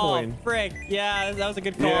time coin. Frick. Yeah, that was a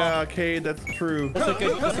good call. Yeah, Cade, that's true. That's a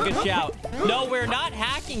good shout. No, we're not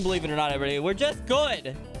hacking, believe it or not, everybody. We're just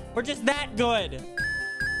good. We're just that good.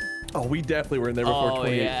 Oh, we definitely were in there before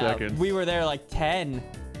 28 seconds. We were there like 10.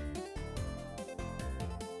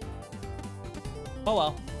 Oh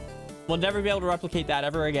well. We'll never be able to replicate that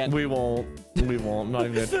ever again. We won't. We won't. I'm not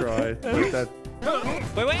even gonna try. Like that.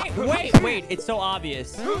 Wait. It's so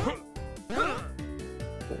obvious.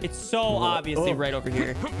 It's so obviously right over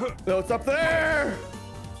here. No, it's up there.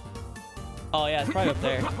 Oh yeah, it's probably up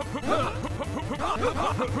there.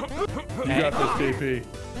 You got this, JP.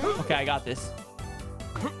 Okay, I got this.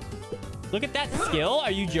 Look at that skill. Are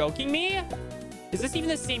you joking me? Is this even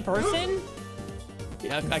the same person?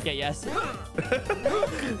 Yeah, okay, yes.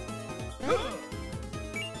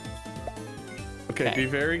 Okay, be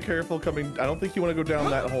very careful coming. I don't think you want to go down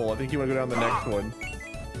that hole. I think you want to go down the next one.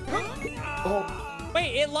 Oh.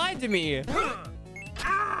 Wait, it lied to me.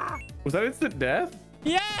 Was that instant death?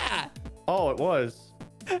 Yeah. Oh, it was.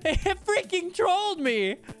 It freaking trolled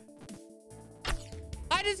me.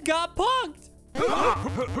 I just got punked.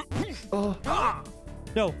 Oh.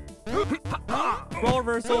 No. Roll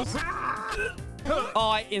reversals. Oh,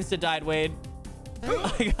 I insta died, Wade.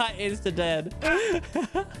 I got insta dead.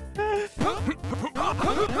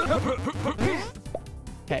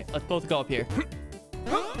 Okay, let's both go up here.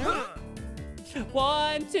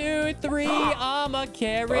 1, 2, 3. I'm a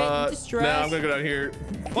carrot in distress. Nah, I'm gonna go down here.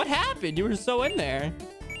 What happened? You were so in there.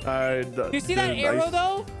 You see that dude, arrow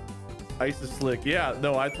though? Ice is slick. Yeah,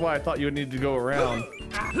 no, that's why I thought you would need to go around.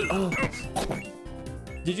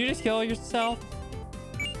 Did you just kill yourself?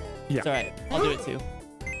 Yeah. It's all right. I'll do it too.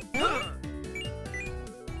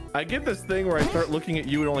 I get this thing where I start looking at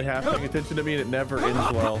you and only half paying attention to me, and it never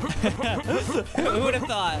ends well. Who would have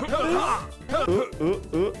thought?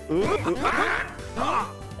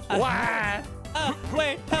 Why?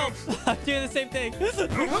 Wait, help! I'm doing the same thing.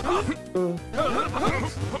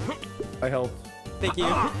 I helped. Thank you.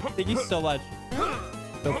 Thank you so much.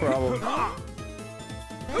 No problem.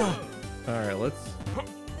 All right, let's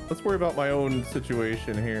worry about my own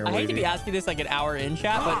situation here. I hate to be asking this like an hour in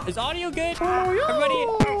chat, but is audio good? Everybody,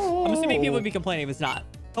 I'm assuming people would be complaining if it's not.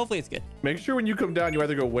 Hopefully it's good. Make sure when you come down, you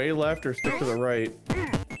either go way left or stick to the right.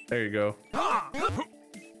 There you go.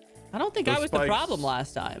 I don't think Those I was spikes. the problem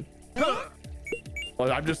last time.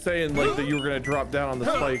 Well, I'm just saying like that you were gonna drop down on the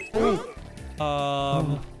spikes.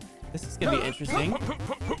 This is gonna be interesting.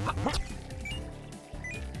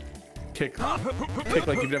 Kick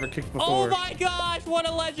like you've never kicked before. Oh my gosh, what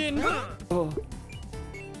a legend!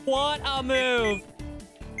 What a move!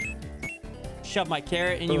 Shove my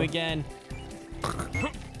carrot in you again.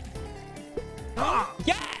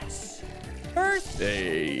 Yes! First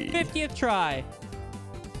Hey. 50th try.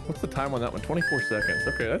 What's the time on that one? 24 seconds.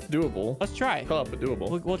 Okay, that's doable. Let's try. Call up, but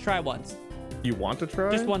doable. We'll try once. You want to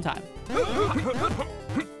try? Just one time.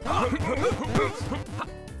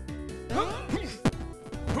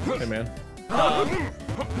 Hey, man.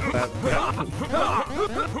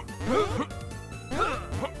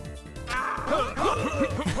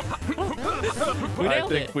 We I nailed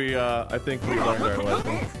think it. I think we learned our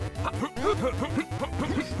lesson.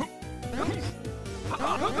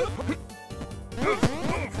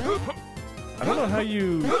 I don't know how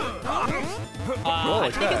you. I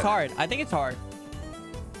like think that. it's hard. I think it's hard.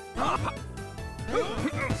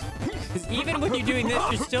 Because even with you doing this,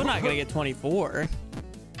 you're still not gonna get 24.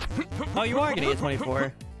 Oh, you are gonna get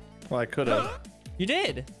 24. Well, I could have. You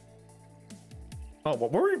did. Oh, well,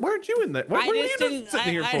 where'd you in that? What were you just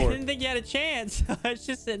sitting here I for? didn't think you had a chance. I was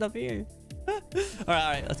just sitting up here. All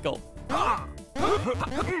right, let's go.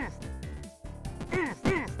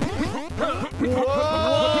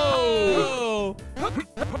 Whoa!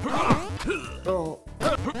 Oh.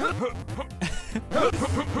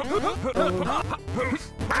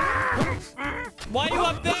 Why are you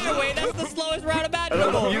up there? Wait, that's the slowest route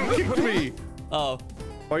imaginable. You kicked me. Oh,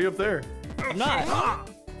 Why are you up there? I'm not.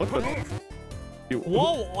 What the? You,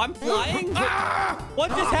 Whoa, I'm flying? What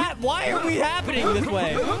just happened? Why are we happening this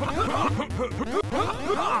way?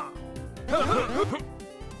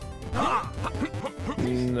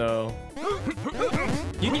 No.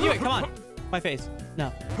 You can do it. Come on. My face.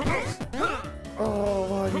 No. Oh,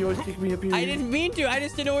 why do you always kick me up here? I didn't mean to. I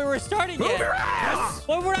just didn't know we were starting yet.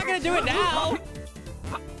 Well, we're not going to do it now.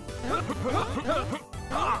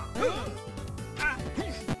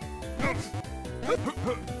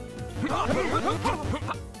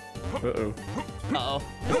 Uh-oh. Uh-oh.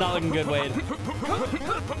 It's not looking good, Wade.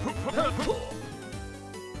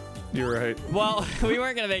 You're right. Well, we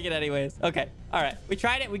weren't going to make it anyways. Okay. All right. We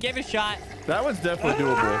tried it. We gave it a shot. That was definitely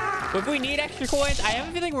doable. If we need extra coins, I have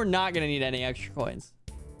a feeling we're not going to need any extra coins.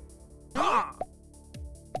 I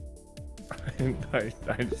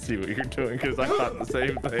see what you're doing because I thought the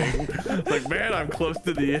same thing. Like, man, I'm close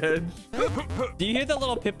to the edge. Do you hear the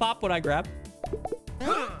little pip pop when I grab?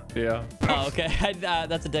 Yeah. Oh, okay.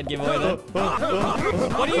 That's a dead giveaway then.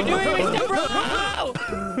 What are you doing, Mr. Bro?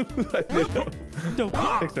 No.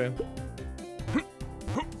 Thanks, man.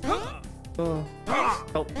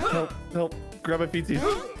 Help. Grab my feetsies.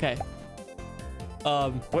 Okay.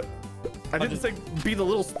 What? I didn't say be the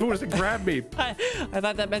little spoon. I said grab me. I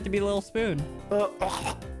thought that meant to be a little spoon.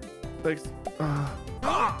 Thanks.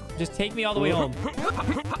 Just take me all the way home.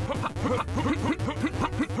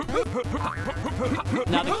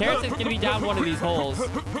 Now the carrot is gonna be down one of these holes.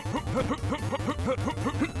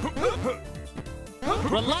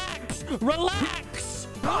 Relax! Relax!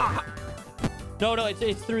 No,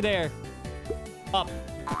 it's through there. Up.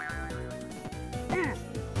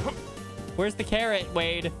 Where's the carrot,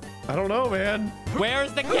 Wade? I don't know, man.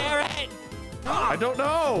 Where's the carrot? I don't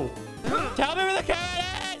know. Tell me where the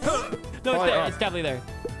carrot is! No, it's there. It's definitely there.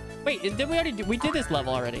 Wait, did we already do? We did this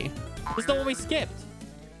level already. This is the one we skipped.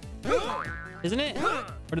 Isn't it?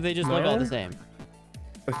 Or do they just look all the same?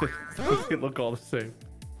 They look all the same.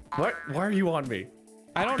 What? Why are you on me?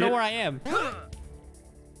 I don't know where I am.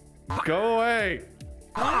 Go away.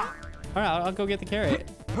 All right, I'll go get the carrot.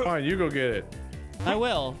 Fine, you go get it. I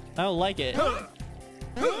will. I don't like it.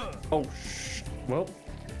 Oh, well.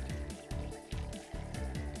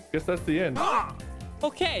 Guess that's the end.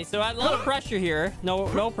 Okay, so I had a lot of pressure here.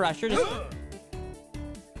 No pressure. Just...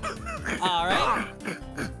 All right.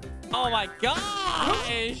 Oh my gosh.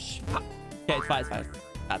 Okay, it's fine. It's fine.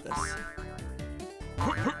 Got this.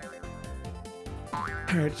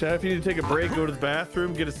 All right, Chad, if you need to take a break, go to the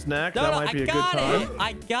bathroom, get a snack, that might be a good time.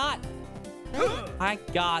 I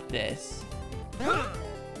got this.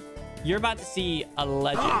 You're about to see a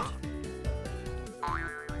legend.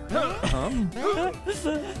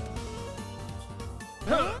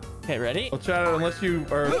 Okay, ready? Well, Chad, unless you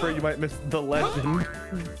are afraid you might miss the legend.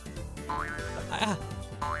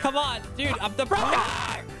 Come on, dude, I'm the pro.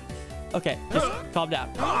 Okay, just calm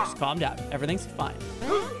down. Just calm down. Everything's fine.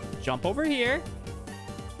 Jump over here.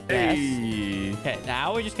 Yes. Hey. Okay,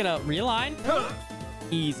 now we're just gonna realign.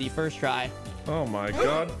 Easy, first try. Oh my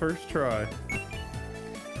God, first try.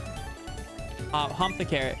 Hump the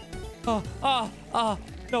carrot. No,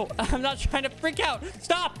 I'm not trying to freak out.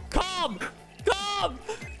 Stop, calm down.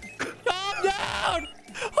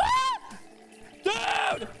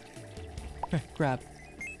 Dude. Okay, grab.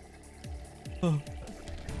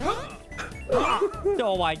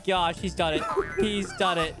 Oh my gosh, he's done it. He's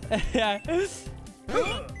done it. Where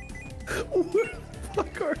the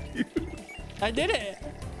fuck are you? I did it.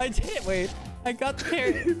 Wait, I got the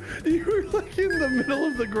carrot. You were like in the middle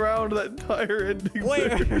of the ground that entire ending.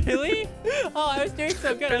 Wait, series. really? Oh, I was doing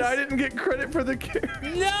so good. And I didn't get credit for the carrot.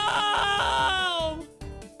 No!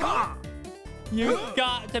 You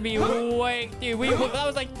got to be way, dude. That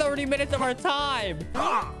was like 30 minutes of our time.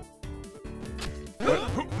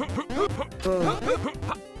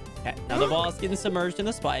 Okay, now the ball is getting submerged in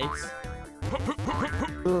the spikes.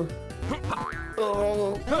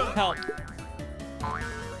 Help.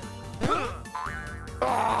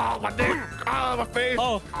 Oh, my dick. Oh, my face.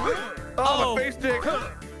 Oh, my face dick.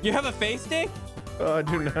 you have a face stick? I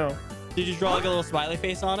do now. Did you draw like a little smiley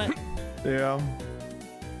face on it? Yeah.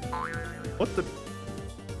 What the?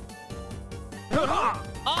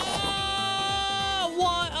 Oh,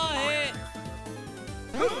 what a hit.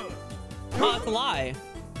 Oh, it's a lie.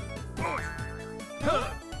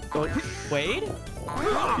 Wade?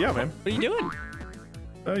 Yeah, man. What are you doing?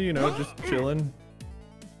 You know, just chilling.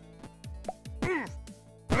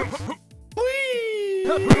 Whee!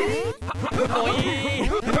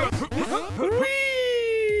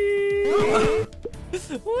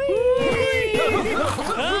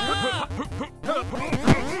 Ah!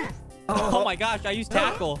 Oh my gosh, I used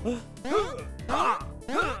tackle.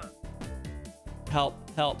 Help.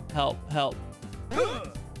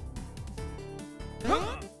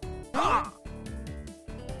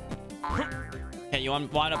 Okay, you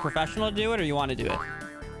want a professional to do it or you want to do it?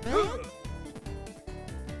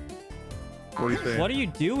 What do you think? What are you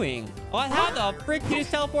doing? Oh, how the frick did you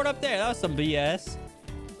just teleport up there? That was some BS.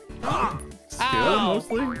 Skill, Ow.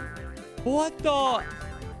 mostly? What the?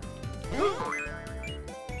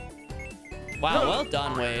 Wow, well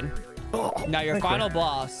done, Wade. Now your final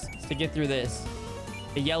boss is to get through this.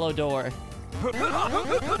 The yellow door.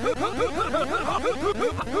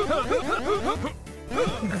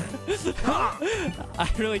 I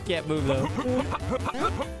really can't move though.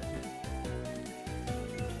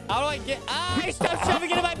 How do I get? Stop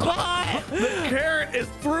shoving it in my butt! The carrot is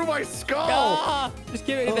through my skull! Just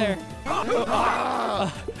get it in there.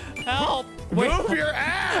 Help! Move your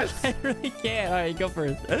ass! I really can't. All right, go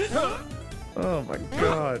first. Oh my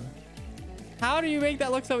God. How do you make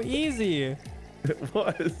that look so easy? It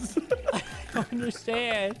was. I don't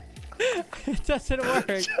understand. It doesn't work.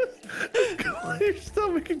 Just go on your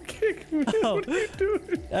stomach and kick me. Oh. What are you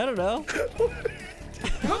doing? I don't know.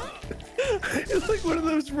 It's like one of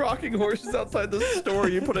those rocking horses outside the store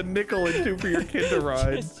you put a nickel into for your kid to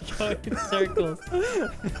ride. Just going in circles.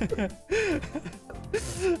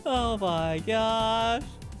 Oh my gosh.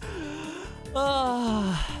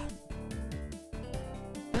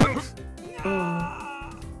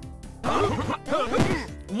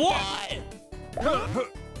 What?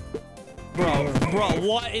 Bro,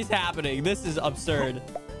 what is happening? This is absurd.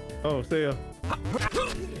 Oh, see ya.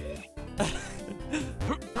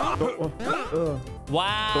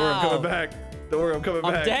 Wow. Don't worry, I'm coming back. Don't worry, I'm coming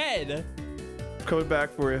back. I'm dead. I'm coming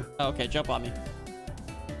back for you. Okay, jump on me.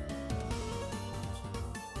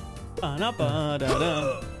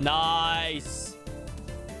 Nice.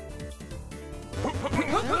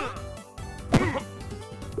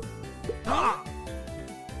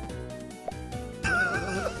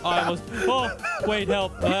 I almost. Oh, wait,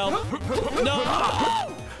 help. Help. No.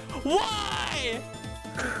 Why?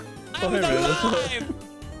 I was alive.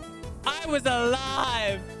 I was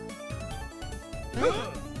alive.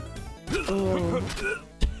 Oh.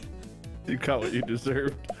 You got what you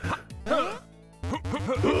deserved. How do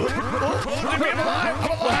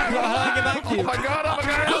I get back to you? Oh my god, oh my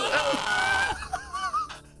god!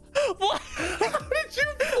 What? How did you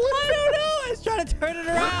flip? I don't know. I was trying to turn it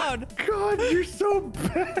around. God, you're so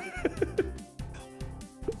bad.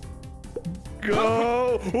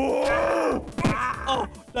 Go! Whoa! Oh,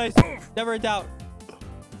 nice. Never in doubt.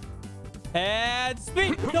 And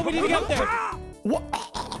speed. No, we need to get up there. What?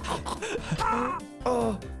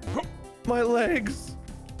 Oh, my legs.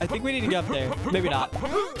 I think we need to get up there. Maybe not.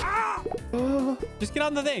 Oh. Just get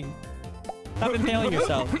on the thing. Stop impaling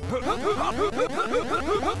yourself.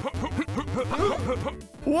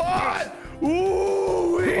 What?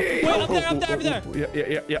 Ooh! Wait, up there, up there, up there.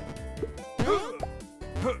 Yeah.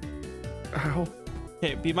 Ow.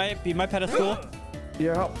 Okay, be my pedestal.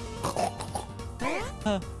 Yeah.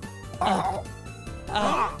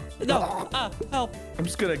 No, help. I'm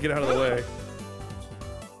just gonna get out of the way.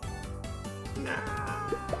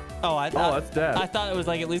 Oh, I thought. Oh, that's dead. I thought it was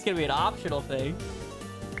like at least gonna be an optional thing.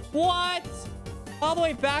 What? All the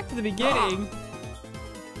way back to the beginning.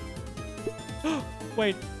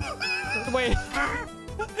 Wait. Wait.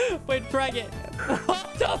 Wait, drag it.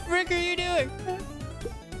 What the frick are you doing?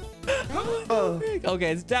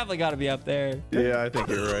 Okay, it's definitely got to be up there. Yeah, I think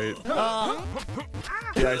you're right.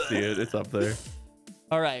 Yeah, I see it. It's up there.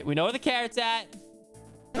 All right, we know where the carrot's at.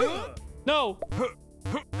 No.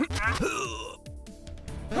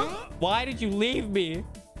 Why did you leave me?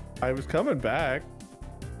 I was coming back.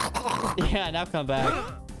 Yeah, now come back.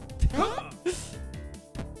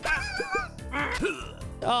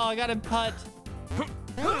 Oh, I got him put.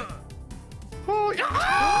 Oh, yeah.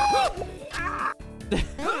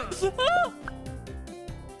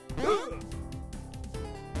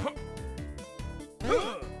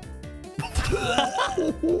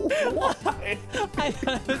 I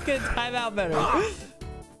thought I was gonna time out better.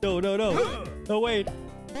 No. No, wait.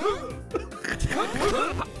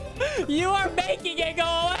 You are making it go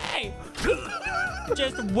away.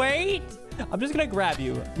 Just wait. I'm just gonna grab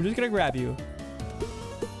you.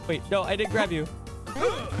 Wait, no, I didn't grab you.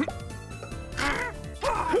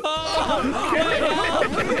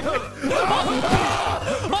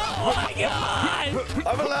 Oh my god!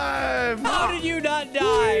 I'm alive! How did you not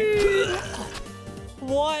die?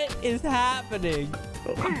 What is happening?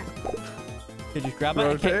 Okay, just grab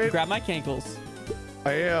my cankles.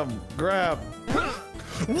 I am. Grab.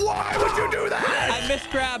 Why would you do that? I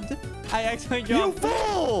misgrabbed. I accidentally You jumped.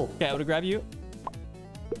 fool! Okay, I'm gonna grab you.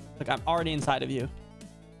 Look, I'm already inside of you.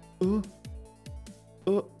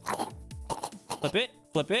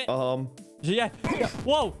 Flip it. Yeah.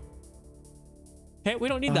 Whoa. Okay, we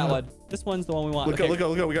don't need that one. This one's the one we want. Look Okay.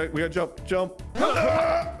 out. We got jump.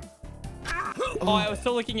 Oh, I was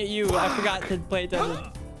still looking at you. I forgot to play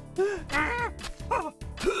attention.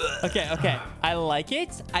 Okay. I like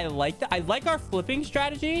it. I like our flipping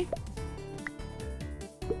strategy.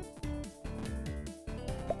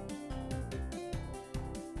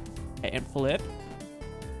 Okay, and flip.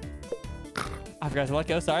 I forgot to let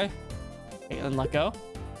go. Sorry. Okay, and let go.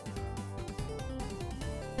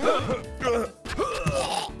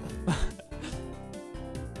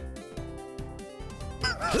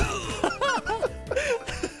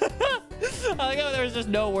 I like how there was just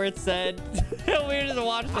no words said. We just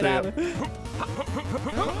watched it happen.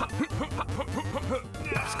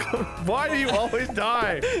 Why do you always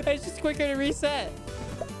die? It's just quicker to reset.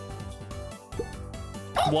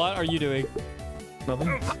 What are you doing?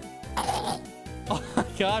 Nothing. Oh my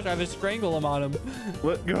gosh, I have a strangle him on him.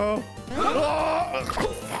 Let go.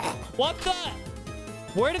 What the?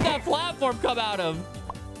 Where did that platform come out of?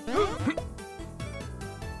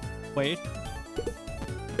 Wait.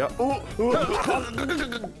 Yeah.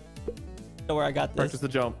 Don't worry, I got this. Practice the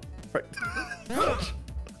jump. All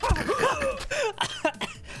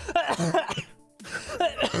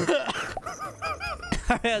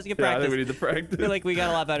right, let's get Yeah, I practice. think we need to I practice. feel like we got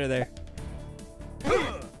a lot better there.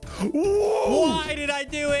 Whoa! Why did I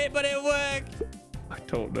do it? But it worked. I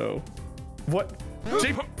don't know. What?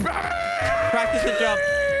 Practice the jump.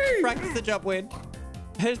 Practice the jump, Win.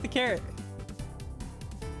 Here's the carrot.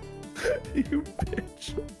 You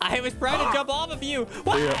bitch. I was trying to jump off of you.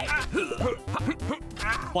 Why?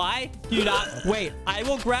 Why do you not? Wait, I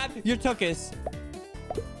will grab your tuchus.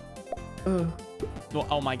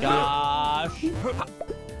 Oh my gosh.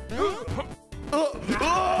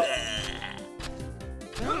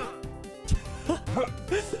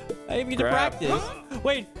 I didn't even get to practice.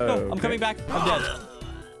 Wait, no, I'm Okay. coming back. I'm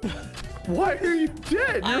dead. Why are you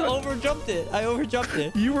dead? I overjumped it. I overjumped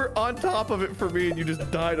it. You were on top of it for me and you just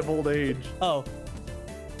died of old age. Oh.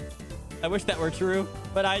 I wish that were true,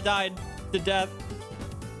 but I died to death.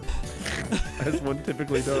 As one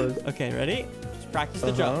typically does. Okay, ready? Let's practice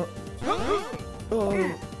the jump.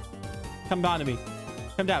 Oh. Come down to me.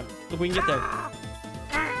 Come down. Look, we can get there.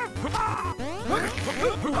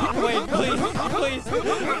 Wait, please, please,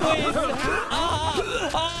 please. Ah,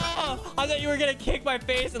 ah, I thought you were gonna kick my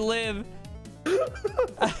face and live.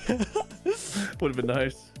 Would have been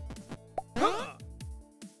nice.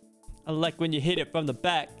 I like when you hit it from the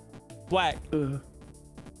back. Whack. Okay,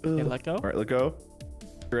 let go. All right, let go.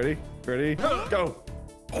 Ready? Ready? Go.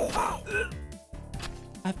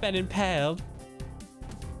 I've been impaled.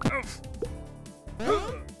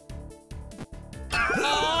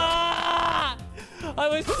 Ah! I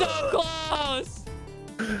was so close.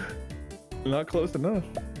 Not close enough.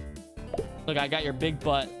 Look, I got your big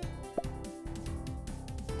butt.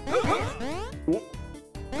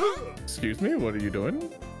 Excuse me, what are you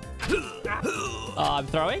doing? I'm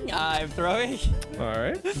throwing. I'm throwing. All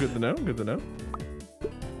right, good to know. Good to know.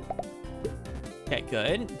 Okay,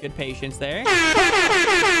 good. Good patience there.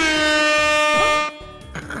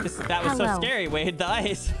 That was so Hello. scary, Wade. The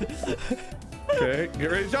ice. Okay,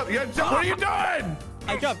 get ready to jump. You gotta jump. What are you doing?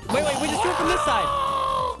 I jumped. Wait, we just threw it from this side.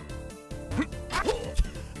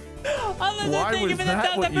 I'm Why thinking was of the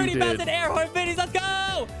that what you 30 pounds did? in air horn minis. Let's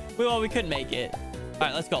go. Well, we couldn't make it. All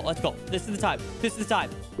right, let's go. Let's go. This is the time. This is the time.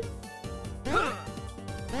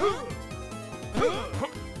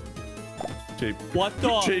 JP. What the?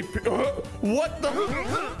 JP. What the?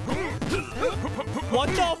 What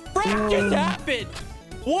the frick just happened?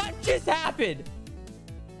 What just happened?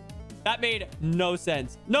 That made no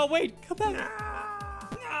sense. No, wait, come back.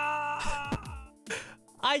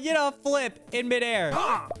 I get a flip in midair.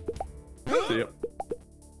 Yep.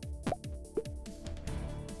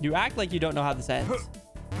 You act like you don't know how this ends.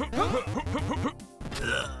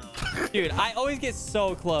 Dude, I always get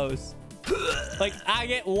so close. Like, I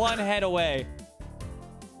get one head away.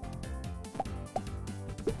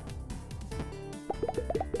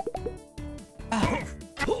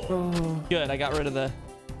 Good, I got rid of the...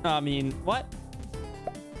 I mean, what?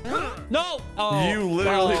 No! Oh, You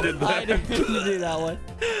literally did that. I didn't do that one.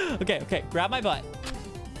 Okay, okay. Grab my butt.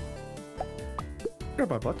 Grab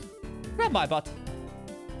my butt. Grab my butt.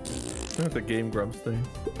 That's a Game Grumps thing.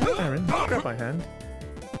 Aaron, grab my hand.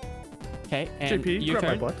 Okay, and JP, your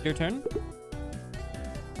grab my turn. butt. Your turn.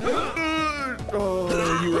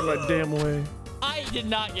 Oh, you were in my damn way. I did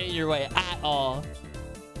not get your way at all.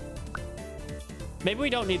 Maybe we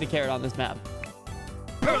don't need the carrot on this map.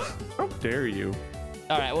 How dare you?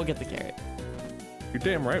 All right, we'll get the carrot. You're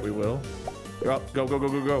damn right we will. Go, go, go, go,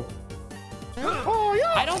 go, go. Oh,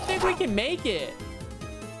 yeah. I don't think we can make it.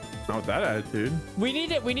 Not with that attitude. We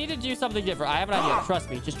need it. We need to do something different. I have an idea. Trust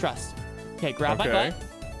me. Just trust. Okay, grab my Okay. butt.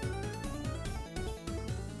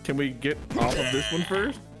 Can we get off of this one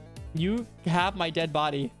first? You have my dead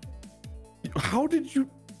body. How did you...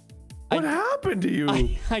 What happened to you?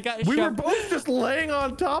 I got We were shoved. both just laying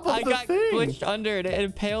on top of I the got thing. glitched under it. It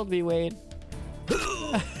impaled me, Wade.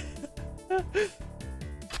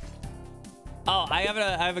 Oh, I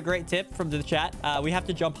have a great tip from the chat. We have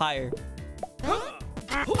to jump higher.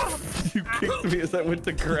 You kicked me as I went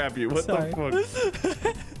to grab you. What Sorry. the fuck?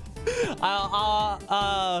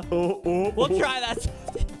 We'll try that.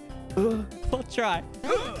 We'll try.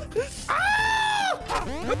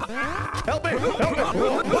 Help me!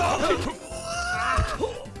 Help me!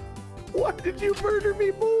 Why did you murder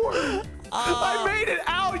me more? I made it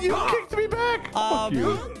out. You kicked me back. Fuck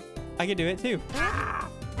you. I can do it too.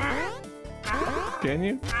 Can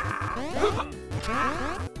you?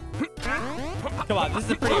 Come on, this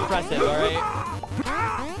is pretty impressive, all right?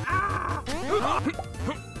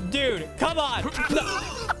 Dude, come on. No.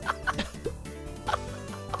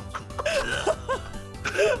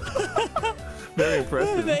 Very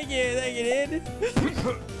impressive. Thank you, dude.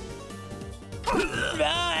 No,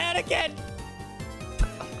 Anakin.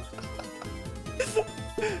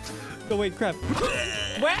 Go wait, crap. Wait,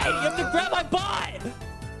 you have to grab my butt.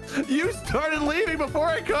 You started leaving before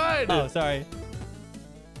I could. Oh, sorry.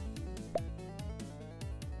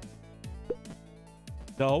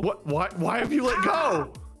 No. What? Why have you let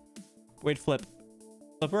go? Wait, flip.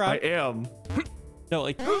 Flip around. I am. No,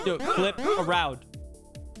 like, no, flip around.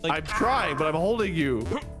 Like, I'm trying, but I'm holding you.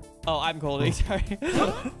 oh, I'm holding. Sorry.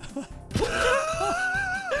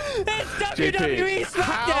 It's WWE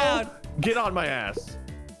SmackDown. Get on my ass.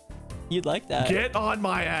 You'd like that. Get on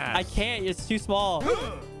my ass. I can't. It's too small.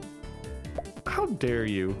 How dare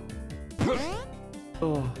you?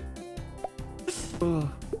 Oh.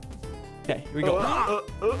 Oh. Okay, here we go.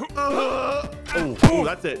 Oh,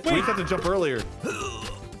 that's it. We just have to jump earlier.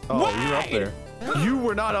 Oh, you're up there. You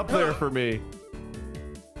were not up there for me.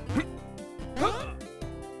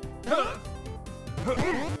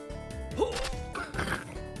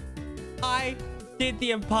 I did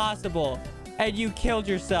the impossible, and you killed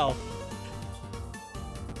yourself.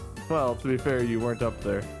 Well, to be fair, you weren't up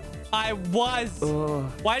there. I was. Ugh.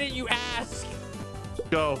 Why didn't you ask?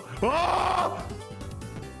 Go. Ah!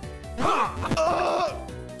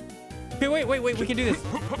 Okay, wait. We can do this.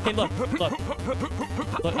 Okay, look.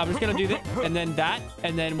 Look, I'm just gonna do this, and then that,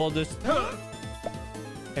 and then we'll just...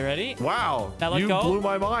 Okay, ready? Wow. Now let you go. blew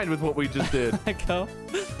my mind with what we just did. Let go.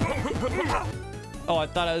 Oh, I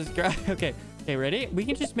thought I was... Okay. Okay, ready? We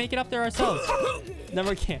can just make it up there ourselves.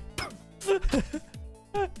 Never can.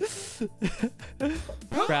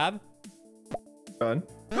 Grab. Done.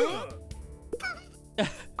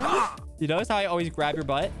 You notice how I always grab your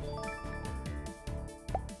butt?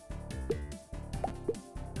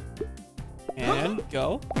 And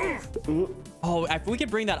go. Oh, if we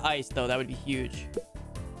could bring that ice, though, that would be huge.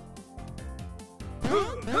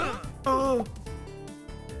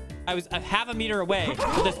 I was a half a meter away,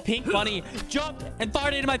 but this pink bunny jumped and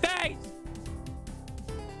farted into my face.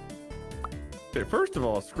 Okay, first of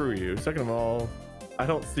all, screw you. Second of all, I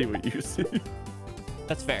don't see what you see.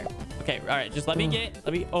 That's fair. Okay, all right, just let me get,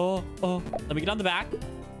 let me get on the back.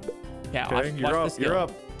 Yeah, Okay, you're up. You're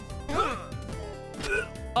up.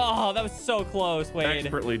 Oh, that was so close, Wade.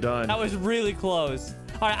 Expertly done. That was really close.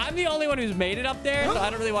 All right, I'm the only one who's made it up there, so I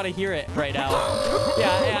don't really want to hear it right now.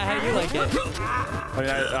 Yeah, how do you like it? I mean,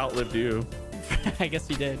 I outlived you. I guess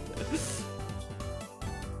you did.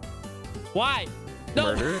 Why?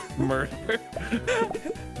 No. Murder.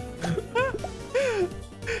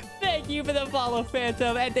 Thank you for the follow,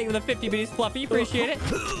 Phantom, and thank you for the 50 minutes, Fluffy. Appreciate it.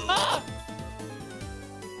 Ah!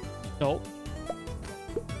 Nope.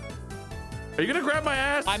 Are you gonna grab my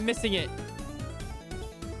ass? I'm missing it.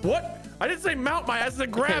 What? I didn't say mount my ass. I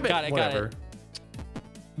said grab Okay, got it. it, Whatever. got it.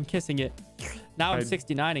 I'm kissing it. Now I'm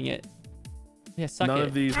 69ing it. Yeah, suck None it.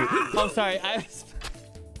 of these. Oh, sorry.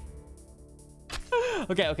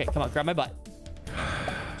 Okay, come on. Grab my butt.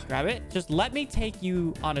 Just grab it. Just let me take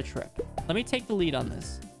you on a trip. Let me take the lead on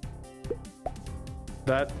this.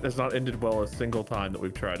 That has not ended well a single time that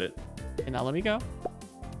we've tried it. Okay, now let me go.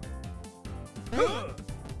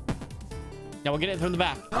 Now we'll get it from the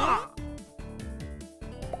back.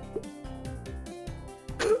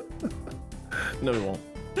 No, we won't.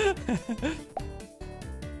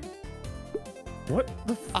 What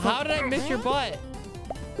the fuck? How did I miss your butt?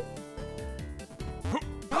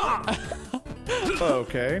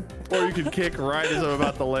 Okay. Or you could kick right as I'm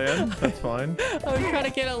about to land. That's fine. I was trying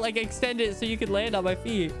to get it, like, extend it so you could land on my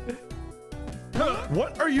feet.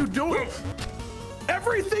 What are you doing?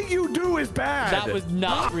 Everything you do is bad. That was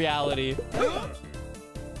not reality.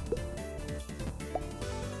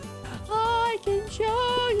 I can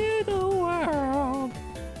show you the world.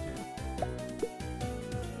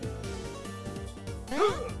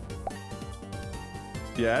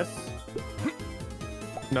 Yes.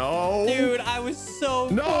 No. Dude, I was so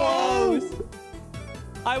No. close.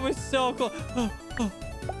 I was so close.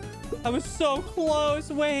 I was so close,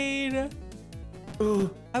 Wade.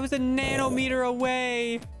 I was a nanometer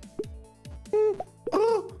away.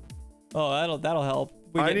 Oh, that'll help.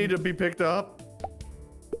 I need to be picked up.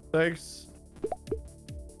 Thanks.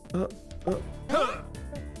 Dude,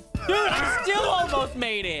 I still almost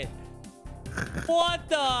made it. What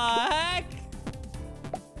the heck?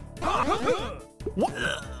 What?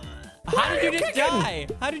 How did you just die?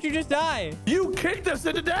 How did you just die? You kicked us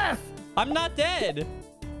into death. I'm not dead.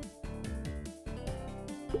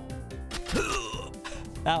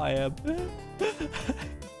 Now I am.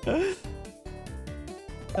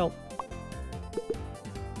 Help.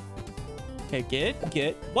 Okay,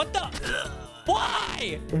 get. What the?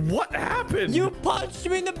 Why? What happened? You punched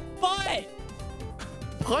me in the butt.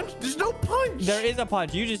 punch? There's no punch. There is a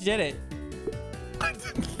punch. You just did it.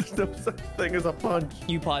 There's no such thing as a punch.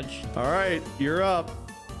 You punched. All right, you're up.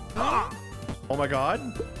 Oh my god.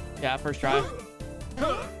 Yeah, first try.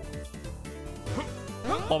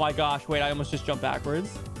 Oh my gosh, wait, I almost just jumped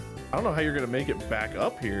backwards. I don't know how you're gonna make it back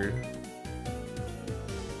up here.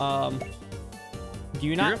 Do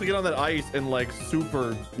you You're not? gonna have to get on that ice and like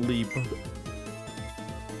super leap.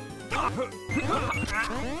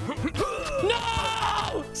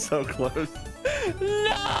 No! So close.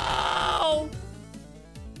 No!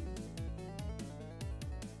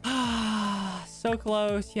 So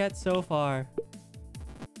close, yet so far.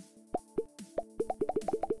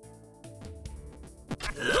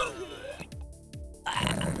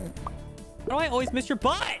 always miss your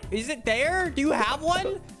butt? Is it there? Do you have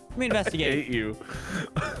one? Let me I investigate. hate you.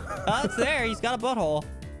 Oh, it's there. He's got a butthole.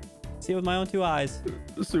 See it with my own 2 eyes.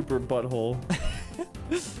 Super butthole.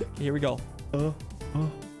 Okay, here we go.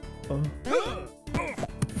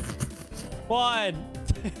 1,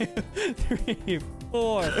 2, 3,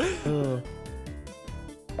 4.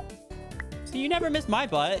 So you never miss my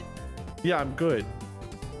butt. Yeah, I'm good.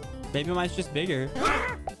 Maybe mine's just bigger.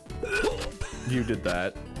 You did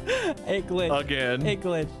that. It glitched. Again. It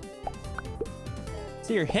glitched.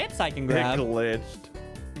 See your hips I can grab. It You glitched.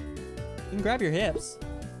 can grab your hips.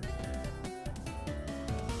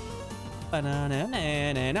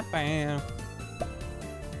 Ba-na-na-na-na-na-bam.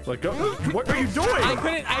 Like, what are you doing? I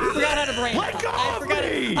forgot how to brain. Let go of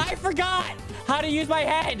me! I forgot how to use my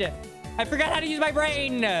head. I forgot how to use my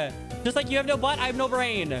brain. Just like you have no butt, I have no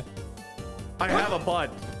brain. I have a butt.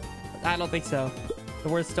 I don't think so. The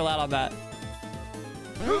word's still out on that.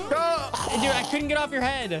 Dude, I couldn't get off your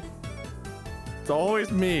head. It's always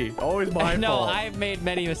me. Always my No, fault. I've made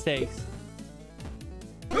many mistakes.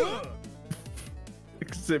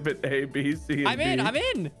 Exhibit A, B, C, and I'm in. D. I'm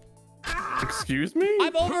in. Excuse me?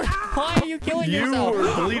 I'm over. Why are you killing You yourself?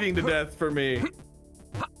 were bleeding to death for me.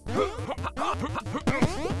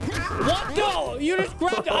 What? No! You just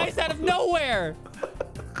grabbed ice out of nowhere.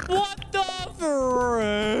 What the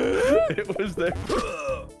frick? It was there.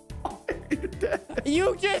 You're dead.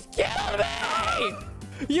 You just killed me!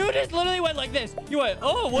 You just literally went like this. You went,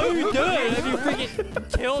 oh, what are you doing? And you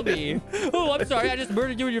freaking killed me. Oh, I'm sorry. I just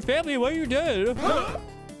murdered you and your family. What are you doing?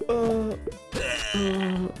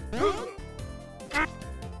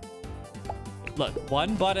 Look,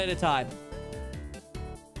 one butt at a time.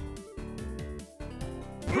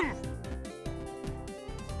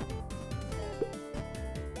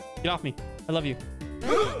 Get off me. I love you.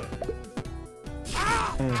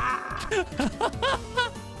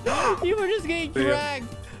 You were just getting dragged.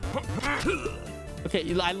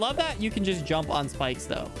 Okay, I love that you can just jump on spikes,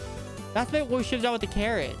 though. That's what we should have done with the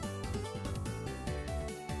carrot.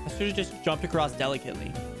 I should have just jumped across delicately.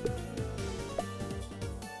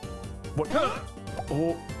 What?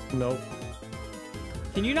 Oh, no.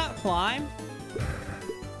 Can you not climb?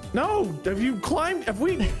 No, have you climbed? Have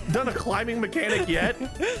we done a climbing mechanic yet?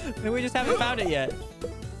 Maybe we just haven't found it yet.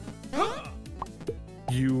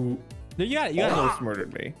 You No, you got it. You got it. almost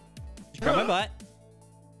murdered me. Just grab my butt.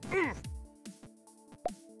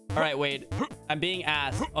 All right, Wade. I'm being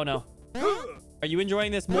asked. Oh, no. Are you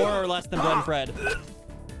enjoying this more or less than Bread and Fred?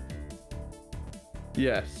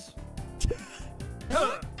 Yes.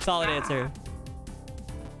 Solid answer.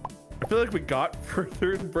 I feel like we got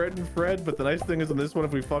further in Bread and Fred, but the nice thing is in this one,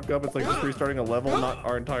 if we fuck up, it's like just restarting a level, not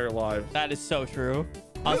our entire lives. That is so true.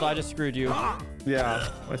 Also, I just screwed you. Yeah,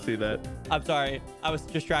 I see that. I'm sorry. I was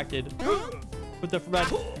distracted with the Fred.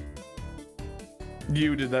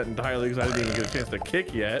 You did that entirely because I didn't even get a chance to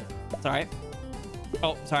kick yet. Sorry.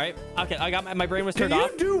 Oh, sorry. Okay, I got my brain was Can turned you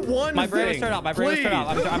off. do one My brain was thing? turned off. My brain was turned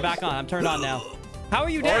off. Please. I'm back on. I'm turned on now. How are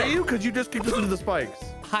you dead? Are you? Because you just keep listening to the spikes.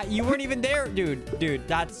 Hi, you weren't even there, dude. Dude,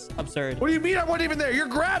 that's absurd. What do you mean I wasn't even there? You're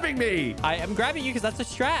grabbing me. I am grabbing you because that's a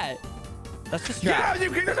strat. That's the strat. Yeah, you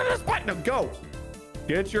can listen to the spike. No, go.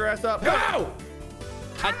 Get your ass up. Go.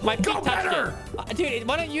 My feet Go touched better. it. Dude,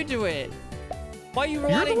 why don't you do it? Why are you You're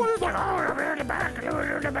wanting? the one who's like, oh, I'm here in the back. I'm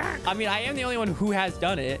here in the back. I mean, I am the only one who has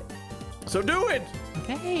done it. So do it.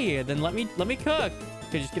 Okay, then let me cook.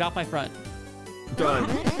 Okay, just get off my front. Done.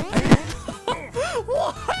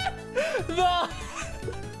 What?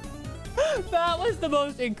 That was the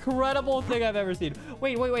most incredible thing I've ever seen.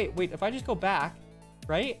 Wait. If I just go back,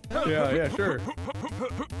 right? Yeah, sure.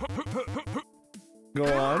 Go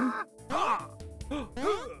on.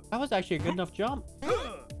 That was actually a good enough jump.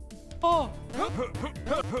 Oh,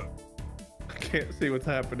 I can't see what's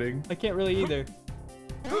happening. I can't really either.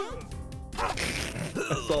 I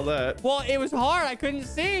saw that. Well, it was hard. I couldn't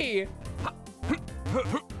see.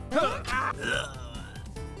 Okay,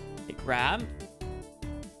 grab.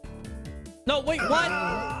 No, wait, what?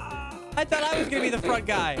 I thought I was gonna be the front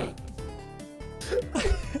guy.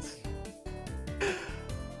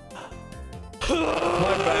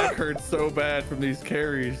 My back hurts so bad from these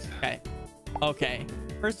carries. Okay.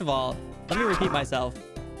 First of all, let me repeat myself.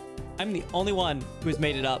 I'm the only one who has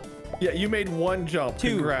made it up. Yeah, you made one jump.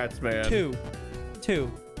 Two. Congrats, man. Two.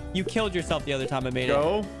 You killed yourself the other time I made it.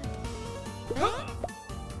 Go.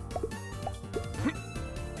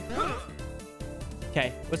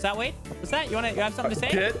 Okay. What's that, Wade? What's that? You have something to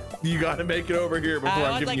say? You gotta make it over here before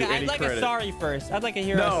I'm giving you any I'd like credit. a sorry first. I'd like a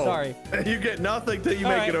hero No, sorry. you get nothing till you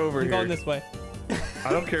All make right, it over I'm here. going this way.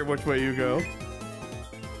 I don't care which way you go.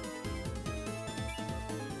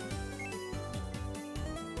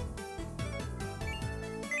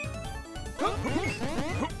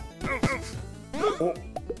 Oh, All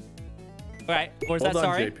right. Where's well that? done,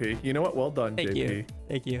 Sorry. JP. You know what? Well done, Thank JP. you.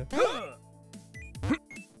 Thank you.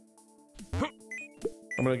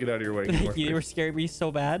 I'm gonna get out of your way. Get more Thank you. You were space. scaring me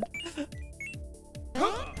so bad.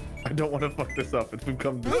 I don't want to fuck this up if we've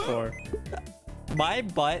come this far. My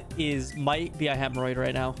butt might be a hemorrhoid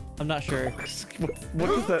right now. I'm not sure. What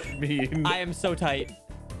does that mean? I am so tight.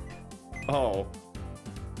 Oh.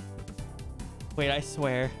 Wait, I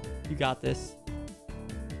swear. You got this.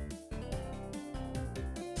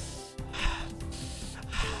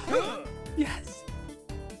 Yes.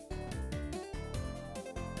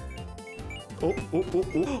 Oh, oh, oh, oh,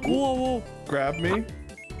 oh. Whoa, whoa. Grab me.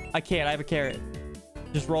 I can't. I have a carrot.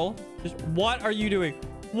 Just roll. Just what are you doing?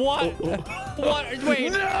 What? Oh, What?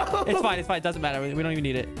 Wait. No! It's fine. It's fine. It doesn't matter. We don't even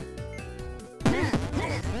need it.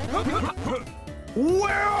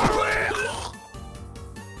 Where are we?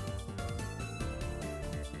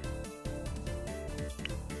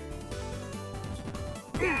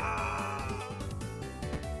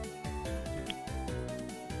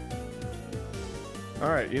 All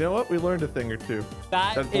right, you know what? We learned a thing or two.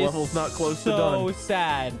 That That is level's not close to so done.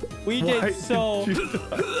 sad. We Why did so. did you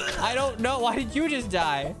die? I don't know. Why did you just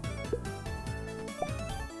die?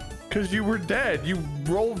 Because you were dead. You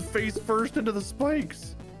rolled face first into the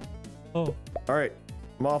spikes. Oh, All right,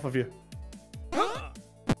 I'm off of you.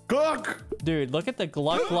 Gluck! dude, look at the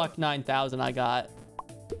Gluck Gluck 9000 I got.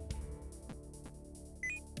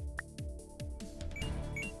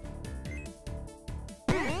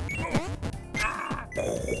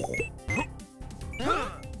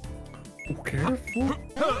 Careful.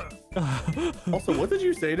 Also, what did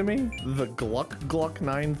you say to me? The Gluck Gluck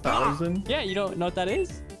 9000? Yeah, you don't know what that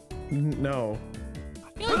is? No. I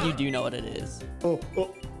feel like you do know what it is. Oh,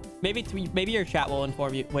 oh. Maybe your chat will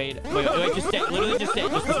inform you. Wait, just stay. Literally, just stay.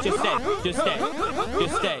 Just stay. Just stay.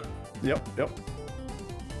 Just stay. Yep, yep.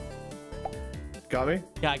 Got me?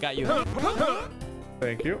 Yeah, I got you.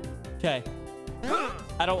 Thank you. Okay.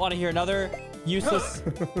 I don't want to hear another useless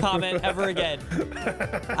comment ever again.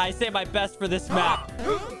 I say my best for this map.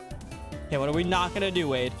 Okay, what are we not gonna do,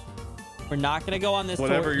 Wade? We're not gonna go on this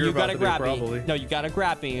Whatever tour. you're You about gotta to do, grab probably. me. No, you gotta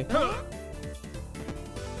grab me.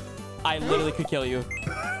 I literally could kill you.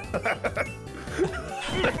 I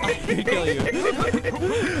could kill you.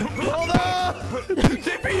 Hold on!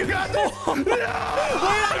 JP, you got this! No!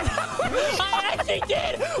 I actually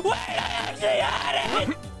did! Wait, I actually had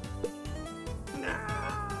it!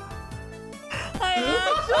 I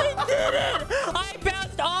actually did it! I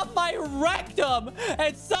bounced off my rectum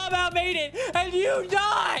and somehow made it, and you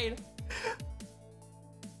died!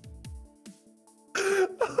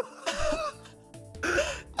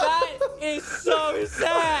 That is so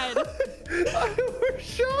sad! I was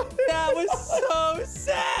shot! That was so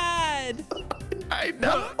sad! I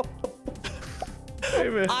know! Hey,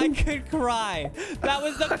 man. I could cry. That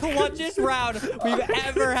was the clutchest round we've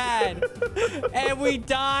ever had. And we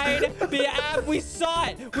died. We saw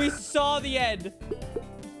it. We saw the end.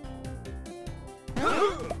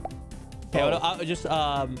 Okay, I'll just,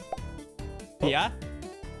 yeah?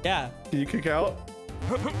 Yeah. Can you kick out?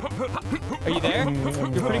 Are you there?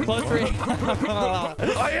 You're pretty close for it.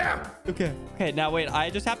 I am! Okay. Okay, now wait. I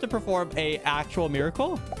just have to perform a actual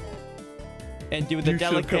miracle. And do the You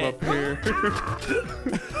should come delicate. up here.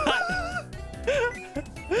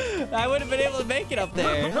 I would have been able to make it up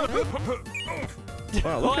there.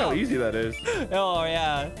 Wow, look how Wow. easy that is. Oh,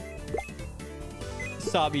 yeah.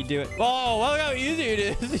 Saw me do it. Oh, look how easy it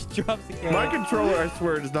is. He drops the camera. My controller, I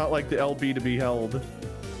swear, does not like the LB to be held.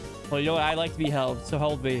 Well, you know what? I like to be held, so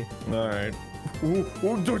hold me. All right. Ooh, I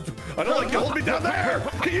don't like you hold me down there.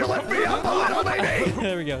 Can you lift me up a little, baby?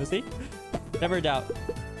 There we go. See? Never a doubt.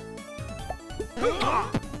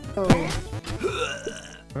 Oh. All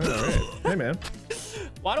right. Hey, man.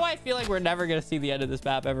 Why do I feel like we're never going to see the end of this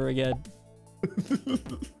map ever again?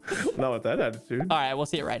 Not with that attitude. All right, we'll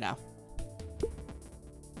see it right now.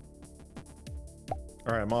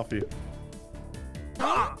 All right, I'm off you.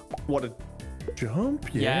 What a jump.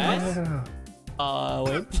 Yes? Yeah.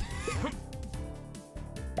 Wait.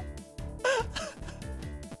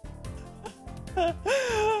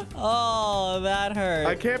 Oh, that hurt.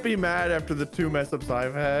 I can't be mad after the 2 mess ups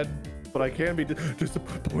I've had, but I can be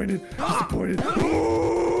disappointed. Disappointed.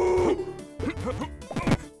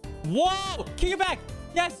 Whoa! Kick it back!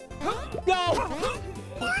 Yes! No!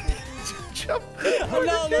 Jump. Oh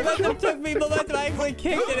no, momentum took me. Momentum actually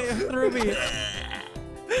kicked it and it threw me.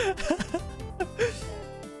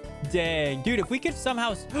 Dang. Dude, if we could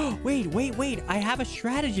somehow... Wait. I have a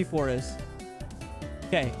strategy for us.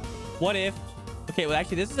 Okay. What if... Okay, well,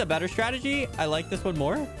 actually, this is a better strategy. I like this one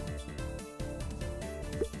more.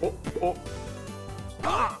 Oh, oh.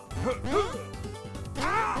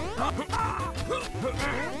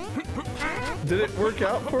 Did it work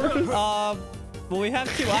out for us? Well, we have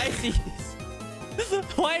 2 ices.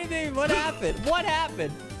 Why did they? What happened? What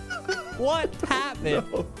happened? What happened?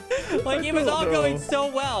 No, Like, it was all going so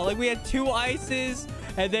well. Like, we had 2 ices,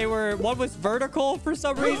 and they were, one was vertical for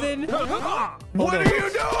some reason. What are you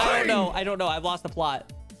doing? I don't know. I don't know. I've lost the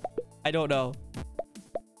plot. I don't know.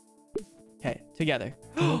 Okay, together.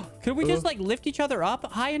 Could we just like lift each other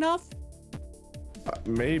up high enough?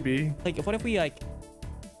 Maybe. Like, what if we like,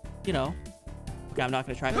 you know? Okay, I'm not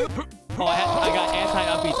gonna try. Oh, I got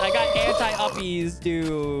anti-uppies. I got anti-uppies,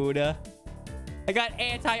 dude. I got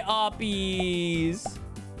anti-uppies.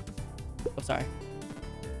 Oh, sorry.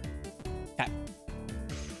 Okay.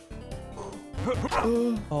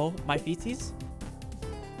 Oh, my feetsies.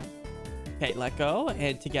 Okay, let go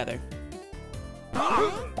and together.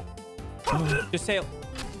 Just say.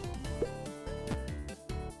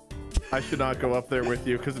 I should not go up there with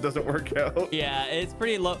you because it doesn't work out. Yeah, it's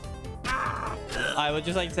pretty low. I would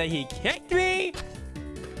just like to say he kicked me.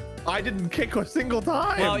 I didn't kick a single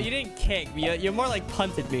time. Well, you didn't kick me. You more like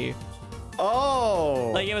punted me.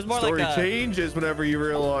 Oh. Like, it was more Story like a... changes whenever you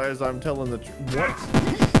realize I'm telling the truth.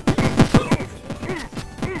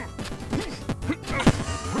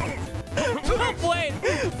 What? Wait!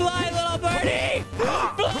 Fly, little birdie!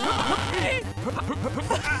 Fly!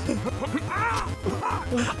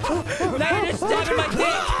 Now you're just stabbing my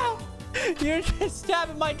dick! You're just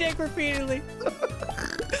stabbing my dick repeatedly!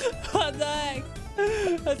 What the heck?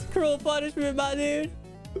 That's cruel punishment, my dude.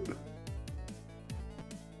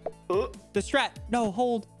 The strat. No,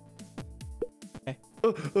 hold. Okay.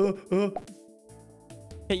 Okay,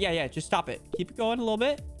 yeah. Just stop it. Keep it going a little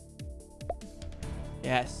bit.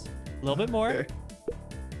 Yes. A little bit more. Okay.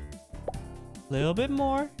 A little bit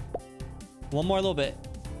more. One more little bit.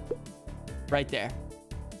 Right there.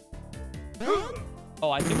 Oh,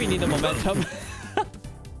 I think we need the momentum.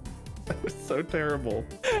 That was so terrible.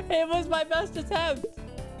 It was my best attempt.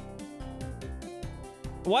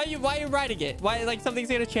 Why are you riding it? Why, like, something's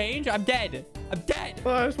gonna change? I'm dead. I'm dead.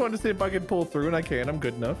 Well, I just wanted to see if I could pull through, and I can. I'm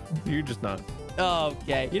good enough. You're just not.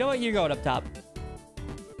 Okay. You know what? You're going up top.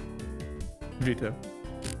 Veto. I'm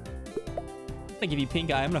gonna give you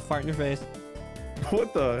pink eye. I'm gonna fart in your face.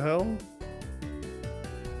 What the hell?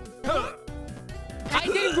 I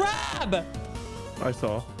didn't grab! I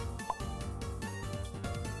saw.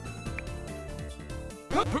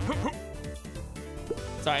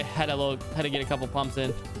 Sorry, had to get a couple pumps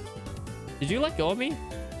in. Did you let go of me?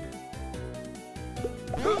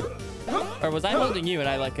 Or was I holding you and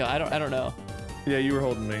I let go? I don't know. Yeah, you were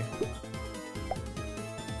holding me.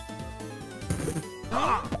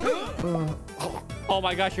 Oh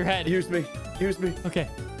my gosh, your head. Use me. Use me. Okay.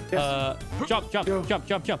 Yes. Jump. I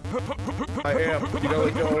am. You know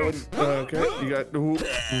what going. Okay. You got. Ooh.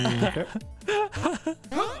 Okay.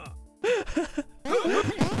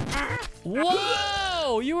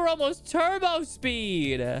 Whoa! You were almost turbo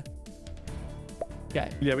speed. Okay.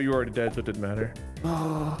 Yeah, but you were already dead, so it didn't matter.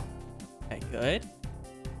 Okay, good.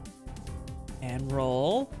 And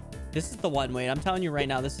roll. This is the one. Wait, I'm telling you right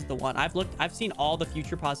now, this is the one. I've seen all the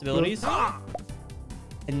future possibilities.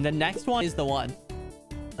 And the next one is the one.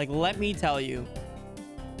 Like, let me tell you.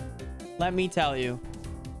 Let me tell you.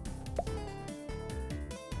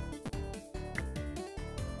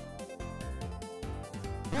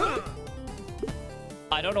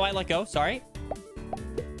 I don't know why I let go. Sorry.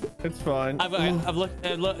 It's fine. I've looked.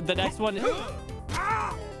 The next one.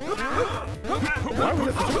 Why was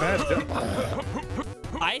it such a bad jump?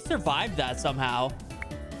 I survived that somehow.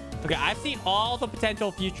 Okay, I've seen all the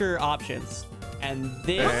potential future options. And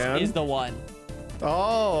this is the one.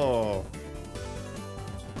 Oh.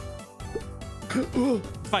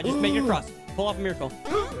 It's fine. Just make it across. Pull off a miracle.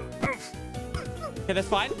 Okay, that's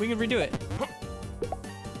fine. We can redo it.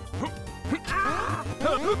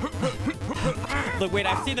 Look, wait.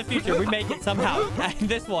 I've seen the future. We make it somehow.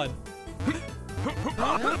 This one.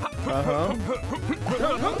 Uh-huh.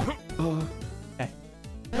 Okay.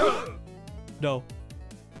 No.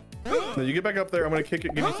 No, you get back up there. I'm gonna kick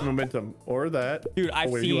it, give you some momentum, or that. Dude,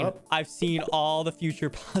 I've seen all the future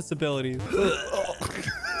possibilities.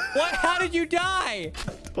 What? How did you die?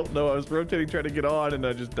 Don't know. I was rotating, trying to get on, and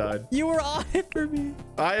I just died. You were on it for me.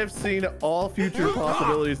 I have seen all future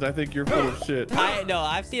possibilities, and I think you're full of shit.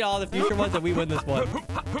 I've seen all the future ones, and we win this one.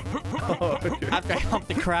 Oh, okay. After I humped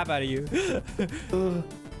the crap out of you.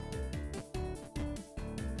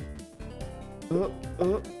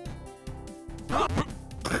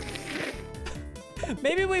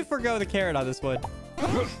 Maybe we forgo the carrot on this one.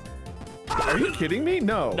 Are you kidding me?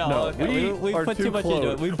 No. No, okay. We are put too much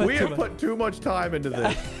into it. We have put too much time into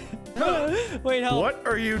this. Wait, help. What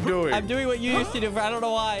are you doing? I'm doing what you used to do, but I don't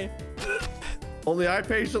know why. Only I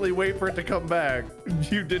patiently wait for it to come back.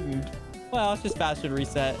 You didn't. Well, it's just faster to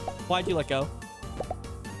reset. Why'd you let go?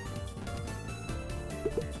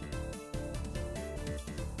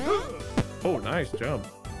 Oh, nice jump.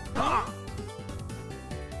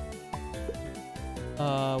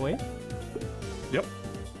 Wait. Yep.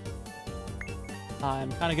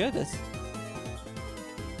 I'm kind of good at this.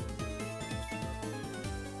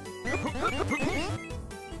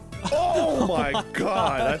 Oh my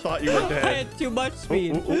god! I thought you were I dead. had too much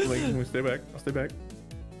speed. Let me stay back. I'll stay back.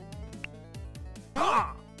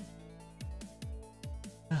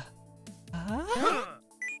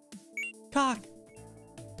 Cock.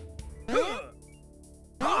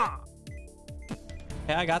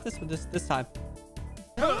 Okay, I got this one this time.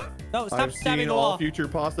 No, stop I've stabbing seen the all wall. future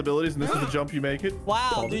possibilities, and this is the jump you make it. Wow,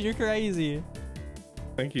 Called dude, it. you're crazy.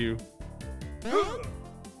 Thank you.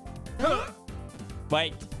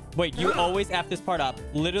 Wait, you always F this part up.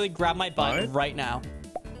 Literally grab my butt Fine. right now.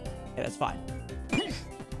 Okay, that's fine.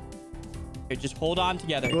 Okay, just hold on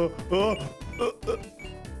together.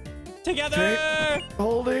 Together! Okay.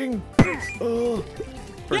 Holding.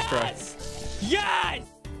 First try. Yes! Yes!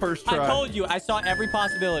 First try. I told you, I saw every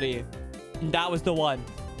possibility. And that was the one.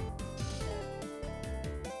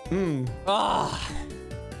 Ah,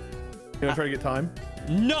 You gonna try to get time?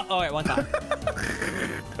 no. Oh, wait, one time.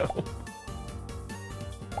 No.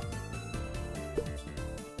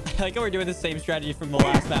 I like how we're doing the same strategy from the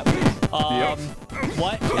last map.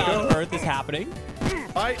 What on earth is happening?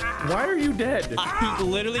 Why are you dead? I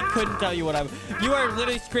literally couldn't tell you what I'm. You are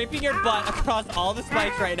literally scraping your butt across all the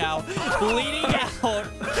spikes right now, bleeding out.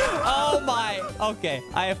 Oh my. Okay,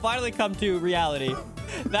 I have finally come to reality.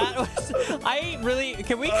 That was. I really.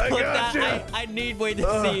 Can we I clip gotcha. that? I need way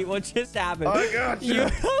to see what just happened. I gotcha.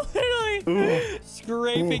 You're literally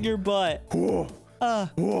scraping your butt. Whoa.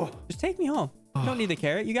 Just take me home. You don't need the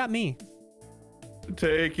carrot. You got me.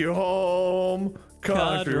 Take you home,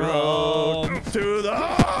 country Country road, road. to the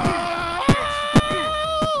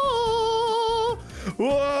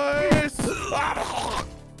voice.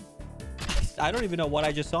 I don't even know what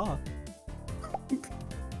I just saw.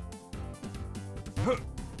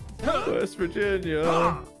 West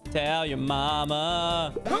Virginia. Tell your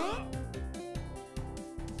mama.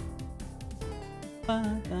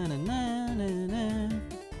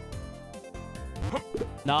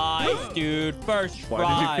 Nice, dude. First try.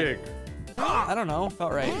 Why did you kick? I don't know.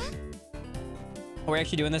 Felt right. Are we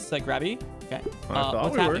actually doing this like grabby? Okay. I thought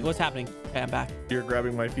What's we happening? were. What's happening? Okay, I'm back. You're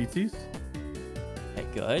grabbing my feetsies? Okay,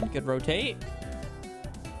 good. Good rotate.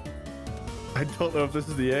 I don't know if this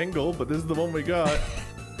is the angle, but this is the one we got. Wait,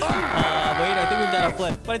 I think we've done a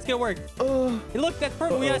flip, but it's gonna work. Uh, Hey, look, that's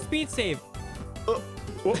perfect. We got a speed save.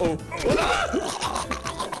 uh-oh.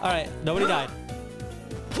 All right, nobody died.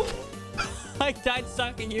 I died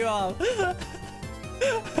sucking you off.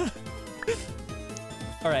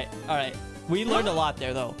 All right. We learned a lot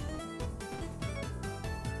there, though.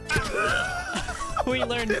 We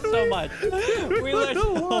learned so much. We learned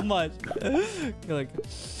so much. You're like,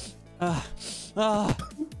 ow.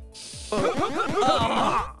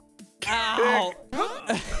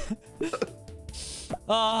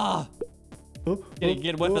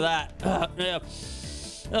 Get a whiff of that. Yeah.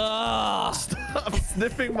 Stop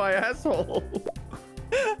sniffing my asshole.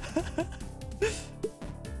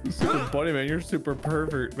 Super bunny man, you're super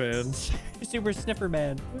pervert, man. Super sniffer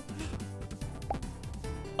man.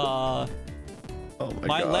 Oh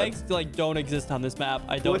My God. legs like don't exist on this map.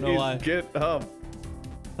 I don't know Please why. Get up.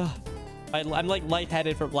 I'm like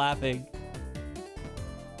lightheaded from laughing.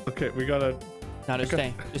 Okay, we gotta. No, just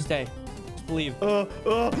stay. Just stay. Just believe. Oh.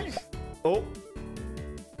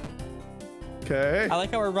 Okay. I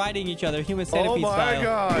like how we're riding each other, human centipede Oh my style.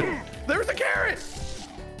 God! There's a carrot.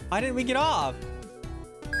 Why didn't we get off?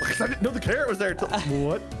 Because I didn't know the carrot was there.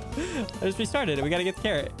 What? I just restarted it. We gotta get the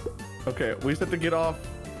carrot. Okay, we just have to get off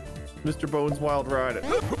Mr. Bones' wild ride.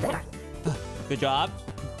 Good job.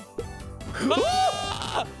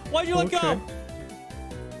 Ah! Why'd you let go?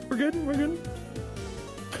 We're good. We're good.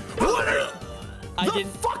 I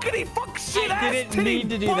didn't. Fuckity fuck shit I didn't mean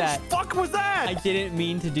to do that. Fuck was that? I didn't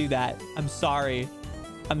mean to do that. I'm sorry.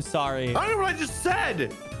 I'm sorry. I don't know what I just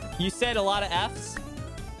said. You said a lot of F's.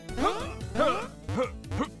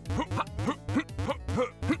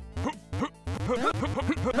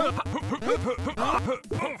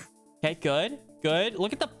 Okay, good. Good.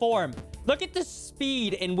 Look at the form. Look at the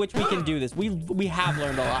speed in which we can do this. We have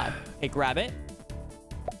learned a lot. Okay, grab it.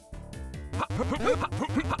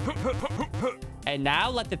 And now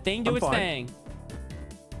let the thing do I'm its fine. thing.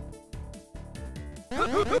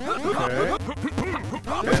 Okay.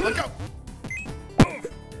 Hey, look out.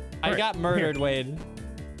 I Alright, got murdered, Wade.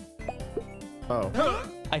 Oh,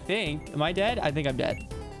 I think. Am I dead? I think I'm dead.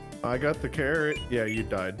 I got the carrot. Yeah, you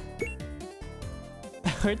died.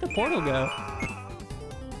 Where'd the portal go?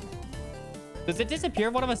 Does it disappear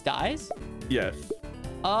if one of us dies? Yes.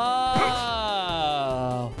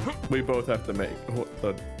 Oh. We both have to make. You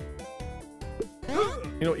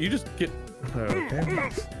know what? You just get. Okay.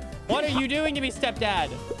 What are you doing to me, stepdad?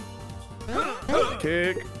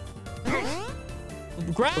 Kick.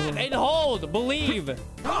 Grab and hold. Believe.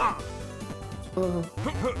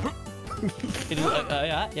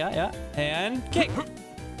 Yeah. And kick.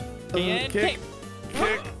 And kick.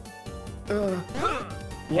 Kick.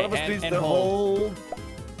 One of us needs and to hold. hold.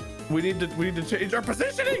 We need to change our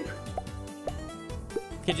positioning.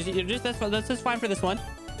 Okay, just that's just fine for this one.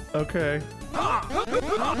 Okay.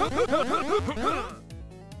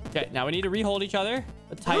 Okay, now we need to re-hold each other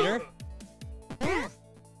tighter.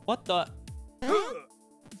 What the?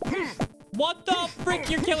 What the frick?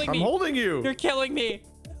 You're killing me. I'm holding you. You're killing me.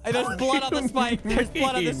 There's blood on the spike. There's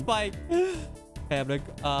blood on the spike. Okay, I'm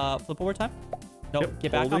gonna flip one more time. Nope. Yep,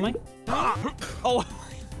 Get back holding. on me. Oh.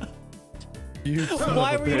 You son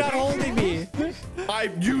Why of a were you not bitch. holding me?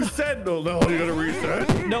 You said no. You gotta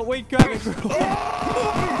reset. No, wait, grab it. Grab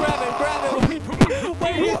it.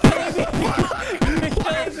 Wait, you're killing me.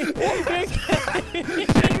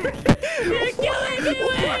 You're killing me.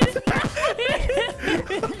 Wait.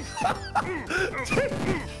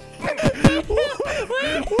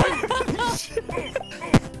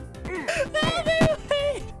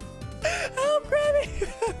 Help, grab it.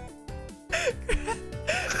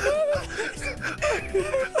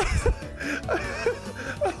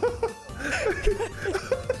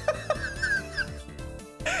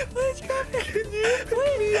 Please grab it. Can you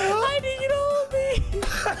pick me up? I need you to hold me.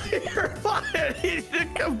 You're fine. I need you to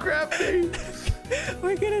come grab me.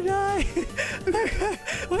 We're gonna die.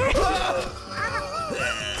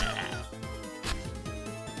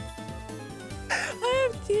 I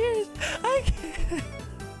have tears. I can't.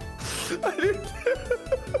 I didn't.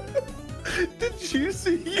 Did you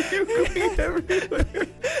see you going everywhere?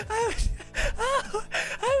 I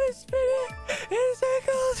was spinning in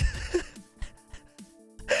circles.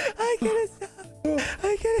 I couldn't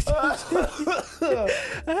stop.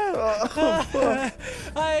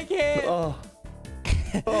 I can't.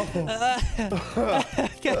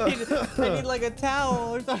 I need like a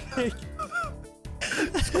towel or something.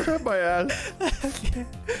 Grab my ass.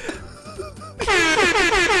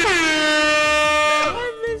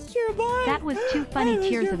 I missed your body. That was two funny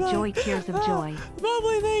tears of joy, tears of joy.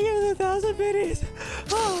 Bubbly, thank you for the 1,000 biddies.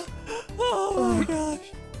 Oh my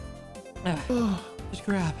gosh. Just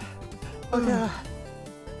grab. Okay.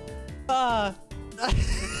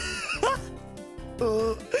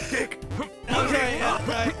 Kick. I'm sorry.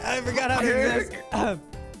 I forgot how to do this.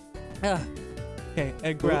 Okay,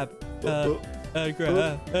 and grab. Grab.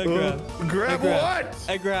 Grab what?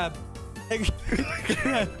 I grab.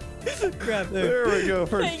 Grab there. There we go.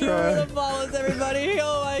 First Thank you for try. the follows, everybody.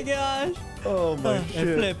 Oh my gosh. Oh my shit.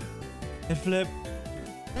 And flip. And flip.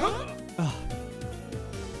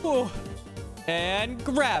 Oh. And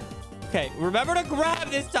grab. Okay, remember to grab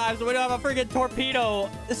this time so we don't have a freaking torpedo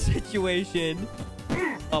situation.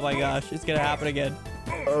 Oh my gosh, it's gonna happen again.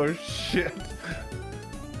 Oh shit.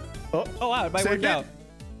 Oh wow, it might work out.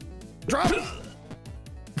 Drop it.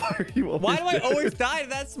 Why are you always Why do I dead? always die to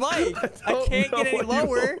that spike? I don't can't get know any why you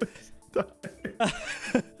lower. always die.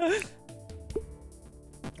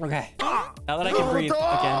 Okay, now that I can breathe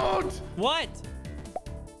again. Don't! What?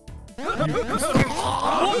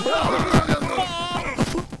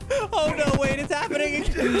 Oh no, wait, it's happening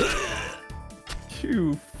again.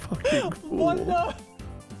 You fucking fool. What the?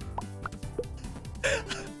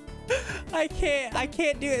 I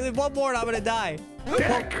can't do it. One more and I'm gonna die.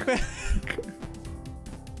 Dick!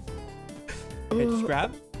 Okay, just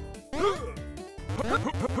grab.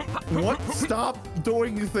 What? Stop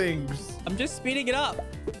doing things. I'm just speeding it up.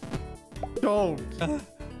 Don't.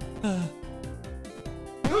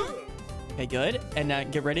 Okay, good. And now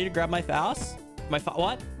get ready to grab my face.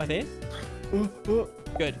 What? My face?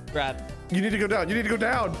 Good. Grab. You need to go down. You need to go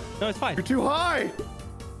down. No, it's fine. You're too high.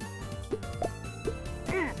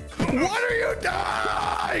 What are you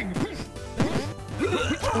doing?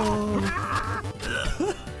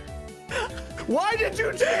 Why did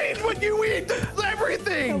you change when you eat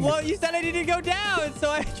everything? Well, you said I needed to go down,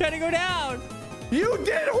 so I tried to go down. You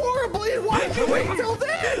did horribly. Why did you wait till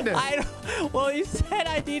then? Well, you said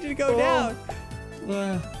I needed to go down.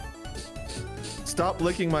 Stop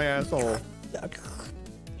licking my asshole.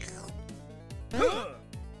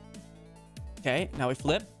 Okay, now we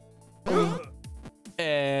flip.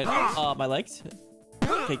 And my legs.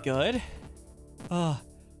 Okay, good.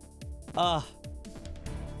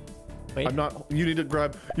 Wait. I'm not. You need to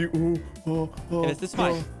grab. You. Okay, this is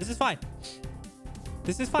fine. This is fine.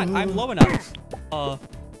 This is fine. I'm low enough.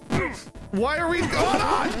 Why are we? Hold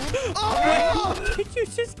on! Oh! Wait, did you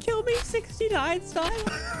just kill me 69 style?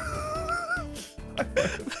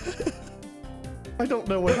 I don't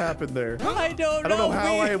know what happened there. I don't know. I don't know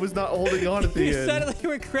how I was not holding on at the You end. suddenly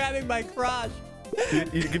were grabbing my crotch. You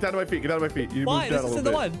get down to my feet. Get down to my feet. You Why? move down This a isn't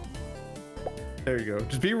little the bit. one. There you go.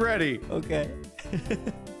 Just be ready. Okay.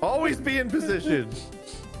 Always be in position.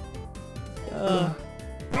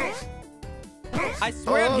 I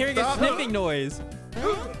swear I'm hearing stop. a sniffing noise.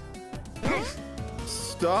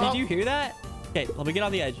 Stop. Did you hear that? Okay, let me get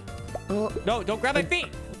on the edge. No, don't grab my feet.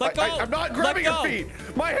 Let go. I'm not grabbing Let your go. feet.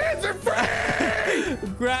 My hands are free.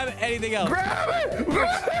 Grab anything else. Grab it.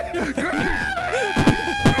 Grab it. Grab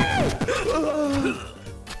it.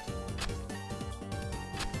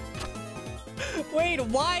 Wait,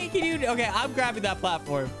 why can you? Okay, I'm grabbing that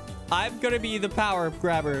platform. I'm gonna be the power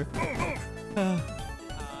grabber.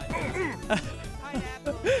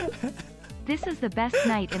 This is the best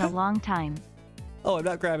night in a long time. Oh, I'm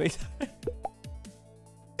not grabbing.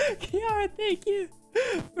 Kiara, thank you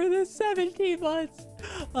for the 17 months.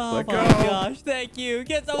 Oh Let my go. gosh, thank you.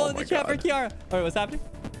 Get someone in my the chat for God. Kiara. All right, what's happening?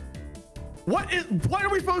 What are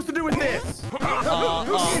we supposed to do with this? Wait.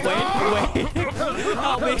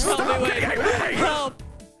 Help me, wait. Help.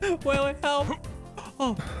 Wait, help.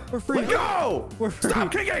 Oh, we're free. Let go. We're free.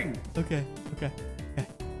 Stop kicking. Okay.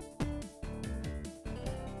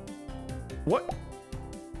 What?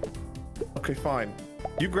 Okay, fine.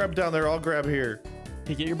 You grab down there. I'll grab here.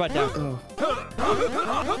 Okay, get your butt down. Okay,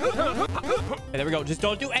 there we go. Just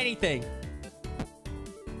don't do anything.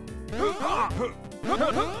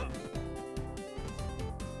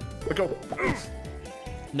 Let go.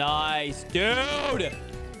 Nice, dude.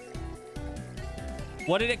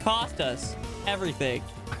 What did it cost us? Everything.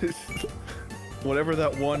 Whatever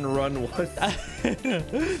that one run was.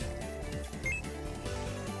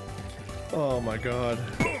 Oh my god.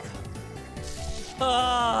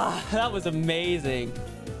 Ah, that was amazing.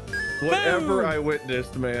 Whatever Boom. I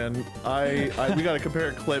witnessed, man. We gotta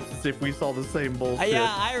compare clips to see if we saw the same bullshit.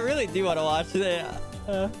 Yeah, I really do want to watch it.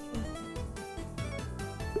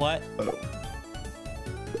 What?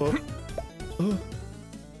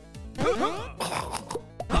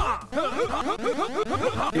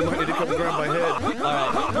 You might need to come grab my head.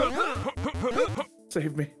 All right.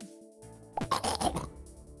 Save me.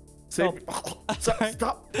 Save me. Sorry.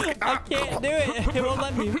 Stop. I can't do it. It won't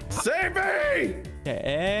let me. Save me! Okay,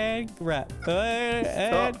 and grab.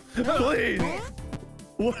 And Stop. Please.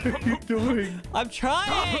 What are you doing? I'm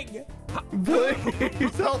trying.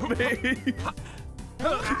 Please help me.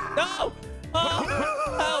 No. Oh,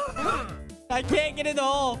 help. I can't get in the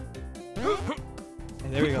hole. Okay,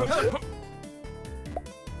 there we go.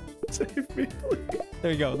 Save me, please.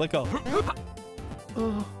 There we go. Let go.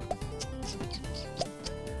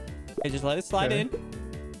 Okay, just let it slide Okay. in.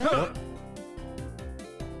 Yep.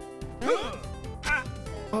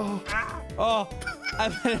 Oh, I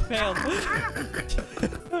failed.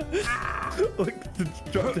 Look,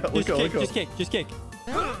 drop down. Let Just go. kick, Let go. just kick, just kick.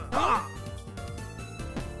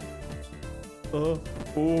 Ooh.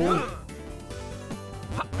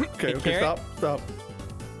 Okay, okay, carrot. stop.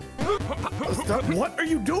 Stop. What are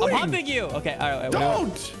you doing? I'm humping you. Okay, all right.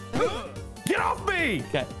 Don't! Get off me!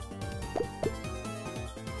 Okay.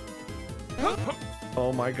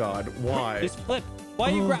 Oh my god, why? Just flip.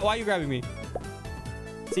 Why are you grabbing me?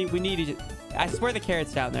 See, we need you. I swear the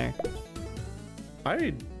carrot's down there.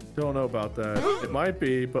 I don't know about that. It might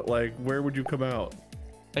be, but like, where would you come out?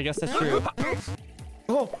 I guess that's true.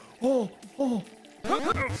 Oh.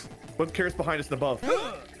 What carrot's behind us and above?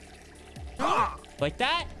 Like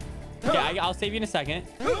that? Okay, I'll save you in a second.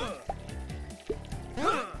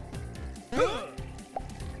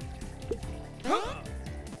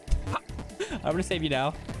 I'm gonna save you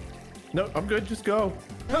now. No, I'm good. Just go.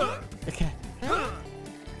 Okay.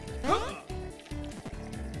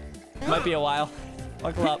 Might be a while.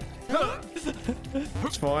 Buckle up.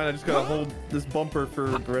 It's fine. I just gotta hold this bumper for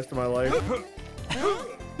the rest of my life.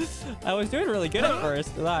 I was doing really good at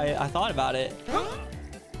first. I thought about it.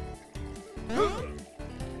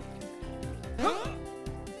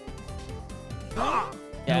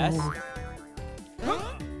 Yes.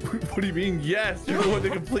 What do you mean? Yes, you're the one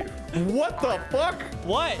that complete. What the fuck?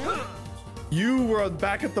 What? You were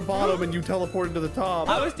back at the bottom and you teleported to the top.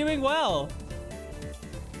 I was doing well.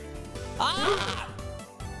 Ah!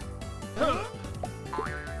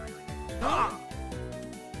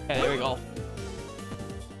 Okay, there we go.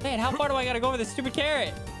 Man, how far do I gotta go with this stupid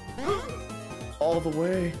carrot? All the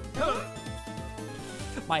way.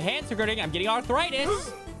 My hands are hurting. I'm getting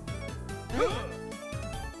arthritis.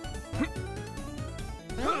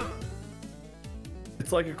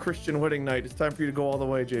 It's like a Christian wedding night. It's time for you to go all the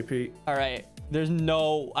way, JP. All right. There's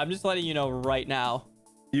no... I'm just letting you know right now.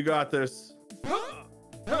 You got this.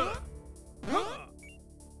 All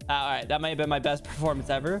right. That might have been my best performance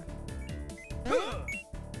ever.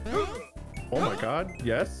 Oh my god.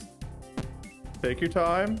 Yes. Take your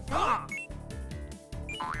time.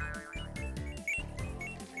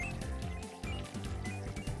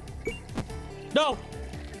 No!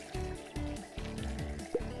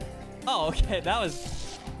 Oh, okay. That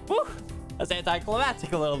was... Whew, that's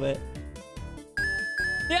anticlimactic a little bit.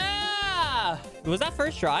 Yeah! Was that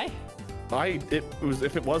first try? It was.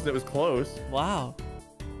 If it wasn't, it was close. Wow.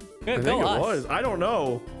 I Good, think go it us. was. I don't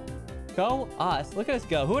know. Go us. Look at us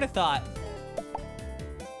go. Who would have thought?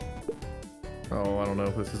 Oh, I don't know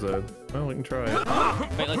if this is a... Well, we can try it.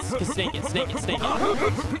 Wait, let's just snake it. Snake it. Snake it.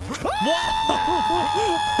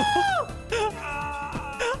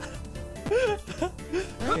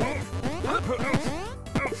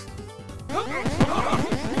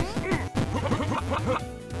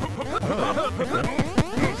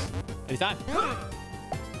 Anytime.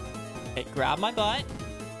 Hey, grab my butt.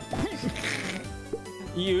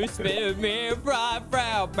 You spin me right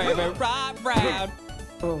round, baby, right round.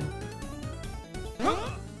 Oh.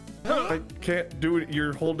 I can't do it.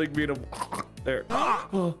 You're holding me to... There.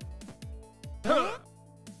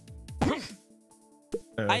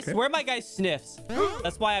 I swear my guy sniffs.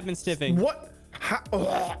 That's why I've been sniffing. What?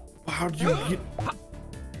 How'd you get...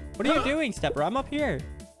 What are you doing, Stepper? I'm up here.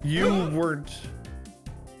 You weren't...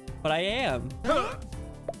 But I am.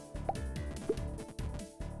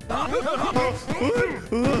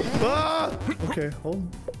 Okay, hold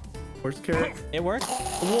on. Where's the carrot? It worked.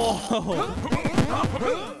 Whoa.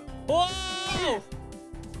 Whoa.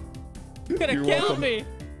 You could have You're killed welcome. me.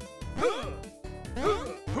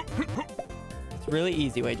 It's really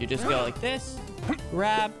easy. Wait, you just go like this,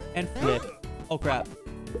 grab, and flip. Oh, crap.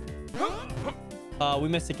 We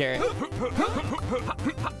missed the carrot.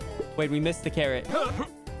 Wait, we missed the carrot.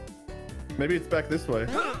 Maybe it's back this way.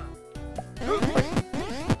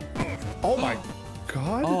 Oh my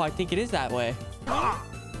god. Oh, I think it is that way.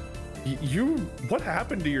 You... What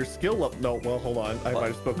happened to your skill up? No, well, hold on. I might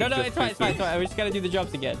have spoken No, just it's fine, too it's fine, soon. it's fine. We just gotta do the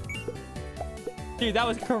jumps again. Dude, that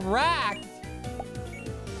was correct.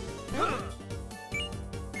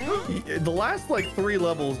 The last, like, 3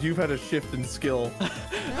 levels, you've had a shift in skill.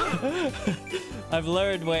 I've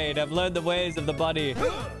learned, Wade. I've learned the ways of the bunny.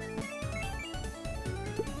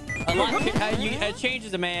 A lot it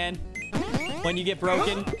changes a man when you get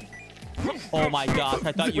broken. Oh my gosh!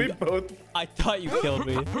 I thought you killed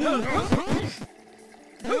me.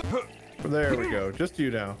 There we go. Just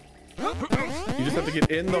you now. You just have to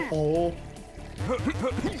get in the hole.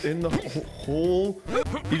 In the hole.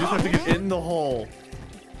 You just have to get in the hole.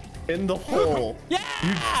 In the hole. Yeah!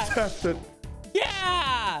 You just have to...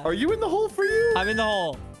 Yeah! Are you in the hole for you? I'm in the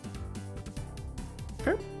hole.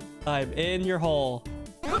 Okay. I'm in your hole.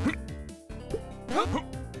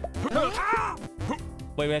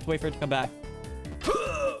 Wait, we have to wait for it to come back.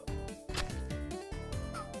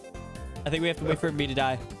 I think we have to wait for me to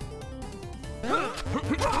die. Oh!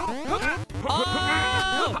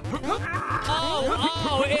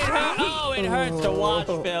 Oh! It hurt. Oh, it hurts to watch,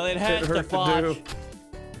 Phil. It hurts to watch.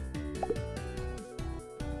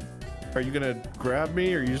 Are you gonna grab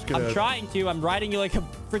me, or are you just gonna... I'm trying to. I'm riding you like a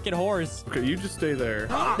freaking horse. Okay, you just stay there.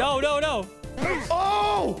 No, no, no.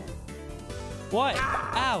 Oh! What?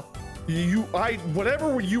 Ow.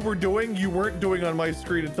 Whatever you were doing, you weren't doing on my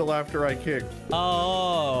screen until after I kicked.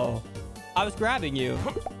 Oh. I was grabbing you.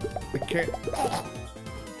 I can't...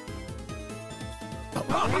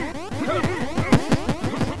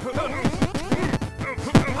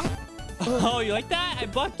 Oh, you like that? I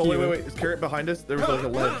bucked Oh, you. wait. Is carrot behind us? There was like a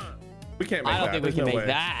ledge. We can't make that. I don't think we There's can no make way.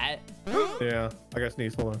 that. Yeah, I gotta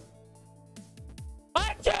sneeze. Hold on.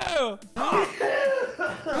 Bucked you!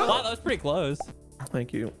 Wow, that was pretty close.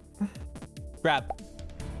 Thank you. Grab.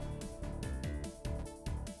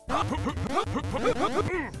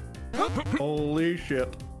 Holy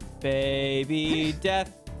shit. Baby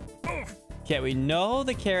death. Okay, we know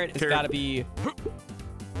the carrot has got to be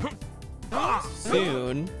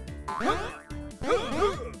soon.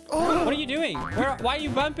 What are you doing? Why are you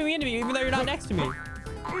bumping me into me even though you're not next to me?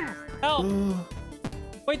 Help.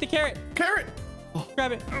 Wait, the carrot. Carrot!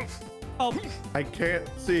 Grab it. Help. I can't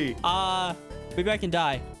see. Maybe I can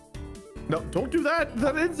die. No, don't do that.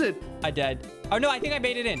 That ends it. I dead. Oh, no, I think I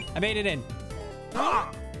made it in. I made it in.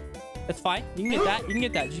 That's fine. You can get that. You can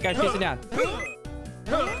get that. You just gotta chase it down.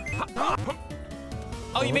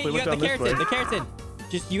 Oh, you got the carrots in. The carrots in.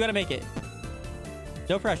 Just, you gotta make it.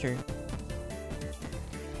 No pressure.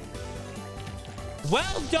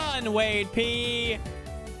 Well done, Wade P.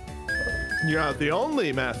 You're not the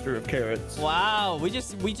only master of carrots. Wow, we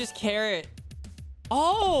just carrot.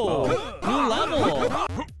 Oh, new level.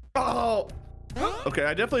 Oh. Okay,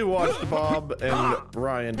 I definitely watched Bob and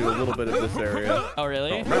Ryan do a little bit of this area. Oh,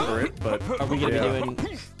 really? I don't remember it, but Are we gonna yeah. be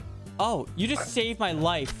doing? Oh, you just saved my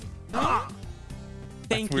life.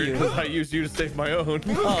 Thank Weird, you. because I used you to save my own.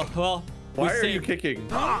 Oh well. we Why are you saved- kicking?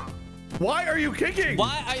 Why are you kicking?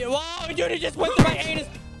 Why are you? Whoa, dude! It just went through my anus.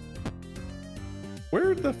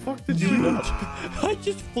 Where the fuck did you go? I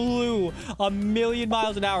just flew 1,000,000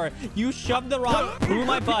 miles an hour. You shoved the rock through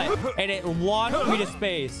my butt, and it launched me to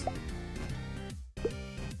space.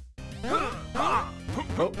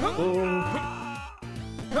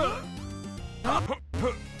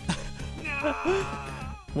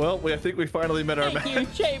 Oh, well, I think we finally met our Thank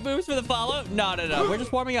match. you, Che Moves, for the follow. No. We're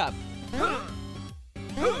just warming up.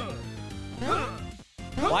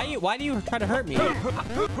 Why do you try to hurt me?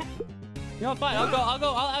 You know, fine.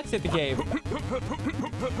 I'll exit the cave.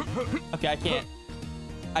 Okay, I can't.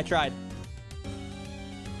 I tried.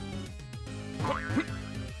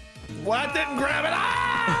 Well, I didn't grab it.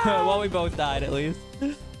 Ah! Well, we both died at least.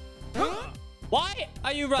 Why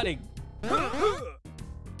are you running?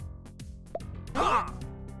 No!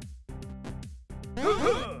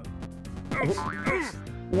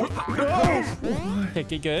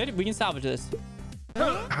 Okay, good. We can salvage this.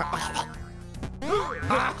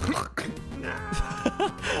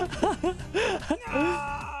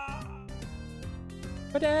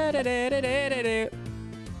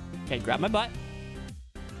 Okay, grab my butt.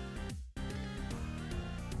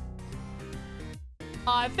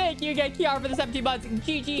 Thank you again, Kiara, for the 17 months.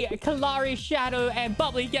 GG, Kalari, Shadow, and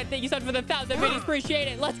Bubbly. Again, thank you so much for the 1,000 videos. Appreciate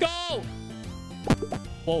it. Let's go.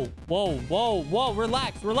 Whoa, whoa, whoa, whoa.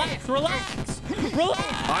 Relax, relax, relax.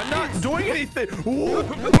 Relax. I'm not doing anything.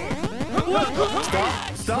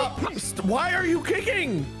 Stop. Why are you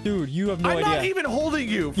kicking? Dude, you have no I'm idea. not even holding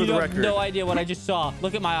you, for You the have record. no idea what I just saw.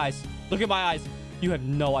 Look at my eyes. Look at my eyes. You have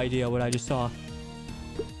no idea what I just saw.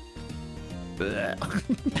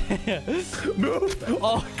 Move.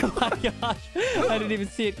 Oh my gosh. I didn't even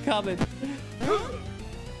see it coming.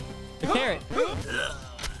 The carrot.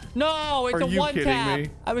 No, it's Are a you one kidding tap. me?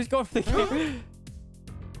 I was going for the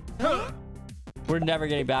carrot. We're never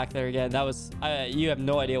getting back there again. That was, you have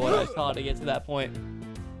no idea what I saw to get to that point.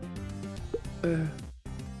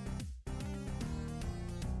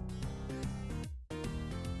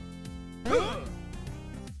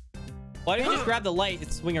 Why don't you just grab the light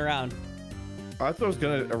and swing around? I thought I was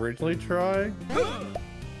gonna originally try, but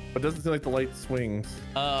it doesn't seem like the light swings.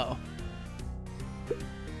 Oh.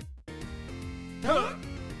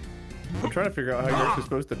 I'm trying to figure out how you're actually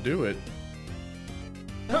supposed to do it.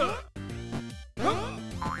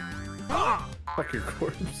 Fuck your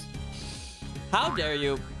corpse. How dare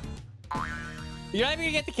you? You're not even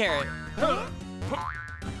gonna get the carrot. Well,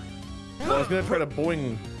 I was gonna try to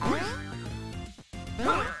boing.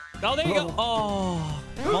 Oh, there you go. Oh,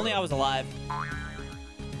 if only I was alive.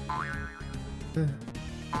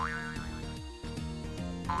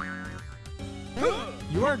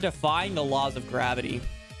 You are defying the laws of gravity.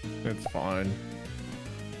 It's fine.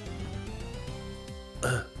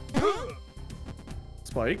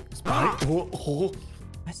 Spike. Oh.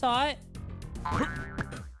 I saw it.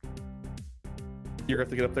 You're gonna have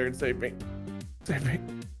to get up there and save me. Save me.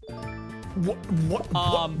 What?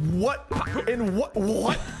 And what?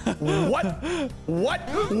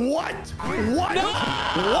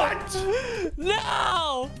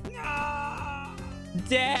 No!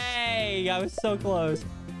 Dang, I was so close.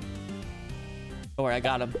 Don't worry, I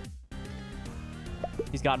got him.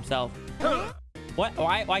 He's got himself. What?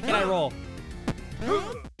 Why can't I roll?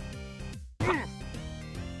 Okay,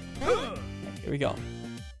 here we go.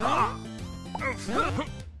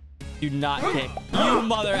 Do not kick. You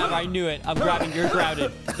mother ever. I knew it. I'm grabbing. You're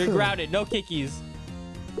grounded. You're grounded. No kickies.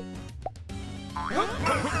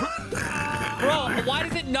 Bro, why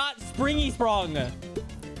does it not springy sprung? Just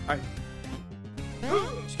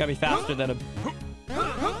gotta be faster than him.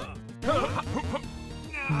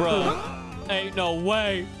 Bro, ain't no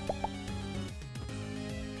way.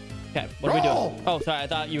 Okay, what are we doing? Oh, sorry. I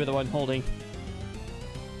thought you were the one holding.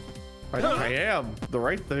 I am the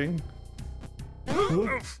right thing.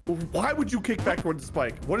 Why would you kick back towards the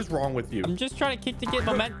spike? What is wrong with you? I'm just trying to kick to get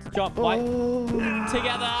momentum to jump. Why?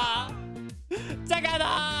 Together.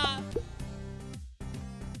 Together.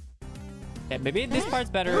 Okay, maybe this part's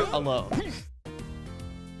better alone.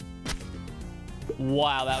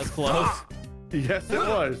 Wow, that was close. Yes, it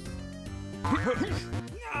was.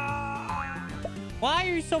 Why are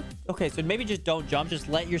you so... Okay, so maybe just don't jump. Just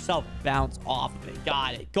let yourself bounce off of it.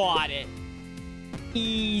 Got it. Got it.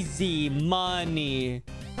 Easy money.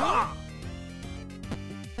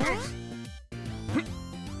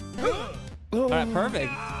 All right,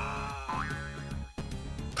 perfect.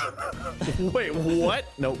 Wait, what?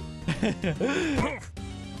 Nope.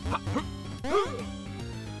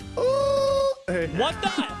 Hey. What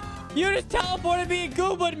the? You just teleported me and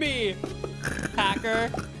googled me. Hacker.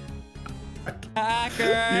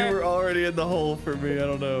 Hacker. You were already in the hole for me. I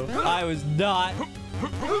don't know. I was not.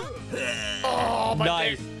 Oh, my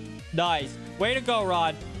Nice. face. Nice. Way to go,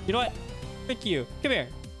 Rod. You know what? Frick you. Come here.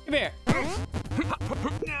 Come here.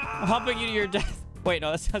 I'm helping you to your death. Wait,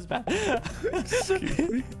 no, that sounds bad.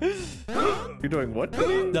 Excuse me. You're doing what?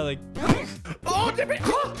 Nothing. Oh, damn it.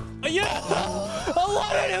 Yeah! I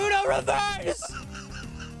wanted Uno reverse!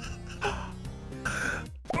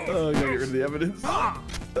 Oh, I gotta get rid of the evidence.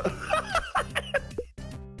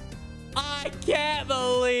 I can't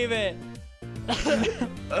believe it.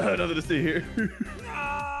 Nothing to see here.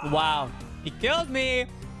 Wow. He kills me,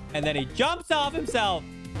 and then he jumps off himself.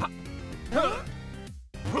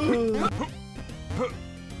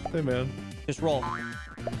 Hey, man. Just roll.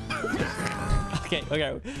 Okay,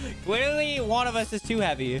 okay. Clearly, one of us is too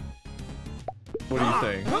heavy. What are you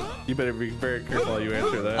saying? You better be very careful how you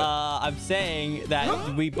answer that. I'm saying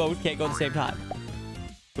that we both can't go at the same time.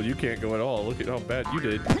 Well, you can't go at all. Look at how bad you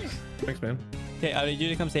did. Thanks, man. Okay, I need you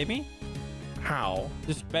to come save me. How?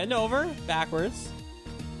 Just bend over, backwards.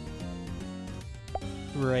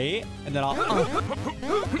 Great. And then I'll...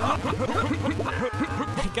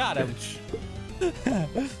 I got him.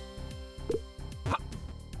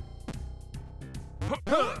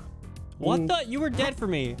 What the? You were dead for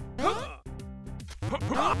me.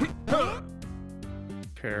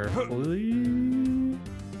 Carefully.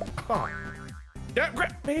 Oh. Yeah,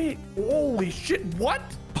 grab me. Holy shit. What?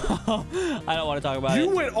 I don't want to talk about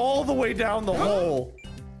You it. went all the way down the hole.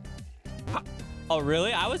 Oh,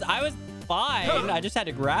 really? I was fine. I just had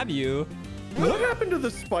to grab you. What happened to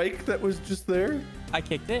the spike that was just there? I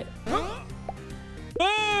kicked it.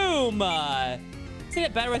 Boom! Isn't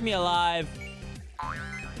it better with me alive?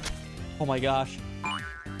 Oh my gosh.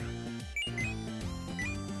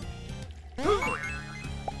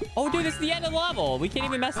 Oh, dude, this is the end of the level. We can't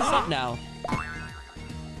even mess this up now.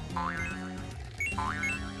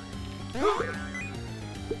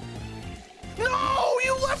 No,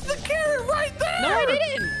 you left the carrot right there. No, I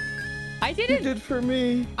didn't. I You didn't. did for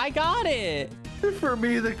me. I got it. For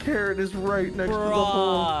me, the carrot is right next to the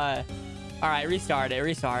hole. Bruh. All right, restart it.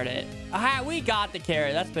 Restart it. Ah, we got the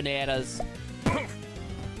carrot. That's bananas.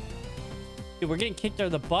 Dude, we're getting kicked out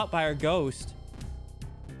of the butt by our ghost.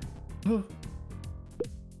 One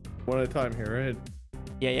at a time here, right?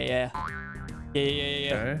 Yeah.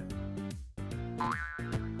 Okay.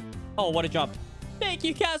 Oh, what a jump. Thank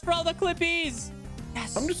you, Cass, for all the clippies.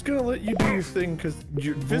 Yes. I'm just gonna let you do your thing because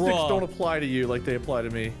your physics Bruh. don't apply to you like they apply to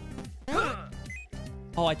me.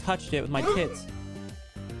 Oh, I touched it with my tits.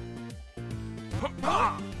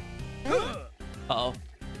 Uh-oh.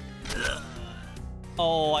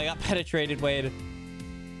 Oh, I got penetrated, Wade.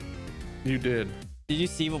 You did. Did you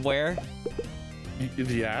see where?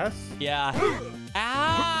 The ass? Yeah.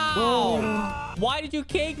 Ow! Why did you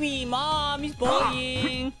kick me, Mom? He's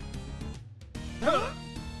bullying. So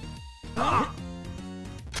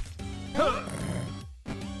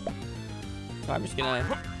I'm just gonna...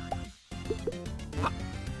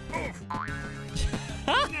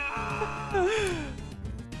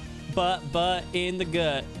 But in the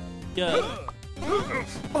gut. Gut.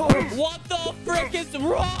 What the frick is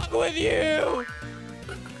wrong with you?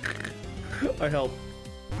 I helped.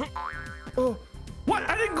 Oh, what?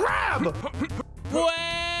 I didn't grab!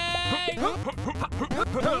 Wait!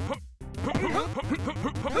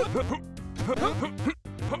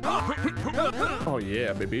 Oh,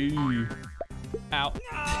 yeah, baby. Ow.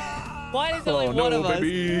 Why is only Oh, one no, of us?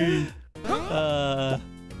 baby.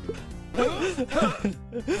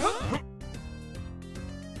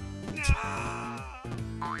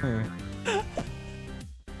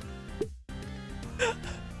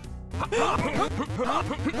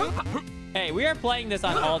 Hey, we are playing this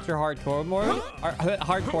on ultra hardcore mode.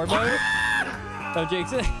 Hardcore mode. Don't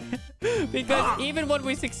jinx it. Because even when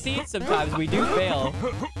we succeed sometimes, we do fail.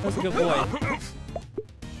 That's a good point.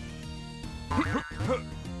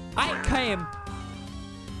 I came.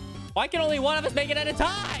 Why can only one of us make it at a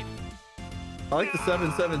time? I like the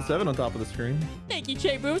 777 on top of the screen. Thank you,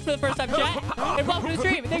 Che Boobs, for the first time chat. And welcome to the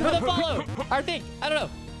stream. Thank you for the follow. Or think. I don't know.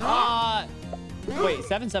 Wait,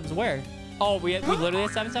 77's where? Oh, we literally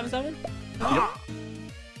had 777? Yep.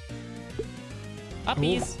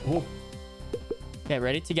 Uppies. Oh. Okay,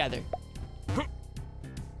 ready? Together.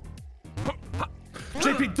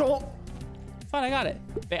 JP, don't. fine. I got it.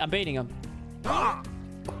 I'm baiting him.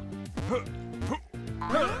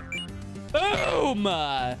 Boom!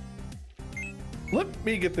 Let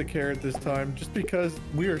me get the carrot this time, just because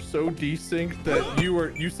we are so desynced that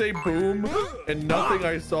you say boom, and nothing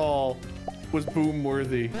I saw was boom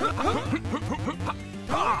worthy.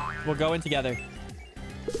 We'll go in together.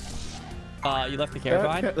 You left the carrot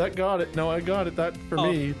behind? That got it. No, I got it. That for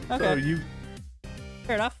me. Okay. So you.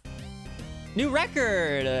 Fair enough. New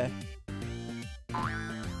record.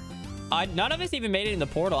 None of us even made it in the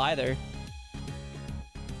portal either.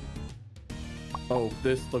 Oh,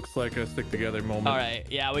 this looks like a stick together moment. All right.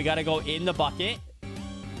 Yeah, we got to go in the bucket.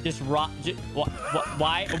 Just rock.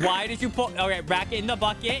 Why did you put? Okay, back in the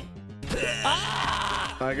bucket.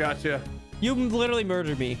 Ah! I got you. You literally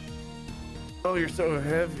murdered me. Oh, you're so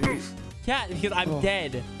heavy. Yeah, because I'm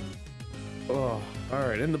dead. Oh, all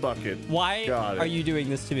right, in the bucket. Why are you doing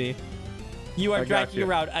this to me? You are dragging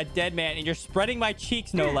around a dead man, and you're spreading my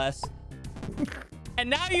cheeks, no less. And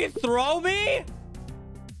now you throw me?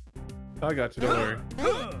 I got you. Don't worry.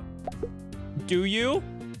 Do you?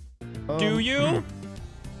 Do you?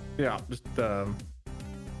 Yeah, just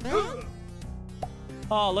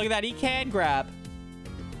Oh, look at that. He can grab.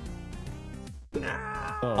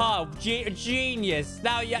 Oh, genius.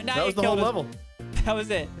 Now that was the whole level. That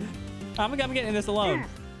was it. I'm getting this alone.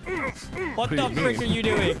 What the frick are you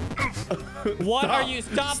doing? What are you?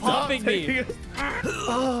 Stop humping me.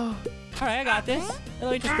 All right, I got this.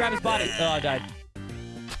 Let me just grab his body. Oh, I died.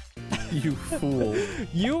 You fool.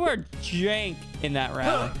 You were jank in that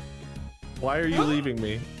round. Why are you leaving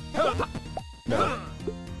me? No.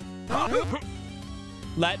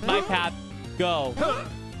 Let my path go.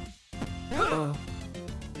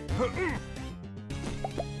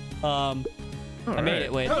 I made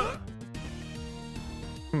it, wait.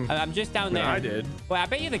 I'm just down there. I did. Well, I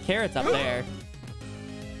bet you the carrot's up there.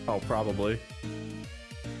 Oh, probably.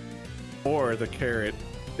 Or the carrot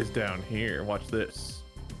is down here. Watch this.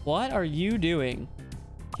 What are you doing?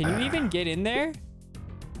 Can you even get in there?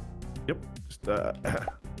 Yep. Just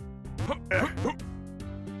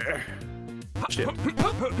shit.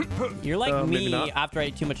 You're like maybe me not. after I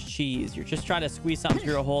ate too much cheese. You're just trying to squeeze something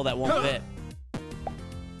through a hole that won't fit.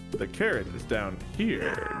 The carrot is down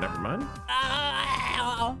here. Never mind.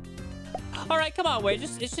 All right, come on, wait.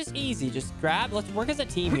 It's just easy. Just grab. Let's work as a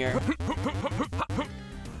team here.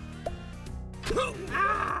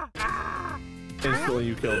 Instantly,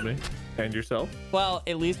 you killed me and yourself. Well,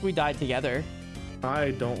 at least we died together. I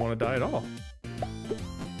don't want to die at all.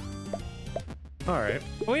 All right.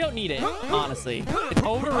 We don't need it, honestly. It's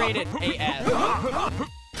overrated AF.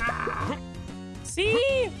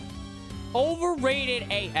 See?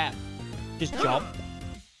 Overrated AF. Just jump.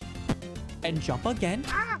 And jump again.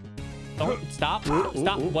 Don't stop.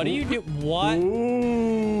 Stop. What do you do? What?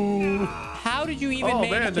 Ooh. How did you even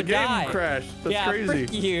manage to the game die? crashed. That's yeah, crazy.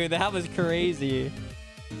 frick you. That was crazy.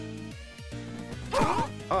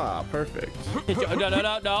 Ah, perfect.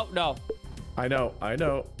 No. I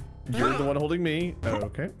know. You're the one holding me.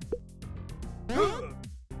 Okay.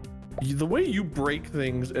 The way you break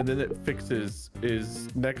things and then it fixes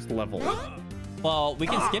is next level. Well, we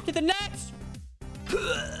can skip to the next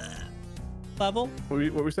level.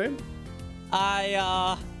 What were we saying?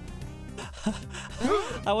 I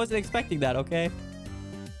wasn't expecting that, okay?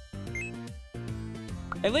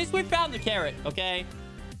 At least we found the carrot, okay?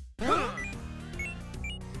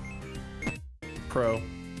 Pro.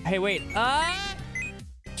 Hey, wait.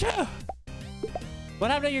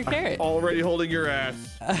 What happened to your carrot? Already holding your ass.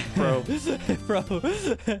 Pro. Bro.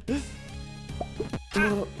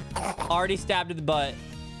 Already stabbed in the butt.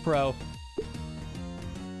 Pro.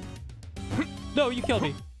 No, you killed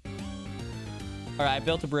me. All right, I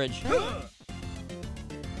built a bridge.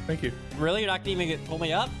 Thank you. Really? You're not gonna even pull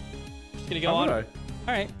me up? Just gonna go How on? would I?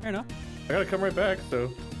 All right, fair enough. I gotta come right back,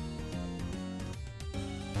 so.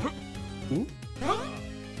 Ooh.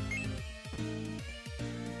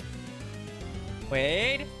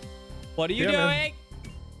 Wait. What are you doing? Man.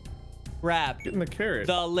 Grab Getting the carrot.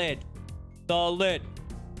 the lid.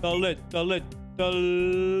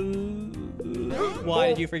 Why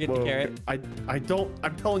did you forget the carrot? I don't.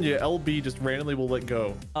 I'm telling you, LB just randomly will let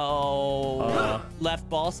go. Oh, left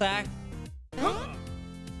ball sack.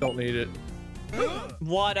 Don't need it.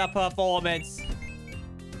 What a performance.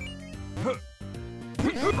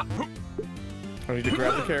 I need to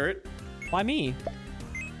grab the carrot Why me?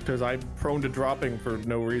 because I'm prone to dropping for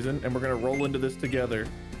no reason, and we're gonna roll into this together.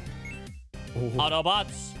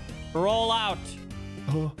 Autobots, roll out.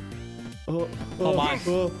 Oh, Come on.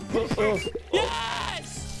 oh.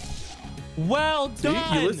 Yes! Well See,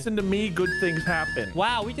 done. you listen to me, good things happen.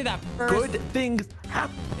 Wow, we did that first. Good things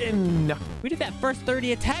happen. We did that first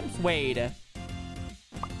 30 attempts, Wade.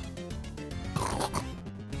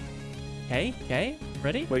 Okay.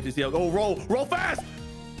 Ready? Wait to see how. Oh, roll fast.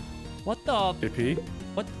 What the? JP,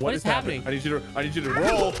 What is happening? I need you to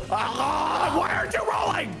roll. Ah, why aren't you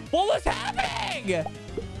rolling? What was happening?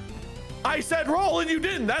 I said roll and you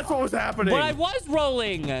didn't. That's what was happening. But I was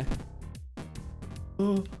rolling.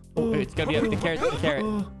 Oh, it's gonna be up the carrot.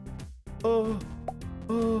 Oh,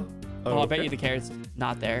 I bet you the carrot's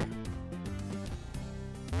not there.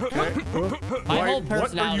 Okay. My whole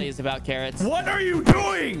personality is about carrots. What are you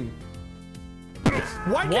doing?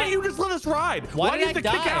 Why can't you just let us ride? Why do you have to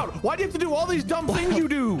kick out? Why do you have to do all these dumb things you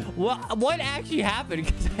do? What actually happened?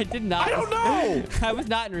 Because I did not. I don't know. I was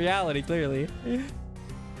not in reality, clearly.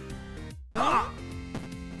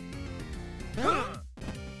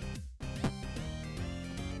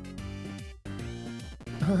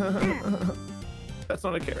 That's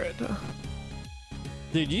not a carrot.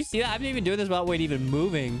 Dude, you see that? I've been even doing this without Wade even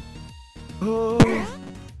moving.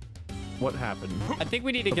 What happened? I think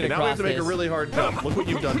we need to get Now across we have to make this. a really hard jump. Look what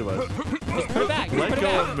you've done to us. Just put it back. Let Put it go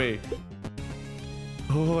back. of me.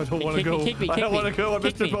 Oh, I don't want to go. I don't want to go on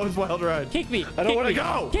Mr. Bones Wild Ride. Kick me. I don't want to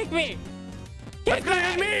go. Kick me. That's gonna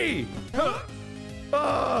hit me.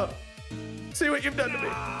 See what you've done to me.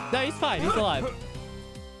 No, he's fine. He's alive.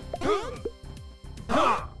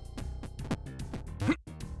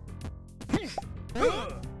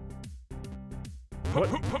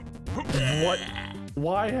 What?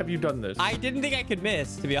 Why have you done this? I didn't think I could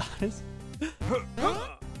miss, to be honest.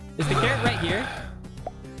 Is the carrot right here?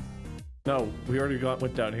 No, we already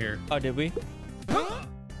went down here. Oh, did we?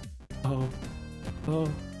 Oh.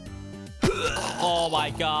 Oh my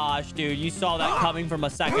gosh, dude. You saw that coming from a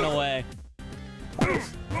second away.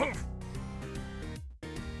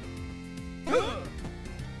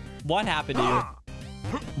 What happened to you?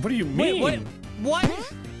 What do you mean? Wait, what?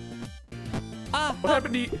 What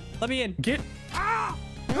happened to you? Let me in. Get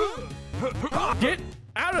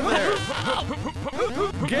out of there!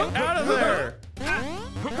 Get out of there!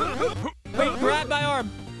 Wait, grab my arm.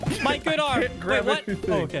 My good arm. Can't grab Wait, what?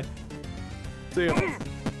 anything. Oh, okay. See ya.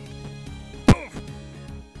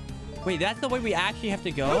 Wait, that's the way we actually have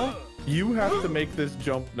to go? You have to make this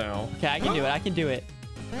jump now. Okay, I can do it. I can do it.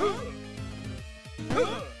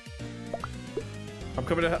 I'm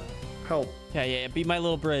coming to help. Okay, yeah, beat my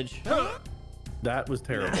little bridge. That was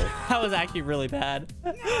terrible. That was actually really bad.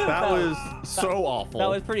 That was so awful. That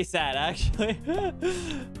was pretty sad, actually.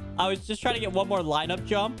 I was just trying to get one more lineup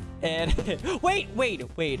jump, and wait.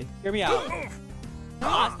 Hear me out.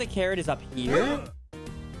 Toss the carrot is up here.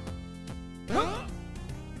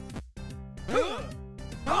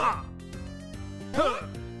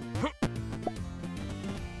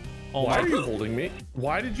 Oh, why are you holding me?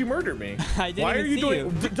 Why did you murder me? I didn't Why even are you see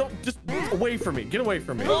doing? you. Don't just away from me. Get away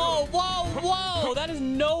from me. Whoa! That is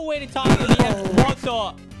no way to talk to me. What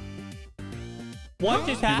the? What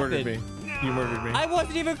just happened? You murdered me. You murdered me. I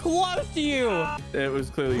wasn't even close to you. It was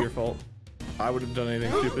clearly your fault. I would have done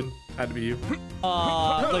anything stupid. Had to be you.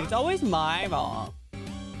 Look, it's always my fault.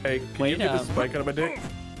 Hey, can you get the spike out of my dick?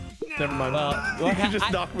 Never mind. Well, you can just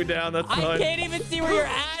knock me down. That's fine. I can't even see where you're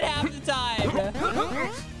at half the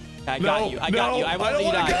time. I got you. I got you. I won't let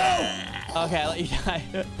you die. Okay, I'll let you die.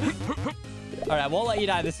 All right, I won't let you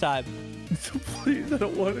die this time. Please, I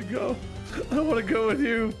don't want to go. I don't want to go with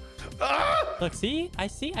you. Ah! Look, see? I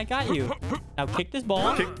got you. Now kick this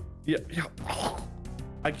ball. Yeah.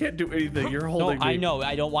 I can't do anything. You're holding me. I know.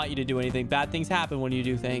 I don't want you to do anything. Bad things happen when you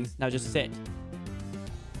do things. Now just sit.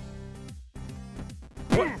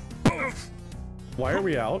 Why are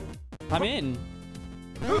we out? I'm in.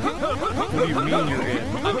 What do you mean you're in?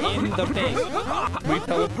 I'm in the thing. We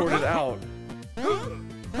teleported out.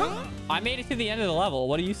 I made it to the end of the level.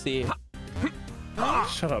 What do you see?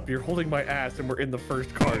 Shut up. You're holding my ass and we're in the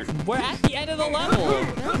first cart. We're at the end of the level.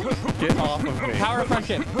 Get off of me. Power of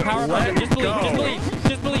friendship. Power of friendship. Just believe. go. Just believe.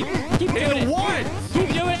 Just believe. Keep doing it. What? Keep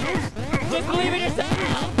doing it. Just believe in yourself.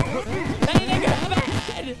 Anything could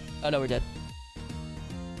happen. Oh, no, we're dead.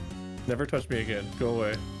 Never touch me again. Go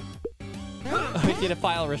away. He's gonna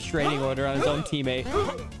file a restraining order on his own teammate.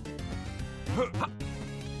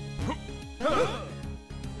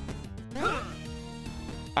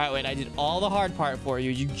 Alright, wait, I did all the hard part for you.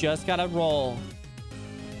 You just gotta roll.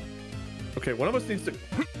 Okay, one of us needs to...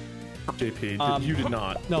 JP, you did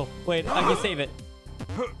not. No, wait, I can save it.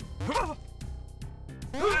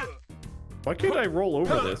 Why can't I roll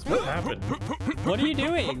over this? What happened? What are you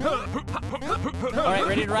doing? Alright,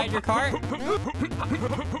 ready to ride your cart?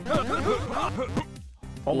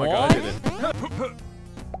 Oh my god, I did it.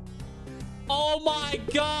 Oh my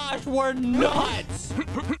gosh, we're nuts.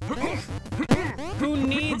 Who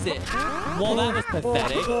needs it? Well, that was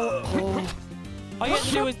pathetic. All you had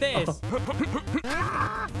to do was this.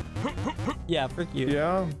 Yeah, frick you.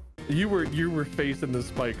 Yeah. You were facing the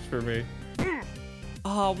spikes for me.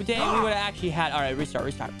 Oh, dang, we would have actually had... All right,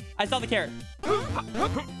 restart. I saw the carrot.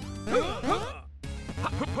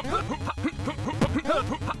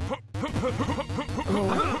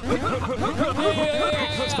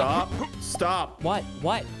 Stop. What?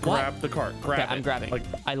 Grab the cart. Grab it. I'm grabbing. Like,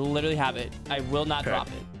 I literally have it. I will not drop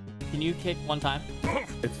it. Can you kick one time?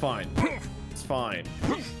 it's fine. It's fine.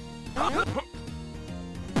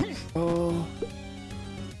 Oh.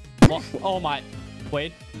 Oh my.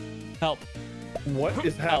 Wait. Help. What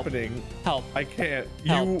is happening? Help. I can't.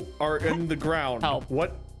 Help. You are in the ground. Help.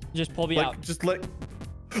 What? Just pull me Like, out. just let...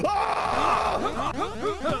 Ah!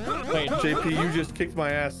 Wait. JP, you just kicked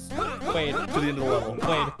my ass Wait. to the end of the level.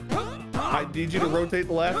 Wait. I need you to rotate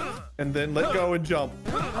left and then let go and jump.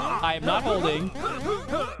 I am not holding.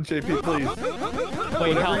 JP, please.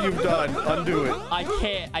 Wait, Whatever help. you've done, undo it. I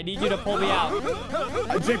can't. I need you to pull me out.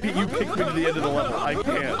 JP, you kicked me to the end of the level. I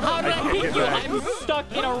can't. How did I can't kick get you? back. I'm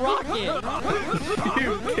stuck in a rocket.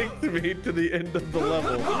 You kicked me to the end of the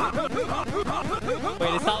level.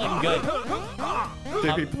 Wait, it's not looking good.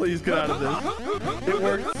 JP, please get out of this. It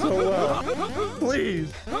worked so well.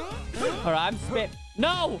 Please. All right, I'm spit.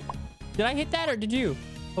 No! Did I hit that or did you?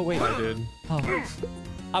 Oh, wait. I did. Oh.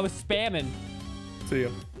 I was spamming. See ya.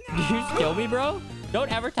 Did you just kill me, bro?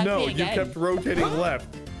 Don't ever touch No, me you again. kept rotating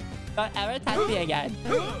left. Don't ever touch me again.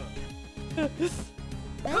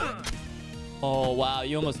 Oh, wow.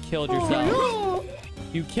 You almost killed yourself.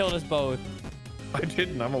 You killed us both. I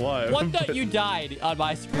didn't. I'm alive. What the? You died on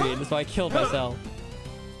my screen, so I killed myself.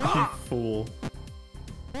 You fool.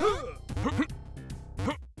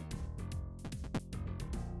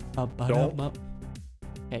 Don't.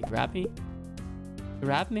 Okay, grab me.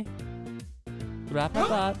 Grab me. Grab my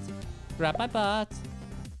butt. Grab my butt.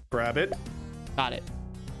 Grab it. Got it.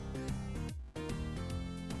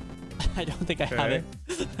 I don't think I have Okay.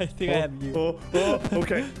 it. I think I have you.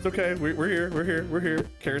 Okay. It's okay. We're here.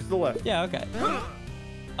 Carrots to the left. Yeah, okay.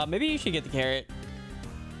 Maybe you should get the carrot.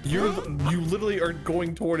 You literally are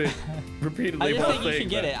going toward it I repeatedly just while think you saying should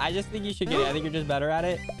get that. it. I just think you should get it. I think you're just better at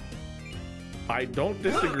it. I don't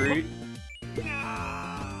disagree.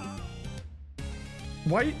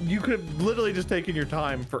 Why? You could have literally just taken your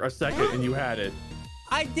time for a second and you had it.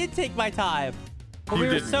 I did take my time. But You we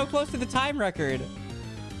were didn't. so close to the time record.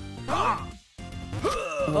 Oh.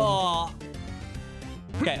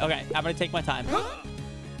 Okay. I'm gonna take my time.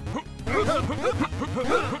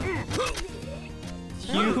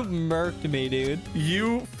 You murked me, dude.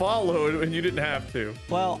 You followed and you didn't have to.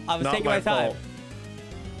 Well, I was Not taking my time.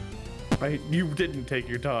 fault. You didn't take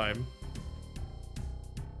your time.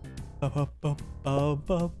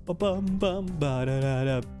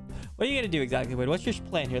 What are you gonna do exactly, Wade? What's your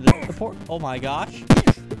plan here? The port. Oh my gosh.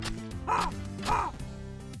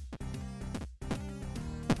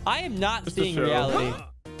 I am not Just a seeing show. reality.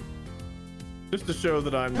 Just to show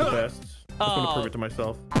that I'm the best. Just want to Oh. prove it to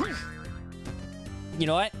myself. You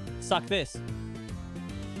know what? Suck this.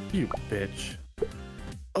 You bitch.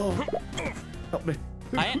 Oh, help me.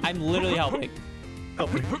 I'm literally helping.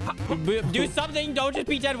 Help me. Do something. Don't just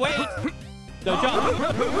be dead weight. Don't jump.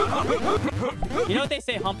 You know what they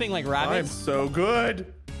say? Humping like I'm rabbits. so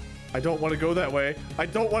good. I don't want to go that way. I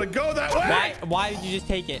don't want to go that way. Why did you just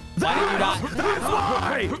take it? Why did you not? That's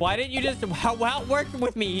why. Why didn't you just work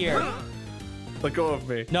with me here? Let go of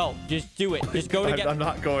me. No, just do it. Just go to get. I'm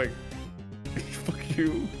not going. Fuck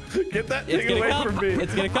you. Get that It's thing gonna away come. from me.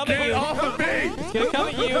 It's gonna come Get at it you. off of me. It's gonna come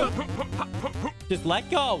at you. Just let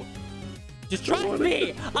go. Just trust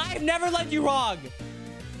me. I've never led you wrong.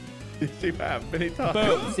 Yes, you have many times.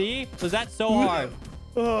 Boom. See? Was that so hard?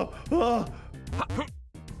 Oh.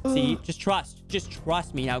 See? Just trust. Just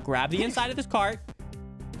trust me. Now grab the inside of this cart.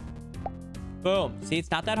 Boom. See? It's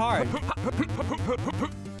not that hard.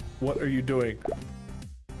 What are you doing?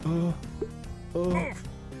 Okay.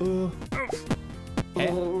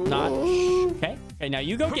 Not. Okay. Okay. Now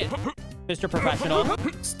you go get it, Mr. Professional.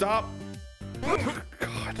 Stop.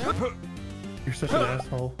 God. You're such an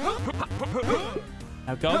asshole.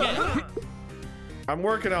 Now go get it. I'm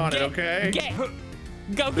working on it, Get, okay? Get.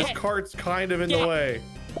 Go This get. cart's kind of in Get. the way.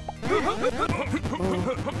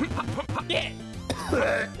 Get.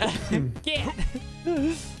 Get.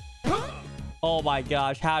 Oh my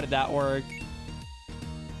gosh. How did that work?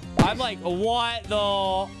 I'm like, what the?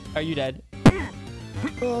 Are you dead?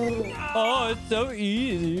 Oh, it's so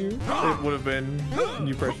easy. It would have been.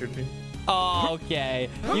 You pressured me. Oh, okay.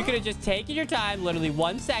 You could have just taken your time, literally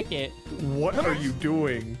 1 second. What are you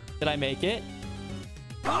doing? Did I make it?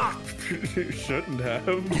 You shouldn't have.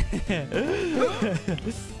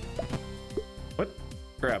 What?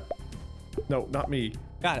 Crap. No, not me.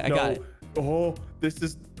 Got it. I No. got it. Oh, this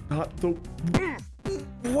is not the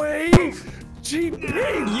way.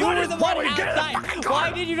 GP. You were the one outside.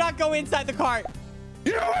 Why did you not go inside the cart?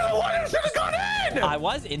 You were the one who should have gone in. I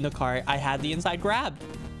was in the cart. I had the inside grabbed.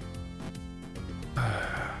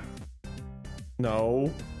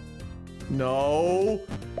 No. No.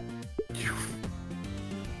 You.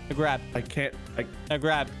 I grabbed. I can't. I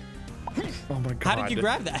grabbed. Oh my god. How did you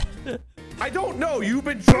grab that? I don't know. You've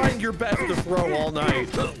been trying your best to throw all night.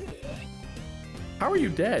 How are you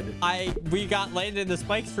dead? We got landed in the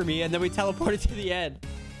spikes for me, and then we teleported to the end.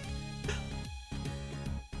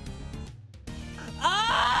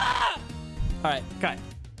 Ah! All right, okay.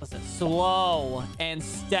 Listen, slow and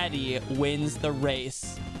steady wins the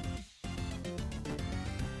race.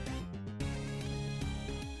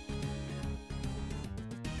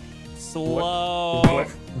 Slow.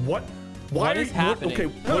 What? Why What is happening? Okay,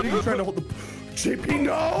 what are you trying to hold the... JP,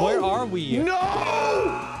 no! Where are we?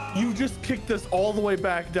 No! You just kicked us all the way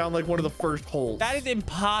back down like one of the first holes. That is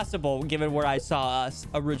impossible given where I saw us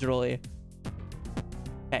originally.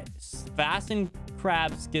 Okay, Fast and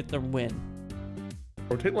Crabs get the win.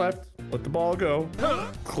 Rotate left. Let the ball go.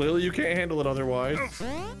 Clearly you can't handle it otherwise.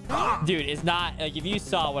 Dude, it's not like if you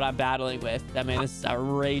saw what I'm battling with, I mean, this is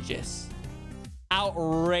outrageous.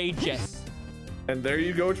 Outrageous. And there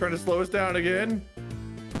you go, trying to slow us down again.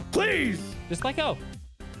 Please! Just let go.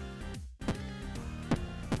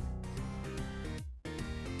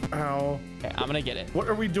 Ow. Okay, I'm gonna get it. What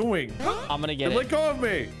are we doing? I'm gonna get Let it. go of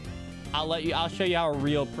me. I'll show you how a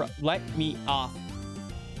real pro. Let me off.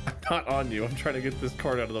 I'm not on you. I'm trying to get this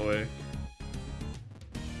card out of the way.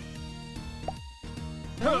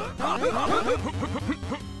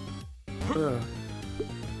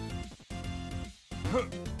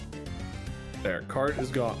 There, card is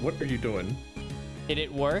gone. What are you doing? Did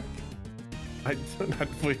it work? I'm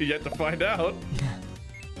not yet to find out.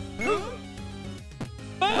 Boom!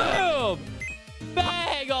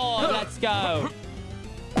 Bang on! Let's go.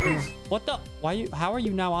 What the? Why you? How are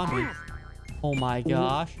you now on me? Oh my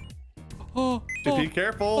gosh. Oh, Just be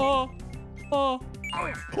careful. oh. Oh.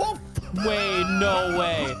 Wait, no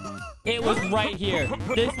way. It was right here.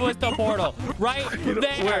 This was the portal. Right You know,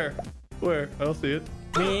 there. Where? I don't see it.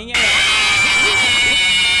 Being it.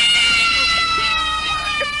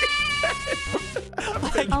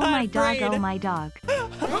 Oh my dog, oh my dog.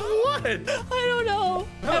 What? I don't know.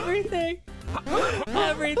 Everything.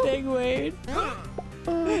 Everything, Wade.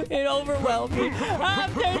 It overwhelmed me.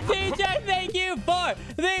 After teacher, thank you for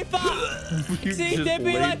the fun. You See, just Dippy,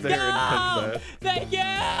 laid let's there and go. said Thank you.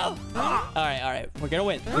 All right. We're gonna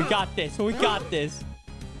win. We got this. We got this.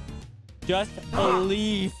 Just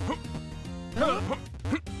believe.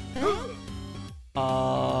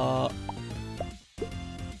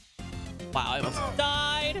 Wow, I almost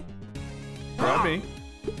died. that. Grab me.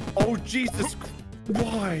 Oh, Jesus.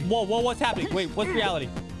 Why? Whoa, what's happening? Wait, what's reality?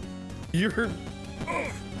 You're...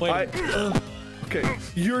 Wait, okay.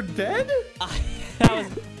 You're dead? that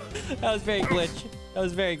was very glitch. That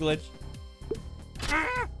was very glitch.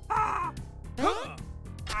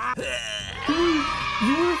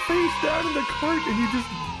 You were face down in the cart and you just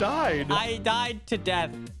died. I died to death.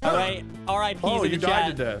 All right, R.I.P. Oh, in you the died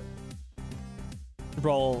chat. to death.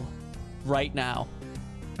 Roll right now.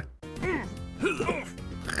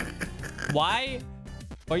 Why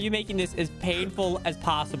are you making this as painful as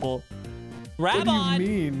possible? Grab What do on you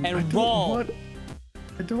mean? and roll.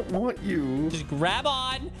 I don't want you. Just grab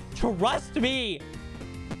on. Trust me.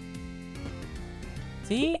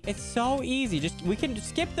 See, it's so easy. We can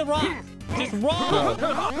skip the rock. Just roll.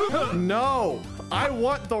 No, I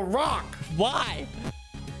want the rock. Why?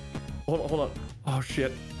 Hold on. Oh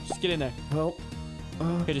shit. Just get in there. Well,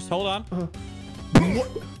 Okay, just hold on. what?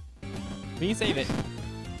 We can save it.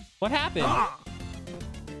 What happened?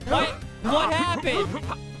 What happened?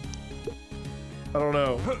 I don't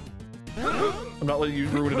know. I'm not letting you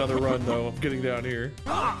ruin another run though. I'm getting down here.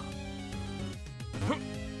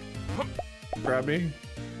 Grab me.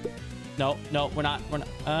 No, we're not.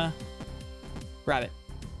 Grab it.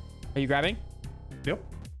 Are you grabbing? Yep.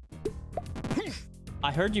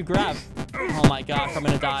 I heard you grab. Oh my gosh, I'm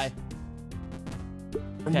gonna die.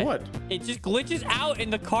 From Okay. what? It just glitches out in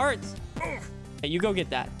the carts. Hey, you go get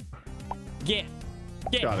that. Get.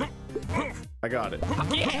 Got it. I got it.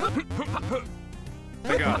 Get.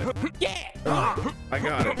 I got it. Get. I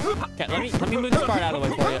got it. Okay, let me move this cart out of the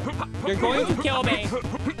way for you. You're going to kill me.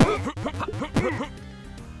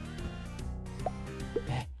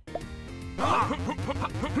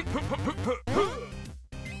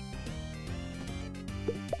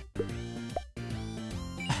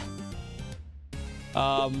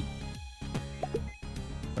 Um,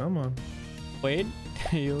 Come on. Wade,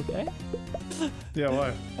 are you okay? Yeah,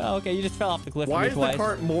 why? Oh, okay, you just fell off the cliff. Why is twice. the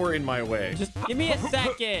cart more in my way? Just give me a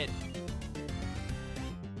second.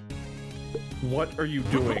 What are you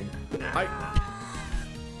doing?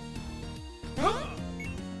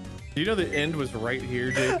 Do you know the end was right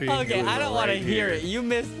here, JP? Okay, I don't want to hear it. You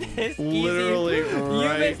missed this. Literally You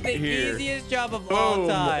right missed the here. easiest job of all Boom,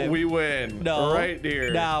 time. we win. No. Right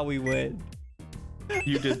here. Now we win.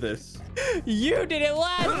 You did this. You did it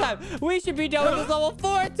last time. We should be done with this level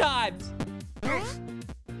 4 times. I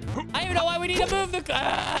don't even know why we need to move the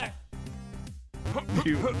car.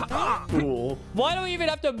 You fool. Why do we even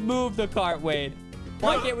have to move the cart, Wade?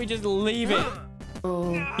 Why can't we just leave it?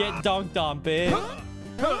 Get dunked on, bitch.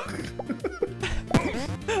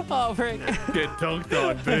 Oh, frick. Get dunked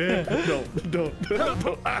on, man. Don't.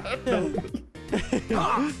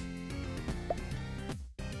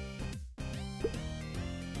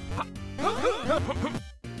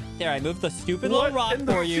 There, I moved the stupid little rock in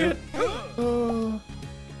the for you. shit?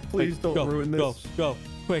 Please don't Go, ruin this. Go.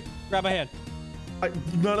 Quick, grab my hand.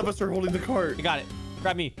 None of us are holding the cart. You got it.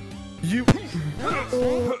 Grab me. You.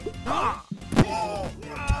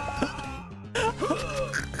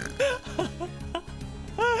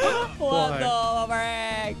 What the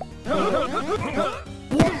frick?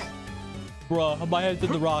 Bruh, my head's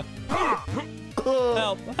in the rock.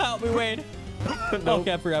 Help me, Wade. Nope.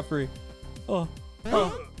 Okay, I'm free. Oh.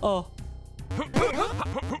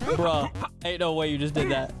 Bruh, ain't no way you just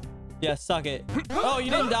did that. Yeah, suck it. Oh,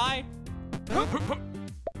 you didn't die?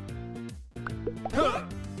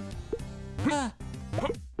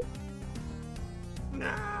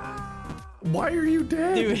 Why are you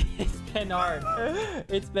dead? Dude, it's been hard.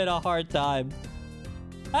 It's been a hard time.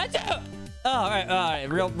 Achoo! Oh, all right.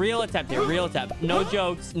 Real attempt here. Real attempt. No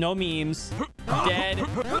jokes, no memes. Dead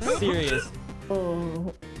serious.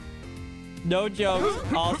 No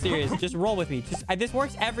jokes, all serious. Just roll with me. This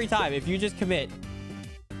works every time if you just commit.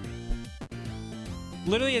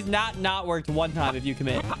 Literally has not worked one time if you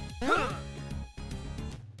commit.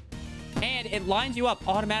 And it lines you up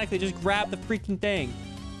automatically. Just grab the freaking thing.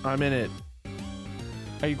 I'm in it.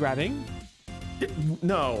 Are you grabbing?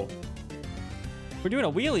 No. We're doing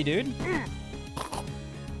a wheelie, dude.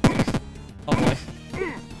 Oh boy.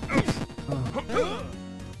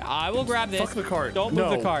 I will grab this. Fuck the cart. Don't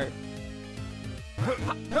move the cart.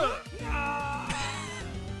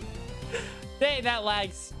 Dang, that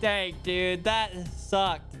lag stank, dude. That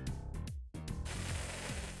sucked.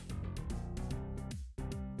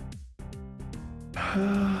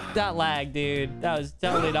 That lag, dude. That was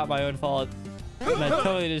totally not my own fault. I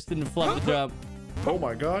totally just didn't flip the jump. Oh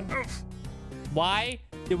my god. Why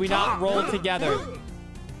did we not roll together?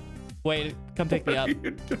 Wait, come pick me up.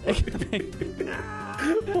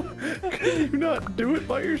 Can you not do it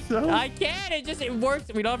by yourself? I can. It works.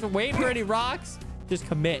 We don't have to wait for any rocks. Just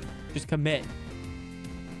commit. Just commit.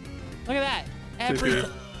 Look at that.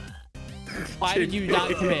 Why did you not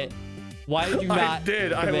commit? Why did you not? I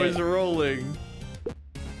did. Commit? I was rolling.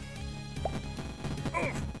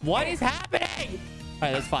 What is happening? All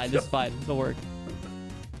right, that's fine. This is fine. This will work.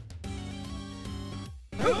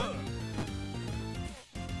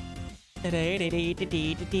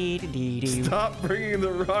 Stop bringing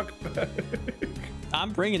the rock back.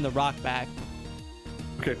 I'm bringing the rock back.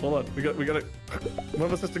 Okay, hold on. We gotta. One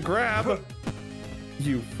of us has to grab.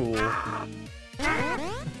 You fool.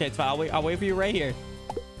 Okay, it's fine. I'll wait for you right here.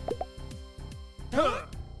 What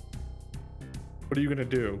are you gonna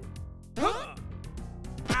do?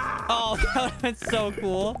 Oh, that would have been so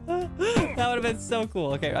cool. That would have been so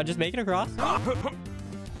cool. Okay, I'll just make it across.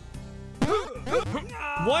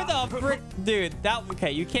 What the frick? Dude,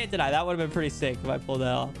 okay, you can't deny. That would have been pretty sick if I pulled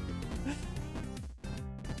that off.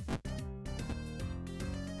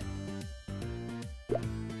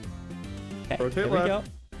 Okay, Rotate here we go.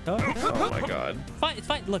 left. Oh my god. It's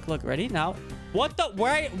fine. Look, ready? Now. What the?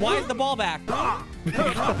 Why is the ball back?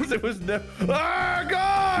 Because it was never. Ah,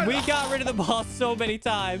 god! We got rid of the ball so many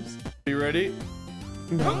times. You ready?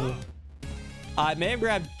 I may have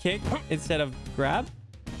grabbed kick instead of grab.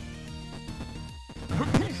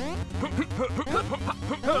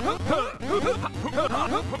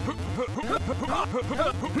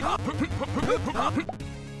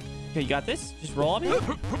 Okay, you got this? Just roll on me.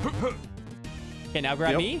 Okay, now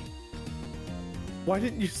grab me. Why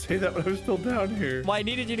didn't you say that when I was still down here? Well, I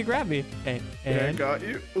needed you to grab me. Okay, Yeah, I got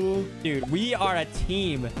you. Ooh. dude, we are a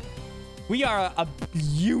team. We are a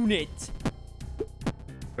unit.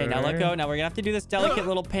 Okay, now let go. Now we're gonna have to do this delicate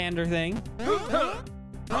little pander thing.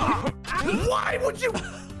 Why would you?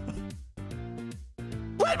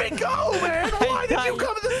 Let me go, man! Why did you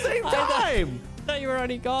come at the same time? thought you were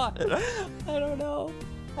already gone. I don't know.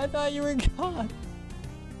 I thought you were gone.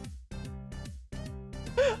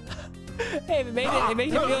 Hey, it makes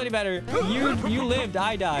it feel any better. You lived,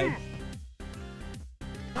 I died.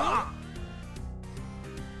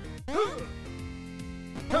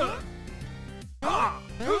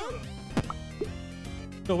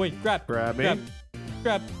 Oh wait, grab. Grab me.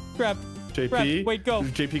 Grab. JP. Grab. Wait, go.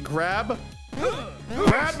 JP, grab.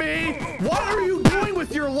 Grab me. What are you doing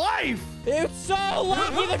with your life? It's so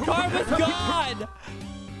lucky the car was gone.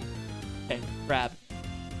 Okay, grab.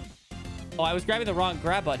 Oh, I was grabbing the wrong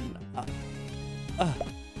grab button.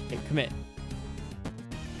 Okay, commit.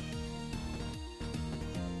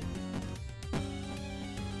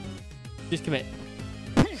 Just commit.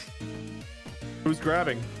 Who's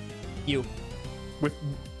grabbing? You. With.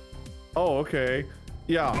 Oh, okay.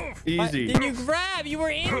 Yeah, easy. Didn't you grab? You were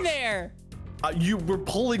in there. You were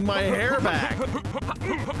pulling my hair back.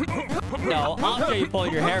 No, I'll show you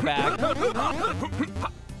pulling your hair back.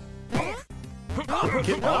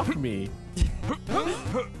 Get off me. You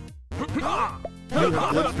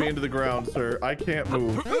glitched me into the ground, sir. I can't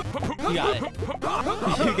move. You got it.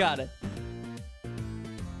 You got it.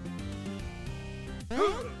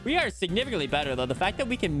 We are significantly better, though. The fact that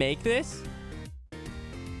we can make this.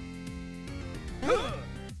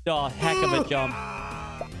 Oh, heck of a jump.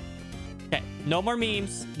 Okay, no more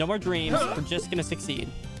memes. No more dreams. We're just going to succeed.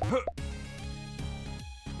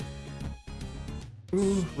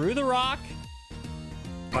 Through the rock.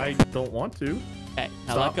 I don't want to. Okay,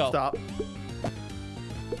 now Stop, let go. stop.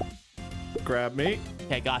 Grab me.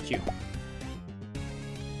 Okay, got you.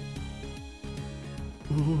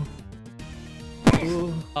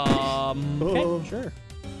 Okay, sure.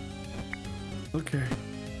 Okay.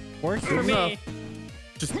 Works for me. enough.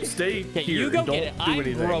 Just stay Okay, here. you go and don't get it. do I'm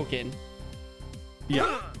anything. broken.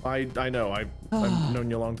 Yeah, I know. I've known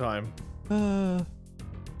you a long time.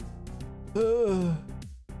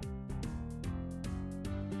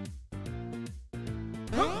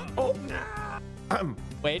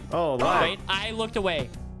 Wait. Oh, lag. Wait, I looked away.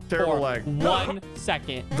 Terrible for lag. 1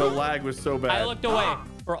 second. The lag was so bad. I looked away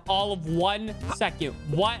for all of 1 second.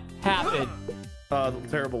 What happened?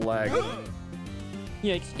 Terrible lag.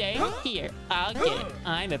 You're like, stay here. I'll get it.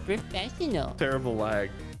 I'm a professional. Terrible lag.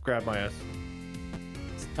 Grab my ass.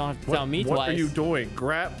 Don't have to tell me twice. What are you doing?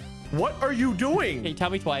 Grab. What are you doing? Okay, tell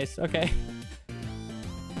me twice. Okay.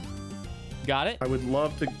 Got it? I would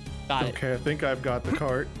love to. Got it. Okay, I think I've got the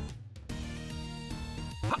cart.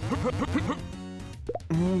 I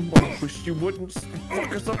wish you wouldn't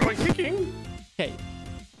fuck us up by kicking. Okay.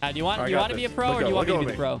 Do you want I to got be a this. pro, Let or go, do you want let me to go be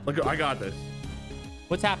of the pro? Look, I got this.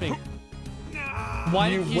 What's happening? Why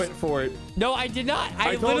You did you went for it. No, I did not.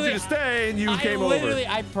 I told you to stay, and you came over.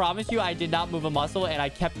 I promise you, I did not move a muscle, and I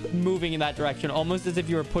kept moving in that direction, almost as if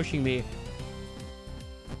you were pushing me.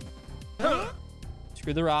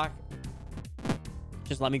 Screw the rock.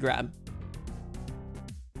 Just let me grab.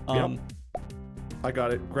 Yep. I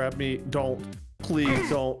got it. Grab me. Don't. Please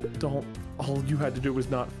don't. All you had to do was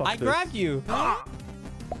not fuck I this. grabbed you.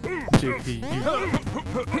 JP,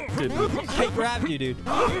 you didn't. I grabbed you, dude.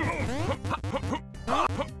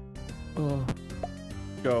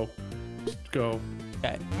 Go. Just go.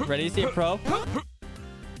 Okay, ready to see a pro?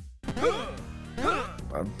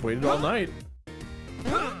 I've waited all night.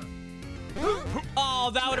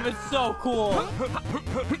 Oh, that would have been so cool.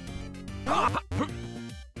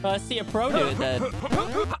 Let's see a pro do it then.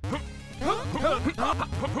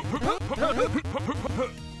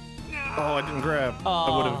 Oh, I didn't grab.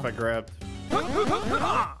 I would have if I grabbed.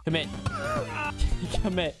 Commit.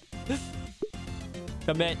 Commit.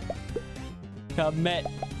 Commit. Commit.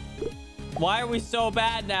 Why are we so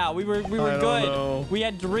bad now? We were don't good. know. We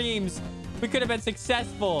had dreams. We could have been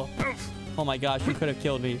successful. Oh my gosh, you could have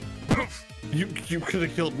killed me. You could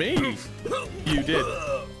have killed me. You did.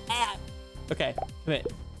 Okay,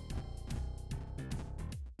 commit.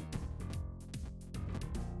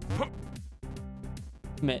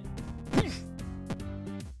 Commit.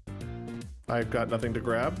 I've got nothing to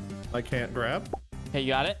grab. I can't grab. Okay, you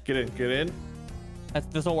got it? Get in. Get in.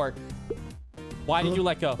 This will work. Why did you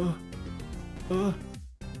let go?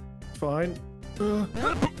 Fine. See,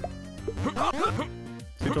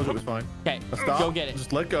 I told you it was fine. Okay, Now stop. go get it.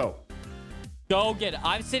 Just let go. Go get it.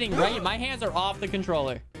 I'm sitting right. My hands are off the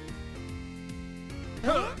controller.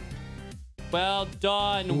 Well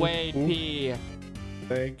done, Wade P.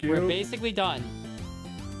 Thank you. We're basically done.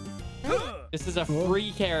 This is a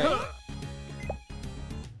free carrot.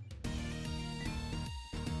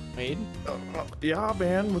 Wade, Yeah,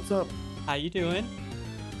 man. What's up? how you doing?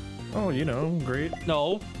 Oh, you know, great.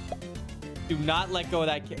 No. Do not let go of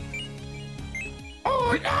that carrot.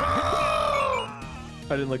 Oh, no!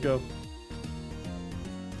 I didn't let go.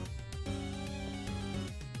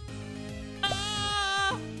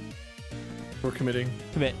 Ah! We're committing.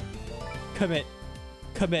 Commit. Commit.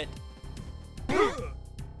 Commit.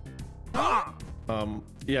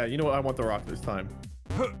 Yeah, you know what? I want the rock this time.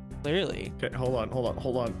 Clearly. Okay, hold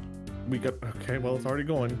on. We got, okay, well, it's already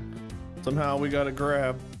going. Somehow we gotta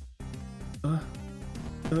grab.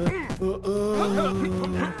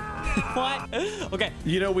 What? Okay.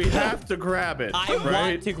 You know, we have to grab it. I right?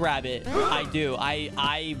 want to grab it. I do.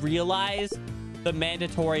 I realize the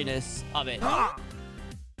mandatoriness of it.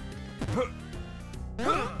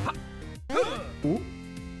 Ooh.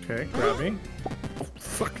 Okay, grab me. Oh,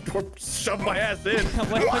 fuck, shove my ass in.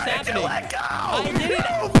 What's happening? Let go. I did it.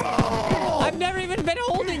 I've never even been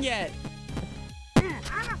holding yet.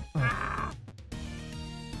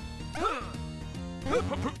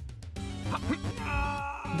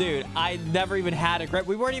 Dude, I never even had a grip.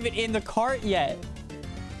 We weren't even in the cart yet.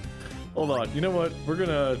 Hold on. You know what? We're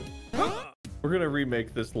gonna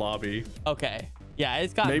remake this lobby. Okay. Yeah,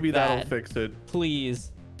 it's got Maybe bad. that'll fix it.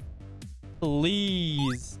 Please.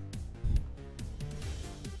 Please.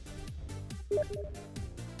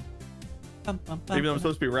 Even though I'm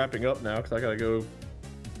supposed to be wrapping up now because I gotta go.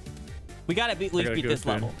 We gotta at least beat go this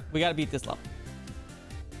soon. level. We gotta beat this level.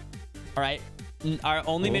 All right. Our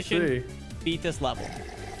only We'll mission: see. beat this level.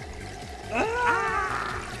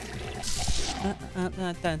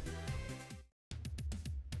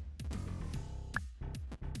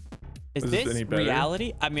 Is Is this this any better?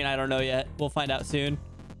 reality? I mean, I don't know yet. We'll find out soon.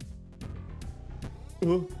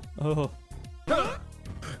 Oh,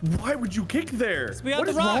 Why would you kick there? we got What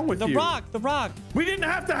the is rock. wrong with The you? rock. The rock. We didn't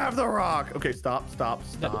have to have the rock. Okay, stop.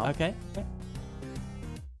 Okay.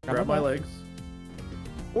 Grab my legs.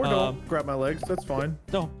 Or Um, don't grab my legs. That's fine.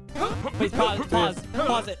 No. Please pause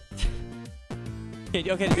it. Okay,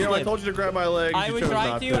 You know, I slip. told you to grab my legs. I you was chose trying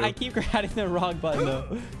not to. I keep grabbing the wrong button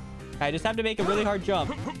though. I just have to make a really hard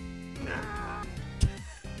jump.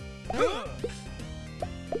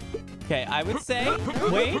 Okay, I would say,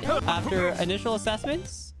 wait, after initial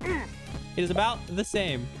assessments, it is about the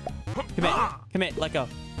same. Commit, let go.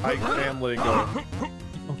 I am letting go.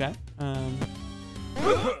 Okay.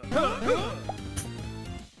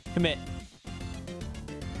 Commit.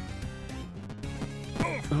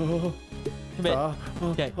 Commit.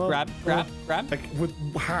 Okay, grab. Like,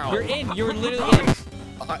 how? You're in. You're literally in.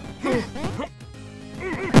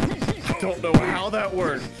 I don't know how that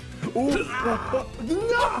worked. Ooh. No!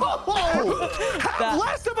 Have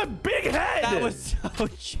less of a big head! That was so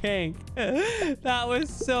jank. That was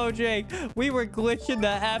so jank. We were glitching the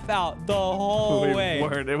F out the whole We way.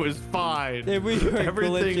 weren't. It was fine. We were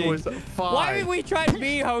Everything glitching. was fine. Why did we try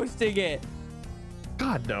me hosting it?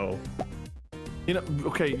 God, no. You know,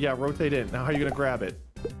 okay, yeah, rotate in. Now how are you going to grab it?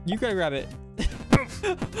 You gotta grab it.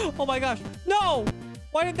 Oh my gosh. No!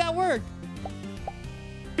 Why did that work?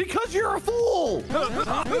 Because you're a fool!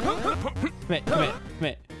 Commit.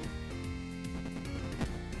 Commit.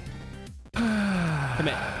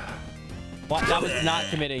 What? That was not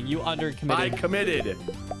committing. You I under-committed. committed.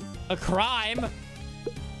 A crime?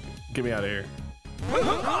 Get me out of here.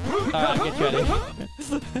 I'll get you out of here.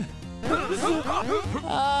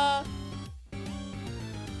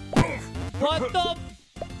 What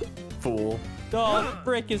Fool. the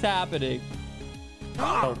frick is happening?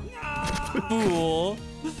 Oh, Fool.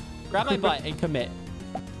 Grab my butt and commit.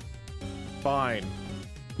 fine.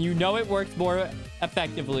 You know it works more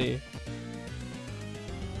effectively.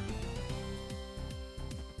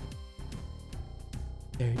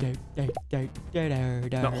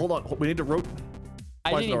 No, hold on. We need to rotate.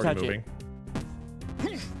 I didn't even touch it.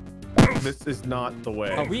 This is not the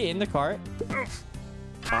way. Are we in the cart?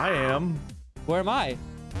 I am Where am I?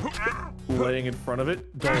 laying in front of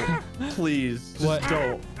it. Don't. Please. Just What?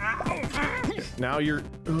 don't. Now you're...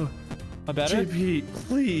 Am I better? JP,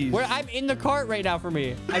 please. Where I'm in the cart right now for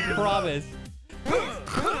me. I promise.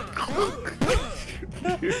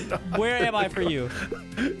 You're not Where am I for you?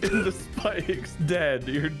 in the spikes. Dead.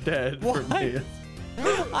 You're dead for me.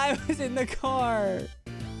 I was in the car.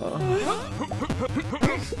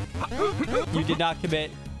 You did not commit.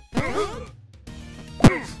 I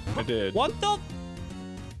did. What the?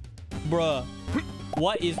 Bruh.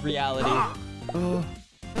 What is reality?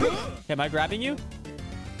 Am I grabbing you?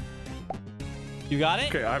 You got it?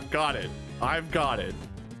 Okay, I've got it. I've got it.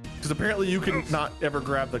 Because apparently you can not ever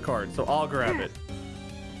grab the card, so I'll grab it.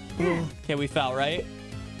 Okay, we fell, right?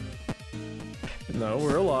 No,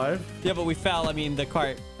 we're alive. Yeah, but we fell. I mean, the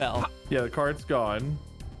cart fell. Yeah, the card's gone.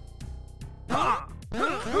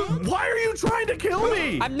 Why are you trying to kill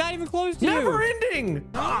me? I'm not even close to you. Never ending.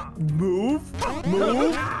 Move.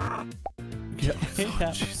 Move. You Yeah.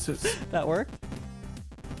 Yeah. Jesus. That worked.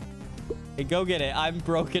 Hey, go get it. I'm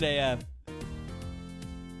broken AF.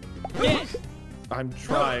 Get it. I'm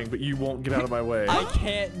trying, but you won't get out of my way. I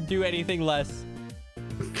can't do anything less.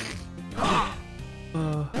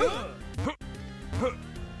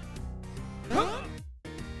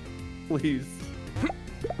 Please.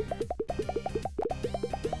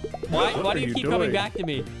 Why do you keep coming doing? back to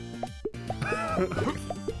me?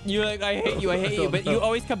 You're like, I hate you, but you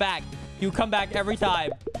always come back. You come back every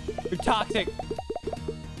time. You're toxic.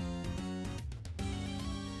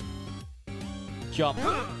 Jump.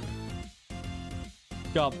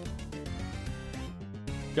 Jump.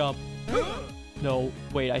 Jump. No,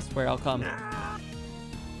 wait, I swear I'll come.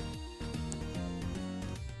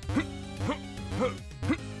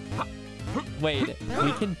 Wait,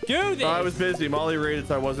 we can do this. I was busy. Molly raided,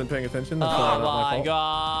 so I wasn't paying attention. That's Oh not my my fault.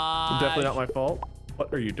 god. Definitely not my fault.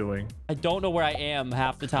 What are you doing? I don't know where I am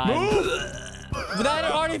half the time. That had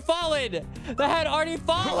already fallen. That had already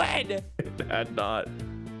fallen. It had not.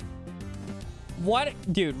 What?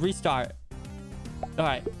 Dude, restart. All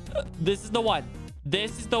right. This is the one.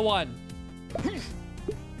 This is the one.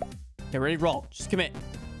 Okay, ready, roll. Just commit.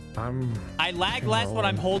 I lag less when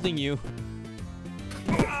I'm holding you.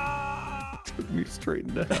 Took me straight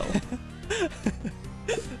into hell.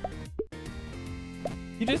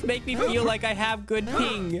 You just make me feel like I have good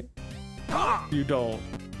ping. You don't.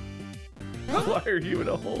 Why are you in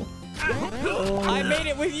a hole? I made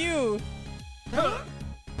it with you.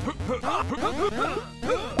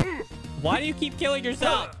 Why do you keep killing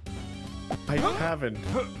yourself? I haven't.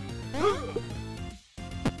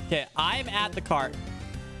 Okay, I'm at the cart.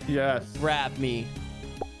 Yes. Grab me.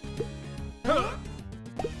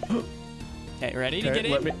 Okay, ready to Okay,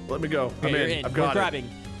 get in? let me go. Okay, I'm you're in. in. I've We're got it. grabbing.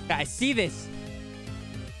 Okay, I see this.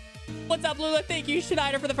 What's up, Lula? Thank you,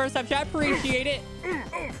 Schneider, for the first time chat. Appreciate it.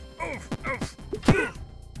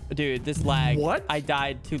 Dude, this lag. What? I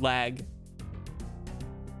died to lag.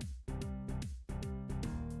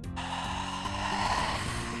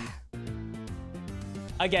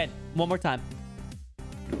 Again, one more time.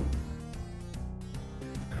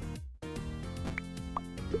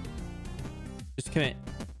 Just commit.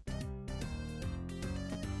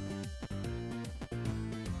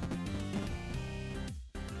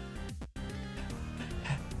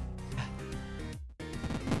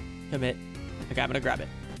 Commit. Okay, I'm gonna grab it.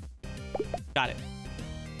 Got it.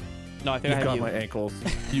 No, I think I You've have got you. my ankles.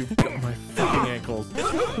 You've got my fucking ankles.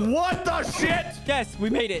 What the shit? Yes, we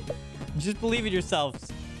made it. Just believe in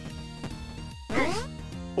yourselves.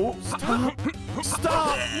 Oh, stop.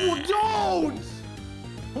 Stop. Don't.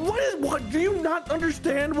 What? Do you not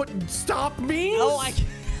understand what stop means? Oh, I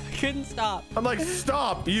couldn't stop. I'm like,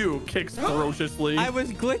 stop. You kicks ferociously. I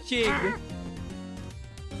was glitching.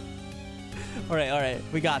 All right.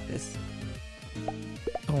 We got this.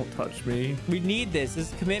 Don't touch me. We need this.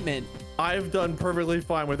 This is commitment. I've done perfectly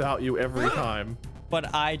fine without you every time.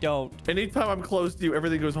 But I don't. Anytime I'm close to you,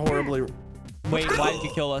 everything goes horribly. Wait, why did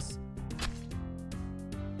you kill us?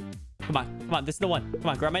 Come on. This is the one. Come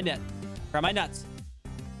on, grab my net. Grab my nuts.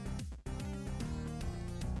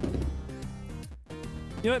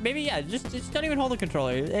 You know what? Maybe, yeah, just don't even hold the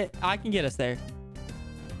controller. I can get us there.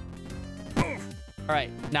 All right,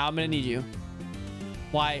 now I'm gonna need you.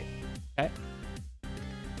 Why? Okay.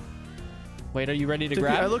 Wait, are you ready to I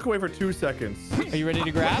grab? look away for 2 seconds. Are you ready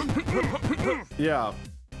to grab? Yeah.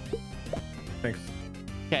 Thanks.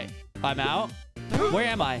 Okay, I'm out. Where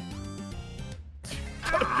am I?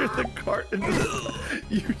 Under the cart.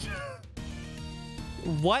 You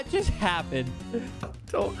What just happened?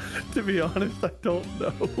 don't. To be honest, I don't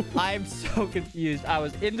know. I'm so confused. I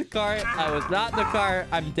was in the cart. I was not in the cart.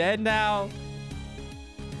 I'm dead now.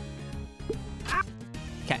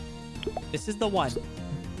 Okay. This is the one.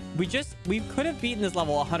 We could have beaten this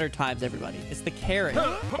level 100 times, everybody. It's the carrot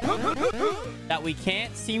that we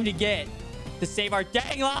can't seem to get to save our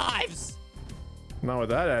dang lives. Not with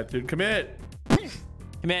that attitude. Commit.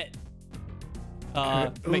 Commit.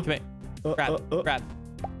 Commit. Grab. Grab.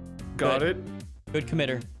 Got Good. it. Good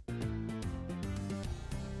committer.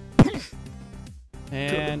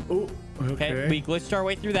 And Oh, okay, okay. we glitched our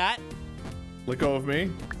way through that. Let go of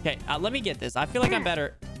me. Okay, let me get this. I feel like I'm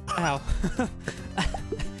better. Ow.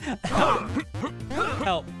 Help.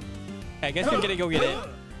 Help. Okay, I guess you're gonna go get it.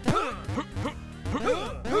 Okay,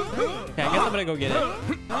 I guess I'm gonna go get it.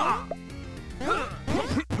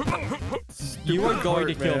 You are going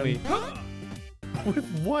to kill me. With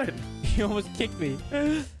what? You almost kicked me.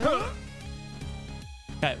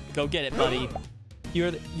 Okay, go get it, buddy.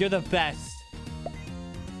 You're the best.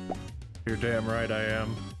 You're damn right I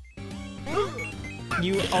am.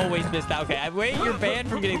 You always miss that. Okay, wait, you're banned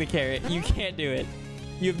from getting the carrot. You can't do it.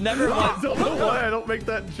 You've never once... I don't know why I don't make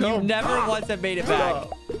that jump. You've never once have made it back.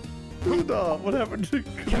 Stop. What happened to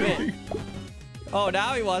committing? Oh,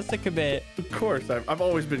 now he wants to commit. Of course. I've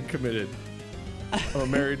always been committed. I'm a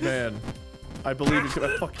married man. I believe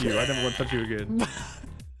in... Fuck you. I never want to touch you again.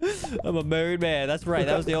 I'm a married man. That's right.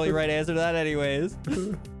 That was the only right answer to that anyways.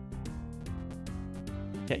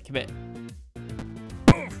 Okay, commit.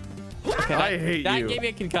 Okay, I hate you. That gave me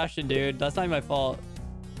a concussion, dude. That's not my fault.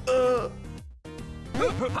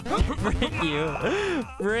 Frick you.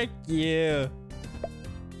 Frick you.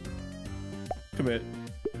 Commit.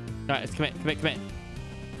 All right, let's commit.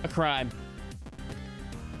 A crime.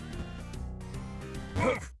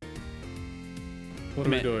 What are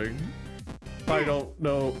we doing? I don't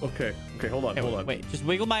know. Okay, hold on, hold on. Wait, just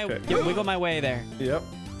wiggle my way there. Yep.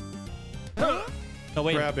 No,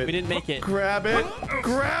 wait, Grab it. we didn't make it. Grab it!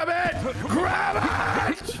 Grab it!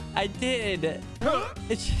 Grab it! I did.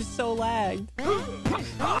 It's just so lagged.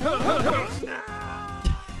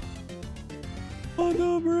 On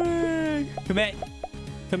the break. Commit.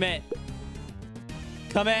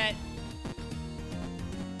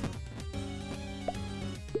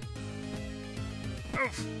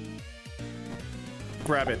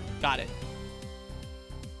 Grab it. Got it.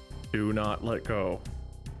 Do not let go.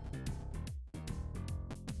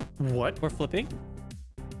 What? We're flipping.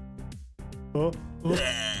 Oh.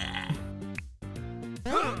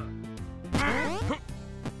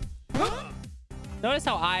 Notice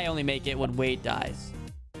how I only make it when Wade dies.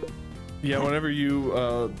 Yeah, whenever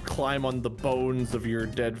you climb on the bones of your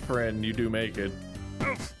dead friend, you do make it.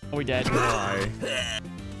 Are we dead? Why?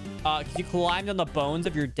 Because you climbed on the bones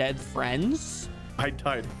of your dead friends? I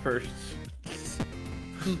died first.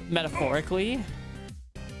 Metaphorically?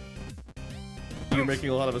 You're making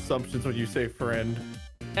a lot of assumptions when you say friend.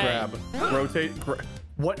 Hey. Grab. Rotate.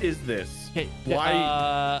 What is this? Okay.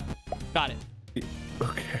 Why? Got it.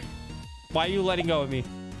 Okay. Why are you letting go of me?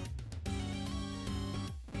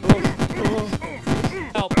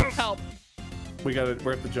 Help. We have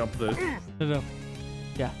to jump this. No.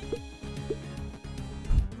 Yeah.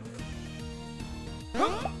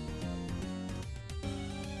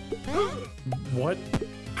 What?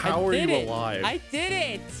 How are you alive? I did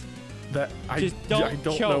it. I don't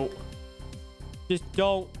choke. know. Just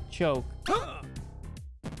don't choke.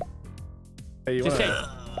 Hey, you Just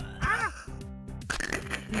wanna...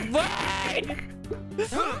 Wait!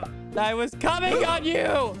 I was coming on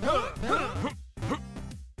you!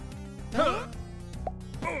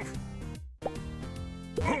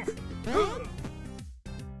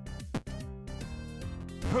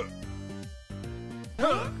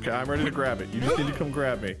 Okay, I'm ready to grab it. You just need to come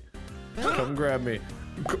grab me. Come grab me.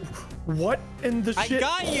 What in the shit?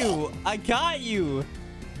 I got you.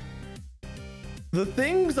 The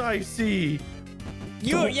things I see.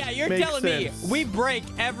 You're telling sense. me we break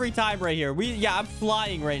every time right here. I'm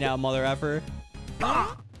flying right now, mother effer.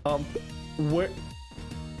 Where?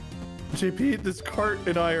 JP, this cart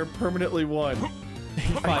and I are permanently one.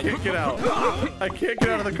 I can't get out. I can't get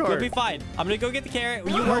out of the cart. You'll be fine. I'm gonna go get the carrot.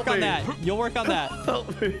 You work on that. You'll work on that.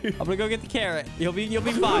 Help me. I'm gonna go get the carrot. You'll be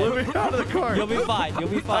fine. Let me out of the cart. You'll be fine. You'll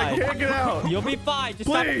be fine. I can't get out. You'll be fine. Just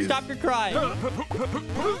Please. stop your crying.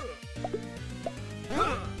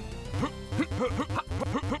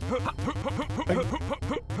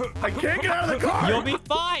 I can't get out of the car. You'll be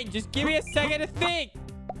fine. Just give me a second to think.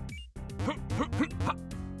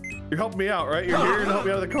 You're helping me out, right? You're here to help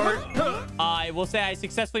me out of the cart. I will say I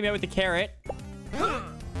successfully met with the carrot.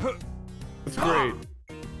 That's great.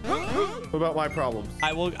 What about my problems?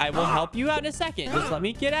 I will help you out in a second. Just let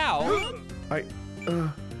me get out.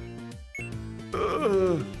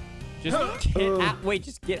 Just get out. Wait,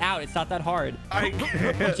 just get out. It's not that hard. I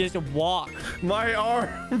can't. Just walk. My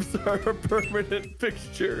arms are a permanent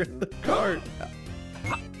fixture in the cart.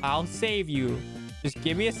 I'll save you. Just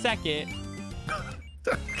give me a second.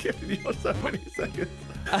 I'm giving you so many seconds.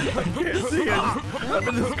 I can't see it. I'm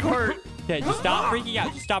in this cart. Okay, just stop freaking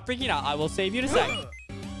out. Just stop freaking out. I will save you in a second.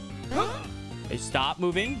 Okay, stop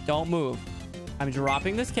moving. Don't move. I'm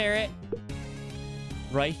dropping this carrot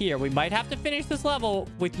right here. We might have to finish this level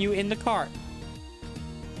with you in the cart.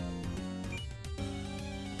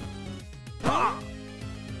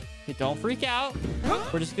 Okay, don't freak out.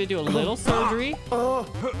 We're just gonna do a little surgery.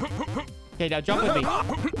 Okay, now jump with me.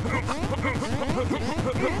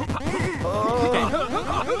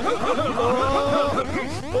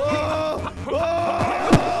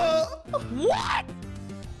 What?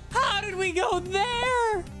 How did we go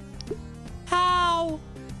there? How?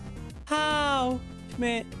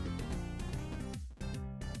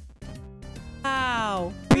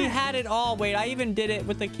 Wow. We had it all. Wait, I even did it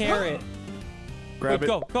with the carrot. Grab Wait,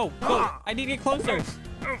 it. Go. I need to get closer.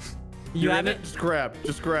 You You're have in it? Just grab.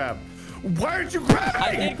 Just grab. Why aren't you grabbing?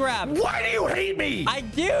 I did grab. Why do you hate me? I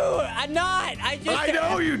do. I'm not. I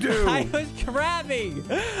know you do. I was grabbing.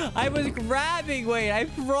 Wade. I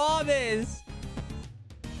promise.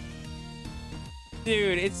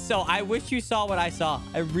 Dude, it's so... I wish you saw what I saw.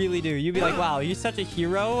 I really do. You'd be like, wow, you're such a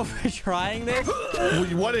hero for trying this.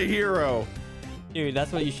 What a hero. Dude,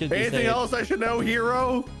 that's what you should be Anything saying. else I should know,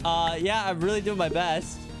 hero? Yeah, I'm really doing my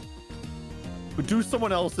best. Do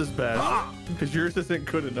someone else's best, because yours isn't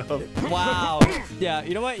good enough. Wow. Yeah,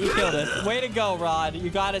 you know what? You killed us. Way to go, Rod. You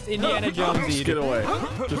got us Indiana Jonesy. Just get away.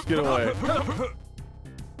 Just get away.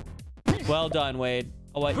 Well done, Wade.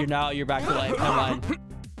 Oh, what? You're back to life. Never mind.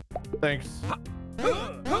 Thanks.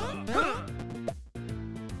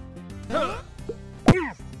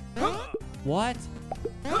 What?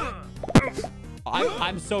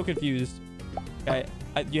 I'm so confused. Okay,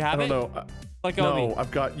 you have I it? don't know. Let go of me. No,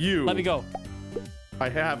 I've got you. Let me go. I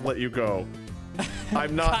have let you go.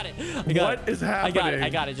 I'm not. Got it. What is happening? I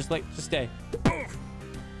got it. Just stay. Okay,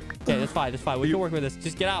 that's fine. We can work with this.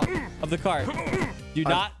 Just get out of the cart. Do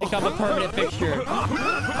not become a permanent fixture.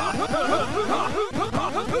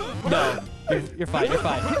 No. You're fine. You're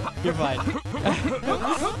fine.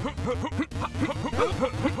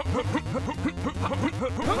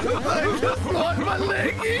 I just want my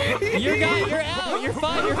leggy. You're out. You're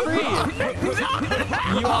fine. You're free.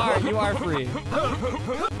 You are free.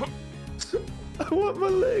 I want my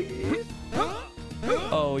leggies.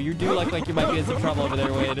 Oh, you do look like you might be in some trouble over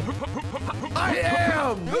there, Wade. I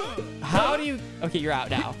am. How do you... Okay, you're out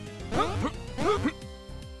now.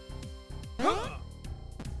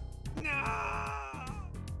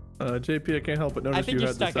 JP, I can't help but notice I think you you're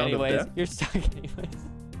had the stuck sound anyways. of death. You're stuck anyways.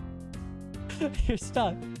 You're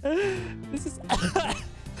stuck. This is...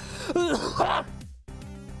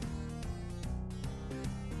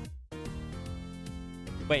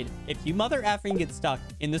 Wait, if you mother effing get stuck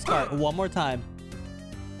in this cart one more time,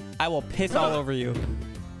 I will piss all over you.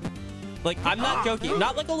 Like, I'm not joking.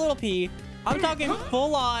 Not like a little pee. I'm talking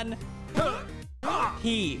full on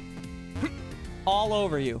pee all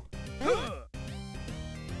over you.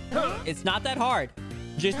 It's not that hard.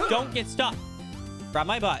 Just don't get stuck. Grab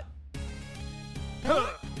my butt.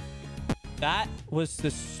 That was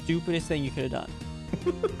the stupidest thing you could have done.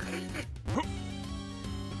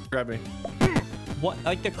 Grab me. What?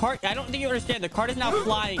 Like the cart? I don't think you understand. The cart is now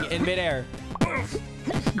flying in midair.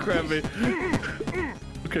 Grab me.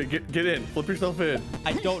 Okay, get in. Flip yourself in.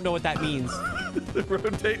 I don't know what that means.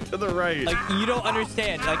 Rotate to the right. Like, you don't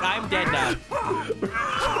understand. Like, I'm dead now.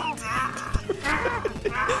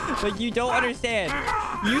 Like, you don't understand.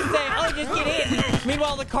 You say, oh, just get in.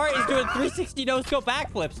 Meanwhile, the cart is doing 360 no-scope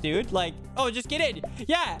backflips, dude. Like, oh, just get in.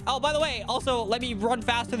 Yeah. Oh, by the way, also, let me run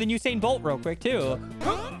faster than Usain Bolt real quick, too.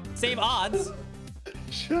 Same odds.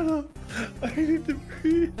 Shut up. I need to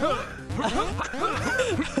breathe.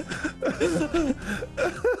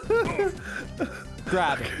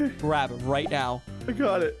 Grab it. Grab it right now. I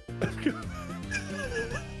got it.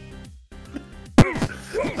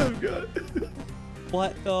 I've got it.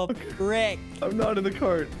 What the frick? I'm not in the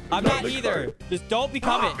cart. I'm not in the either. cart. Just don't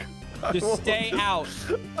become it. I Just won't. stay out.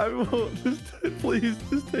 I won't. Please,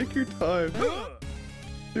 just take your time.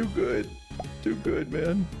 Too good. Too good,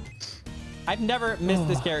 man. I've never missed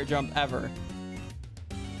this carrot jump ever.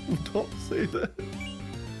 Don't say that.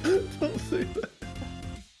 Don't say that.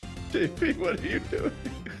 JP, what are you doing?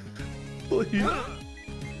 Please.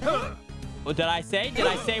 What did I say? Did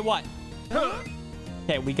I say what?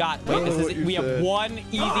 Okay, we got. Wait, this is. We have one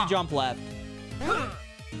easy jump left.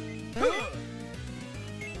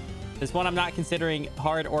 This one I'm not considering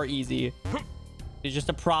hard or easy. It's just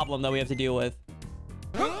a problem that we have to deal with.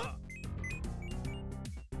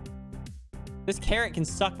 This carrot can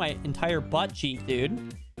suck my entire butt cheek, dude.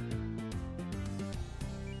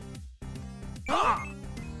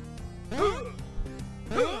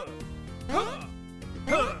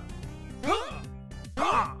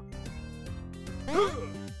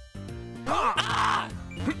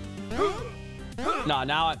 No,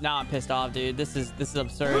 now I'm pissed off, dude. This is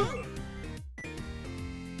absurd.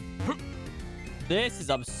 This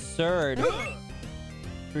is absurd. Here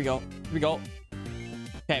we go. Here we go.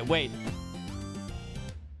 Okay, wait.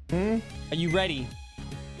 Are you ready?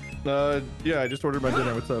 Yeah, I just ordered my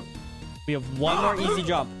dinner. What's up? We have one more easy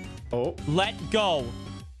jump. Oh, Let go.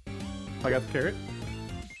 I got the carrot.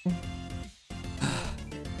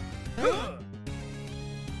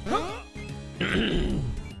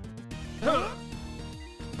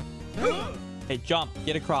 Hey, jump.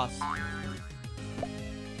 Get across.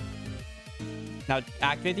 Now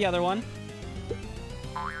activate the other one.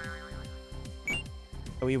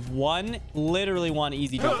 We have one, literally one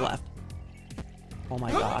easy jump left. Oh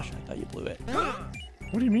my gosh, I thought you blew it.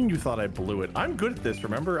 What do you mean you thought I blew it? I'm good at this,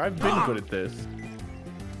 remember? I've been good at this.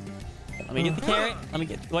 Let me get the carrot.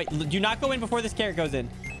 Wait, do not go in before this carrot goes in.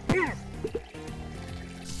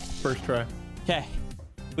 First try. Okay.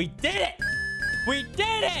 We did it! We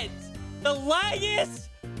did it! The laggiest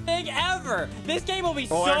thing ever. This game will be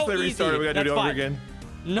so easy. Oh, actually restarted. We gotta do it over again.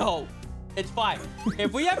 No, it's fine.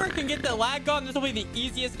 If we ever can get the lag gone, this will be the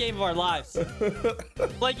easiest game of our lives.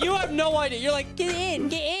 Like, you have no idea. You're like, get in,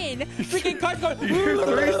 get in. Freaking cards going. Your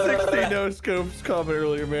 360 no scopes comment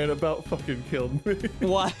earlier, man, about fucking killed me.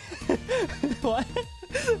 What? What?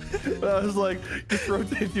 I was like, just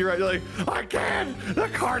rotate to your right. You're like, I can. The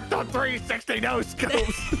card's on 360 no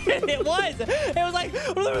scopes. It was. It was like.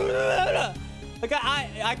 Like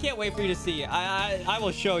I can't wait for you to see. I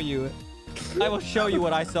will show you. I will show you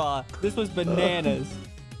what I saw. This was bananas.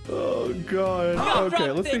 Oh god. Okay,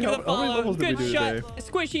 let's see how many levels did we do today?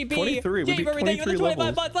 Squishy B. 23. We beat 23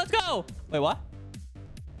 levels. Let's go. Wait, what?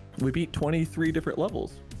 We beat 23 different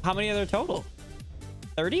levels. How many are there total?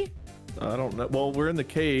 30? I don't know. Well, we're in the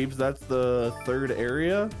caves. That's the third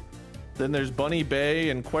area. Then there's Bunny Bay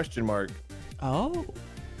and question mark. Oh.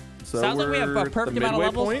 So sounds like we have a the perfect amount of midway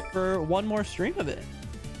levels point. for one more stream of it.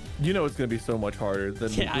 You know it's going to be so much harder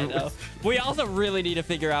than... Yeah, I know. We also really need to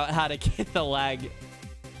figure out how to get the lag.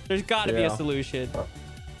 There's got to be a solution.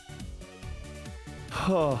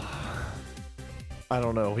 I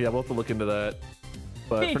don't know. Yeah, we'll have to look into that.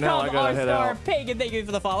 But for now, I gotta head out. Pagan, thank you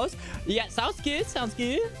for the follows. Yeah, sounds good. Sounds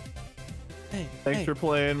good. Hey, Thanks for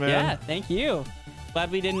playing, man. Yeah, thank you.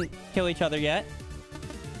 Glad we didn't kill each other yet.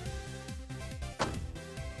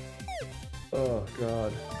 Oh,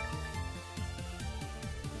 God.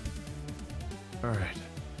 All right.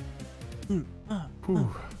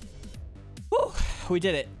 Whew. We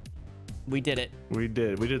did it. We did it. We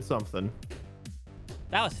did something.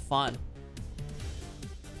 That was fun.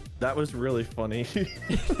 That was really funny.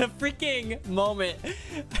 The freaking moment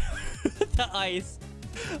with the ice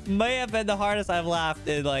may have been the hardest I've laughed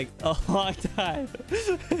in like a long time.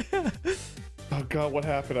 Oh god, what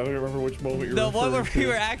happened? I don't remember which moment you were The one where we to.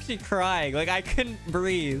 were actually crying. Like I couldn't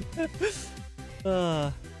breathe.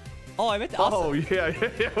 Oh, I meant to also... Oh yeah.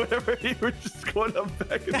 Whatever. You were just going up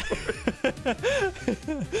back and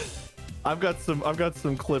forth. I've got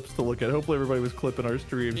some clips to look at. Hopefully everybody was clipping our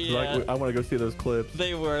streams. Yeah. I want to go see those clips.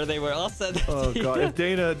 They were. I'll send them Oh to you. god. If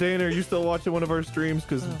Dana, are you still watching one of our streams?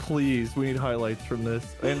 Because please, we need highlights from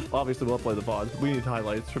this. And obviously we'll play the VODs. We need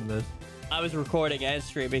highlights from this. I was recording and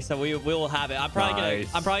streaming, so we will have it. I'm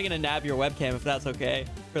probably gonna nab your webcam if that's okay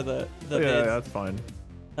for the vids. Yeah, that's fine.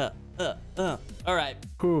 All right.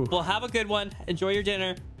 Whew. Well, have a good one. Enjoy your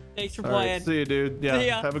dinner. Thanks for All playing. right, see you, dude. Yeah, See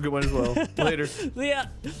ya. have a good one as well. Later. See ya.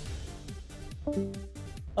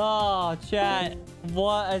 Oh, chat.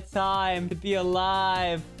 What a time to be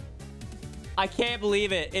alive. I can't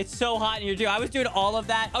believe it. It's so hot in here, too. I was doing all of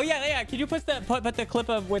that. Oh, yeah. Can you put the clip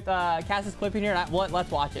of with Cass's clip in here?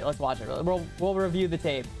 Let's watch it. We'll review the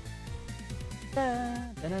tape.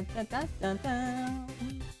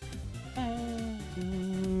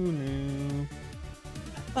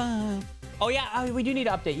 Oh, yeah. We do need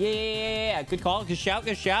to update. Yeah. Good call. Good shout.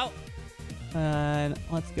 And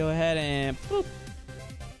let's go ahead and boop.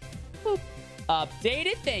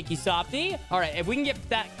 Updated. Thank you, Softy. All right, if we can get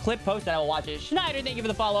that clip posted, I will watch it. Schneider, thank you for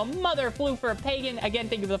the follow. Mother flew for a pagan. Again,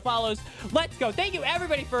 thank you for the follows. Let's go. Thank you,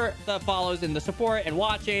 everybody, for the follows and the support and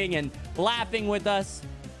watching and laughing with us.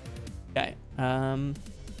 Okay. Go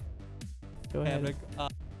ahead.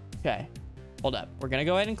 Okay. Hold up. We're going to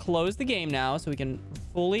go ahead and close the game now so we can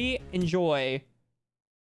fully enjoy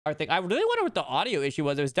our thing. I really wonder what the audio issue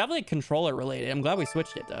was. It was definitely controller related. I'm glad we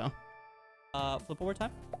switched it, though. Flip over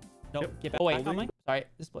time. Nope. Yep. Get back. Oh, wait. Sorry.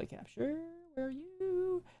 Display capture. Where are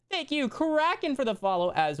you? Thank you, Kraken, for the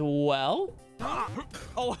follow as well.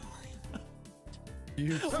 Oh.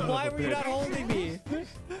 Why were you not holding me?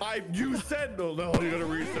 You said no. You gotta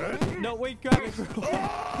reset. No, wait. Grab it.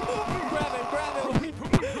 Grab it.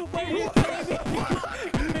 Wait, you're killing me.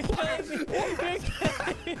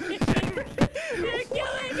 You're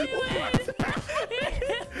killing me.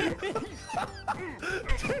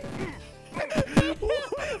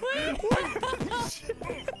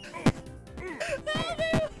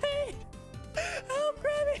 Help,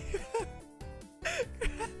 grab me.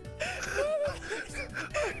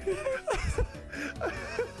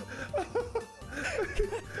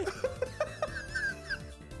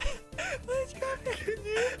 Please grab me.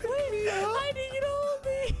 Please, I need you to hold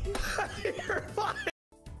me. You're fine.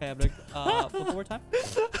 Okay, I'm gonna flip one more time.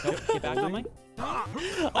 Nope, get back on me.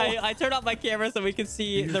 I turned off my camera so we can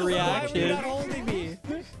see the Why are you reaction. not holding me?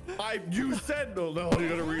 You said no. No, you're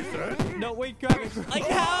gonna reset. No, wait, grab it. Like,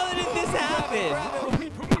 how did this happen?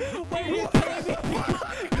 Wait, you're killing me.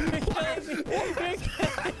 You're killing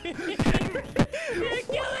me. You're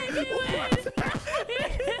killing me, Wayne.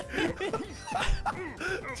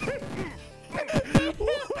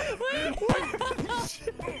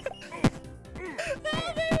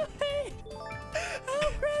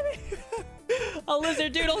 A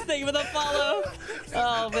lizard doodles thing with a follow.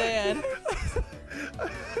 Oh man.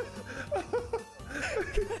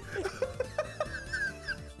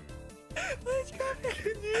 Let's grab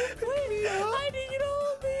it. I need you to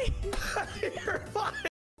hold me. You're fine.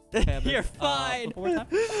 You're fine. One more time.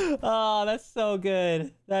 Oh, that's so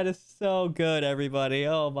good. That is so good, everybody.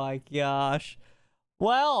 Oh my gosh.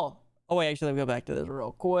 Well, oh wait, actually, let me go back to this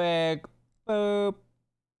real quick. Boop,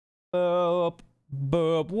 boop,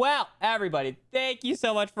 boop. Well, everybody, thank you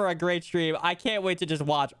so much for a great stream. I can't wait to just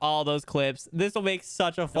watch all those clips. This will make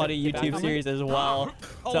such a funny get back YouTube on me. series as well.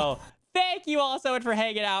 So thank you all so much for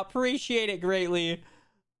hanging out. Appreciate it greatly.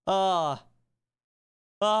 What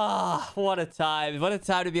a time. What a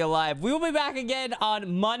time to be alive. We will be back again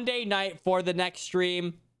on Monday night for the next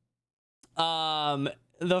stream.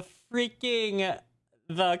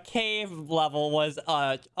 The cave level was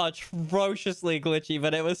atrociously glitchy,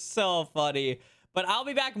 but it was so funny. But I'll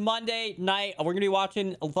be back Monday night. We're gonna be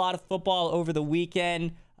watching a lot of football over the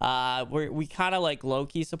weekend. We kind of like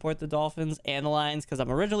low-key support the Dolphins and the Lions because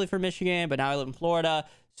I'm originally from Michigan, but now I live in Florida.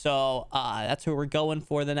 So that's who we're going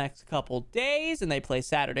for the next couple days. And they play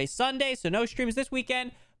Saturday, Sunday. So no streams this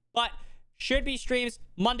weekend, but should be streams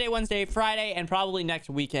Monday, Wednesday, Friday, and probably next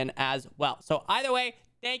weekend as well. So either way,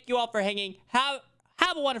 thank you all for hanging. Have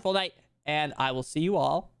a wonderful night. And I will see you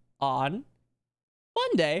all on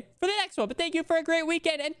Monday for the next one. But thank you for a great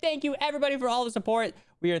weekend. And thank you, everybody, for all the support.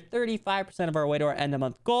 We are 35% of our way to our end of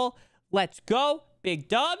month goal. Let's go. Big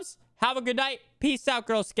dubs. Have a good night. Peace out,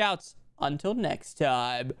 Girl Scouts. Until next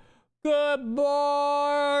time.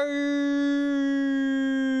 Goodbye.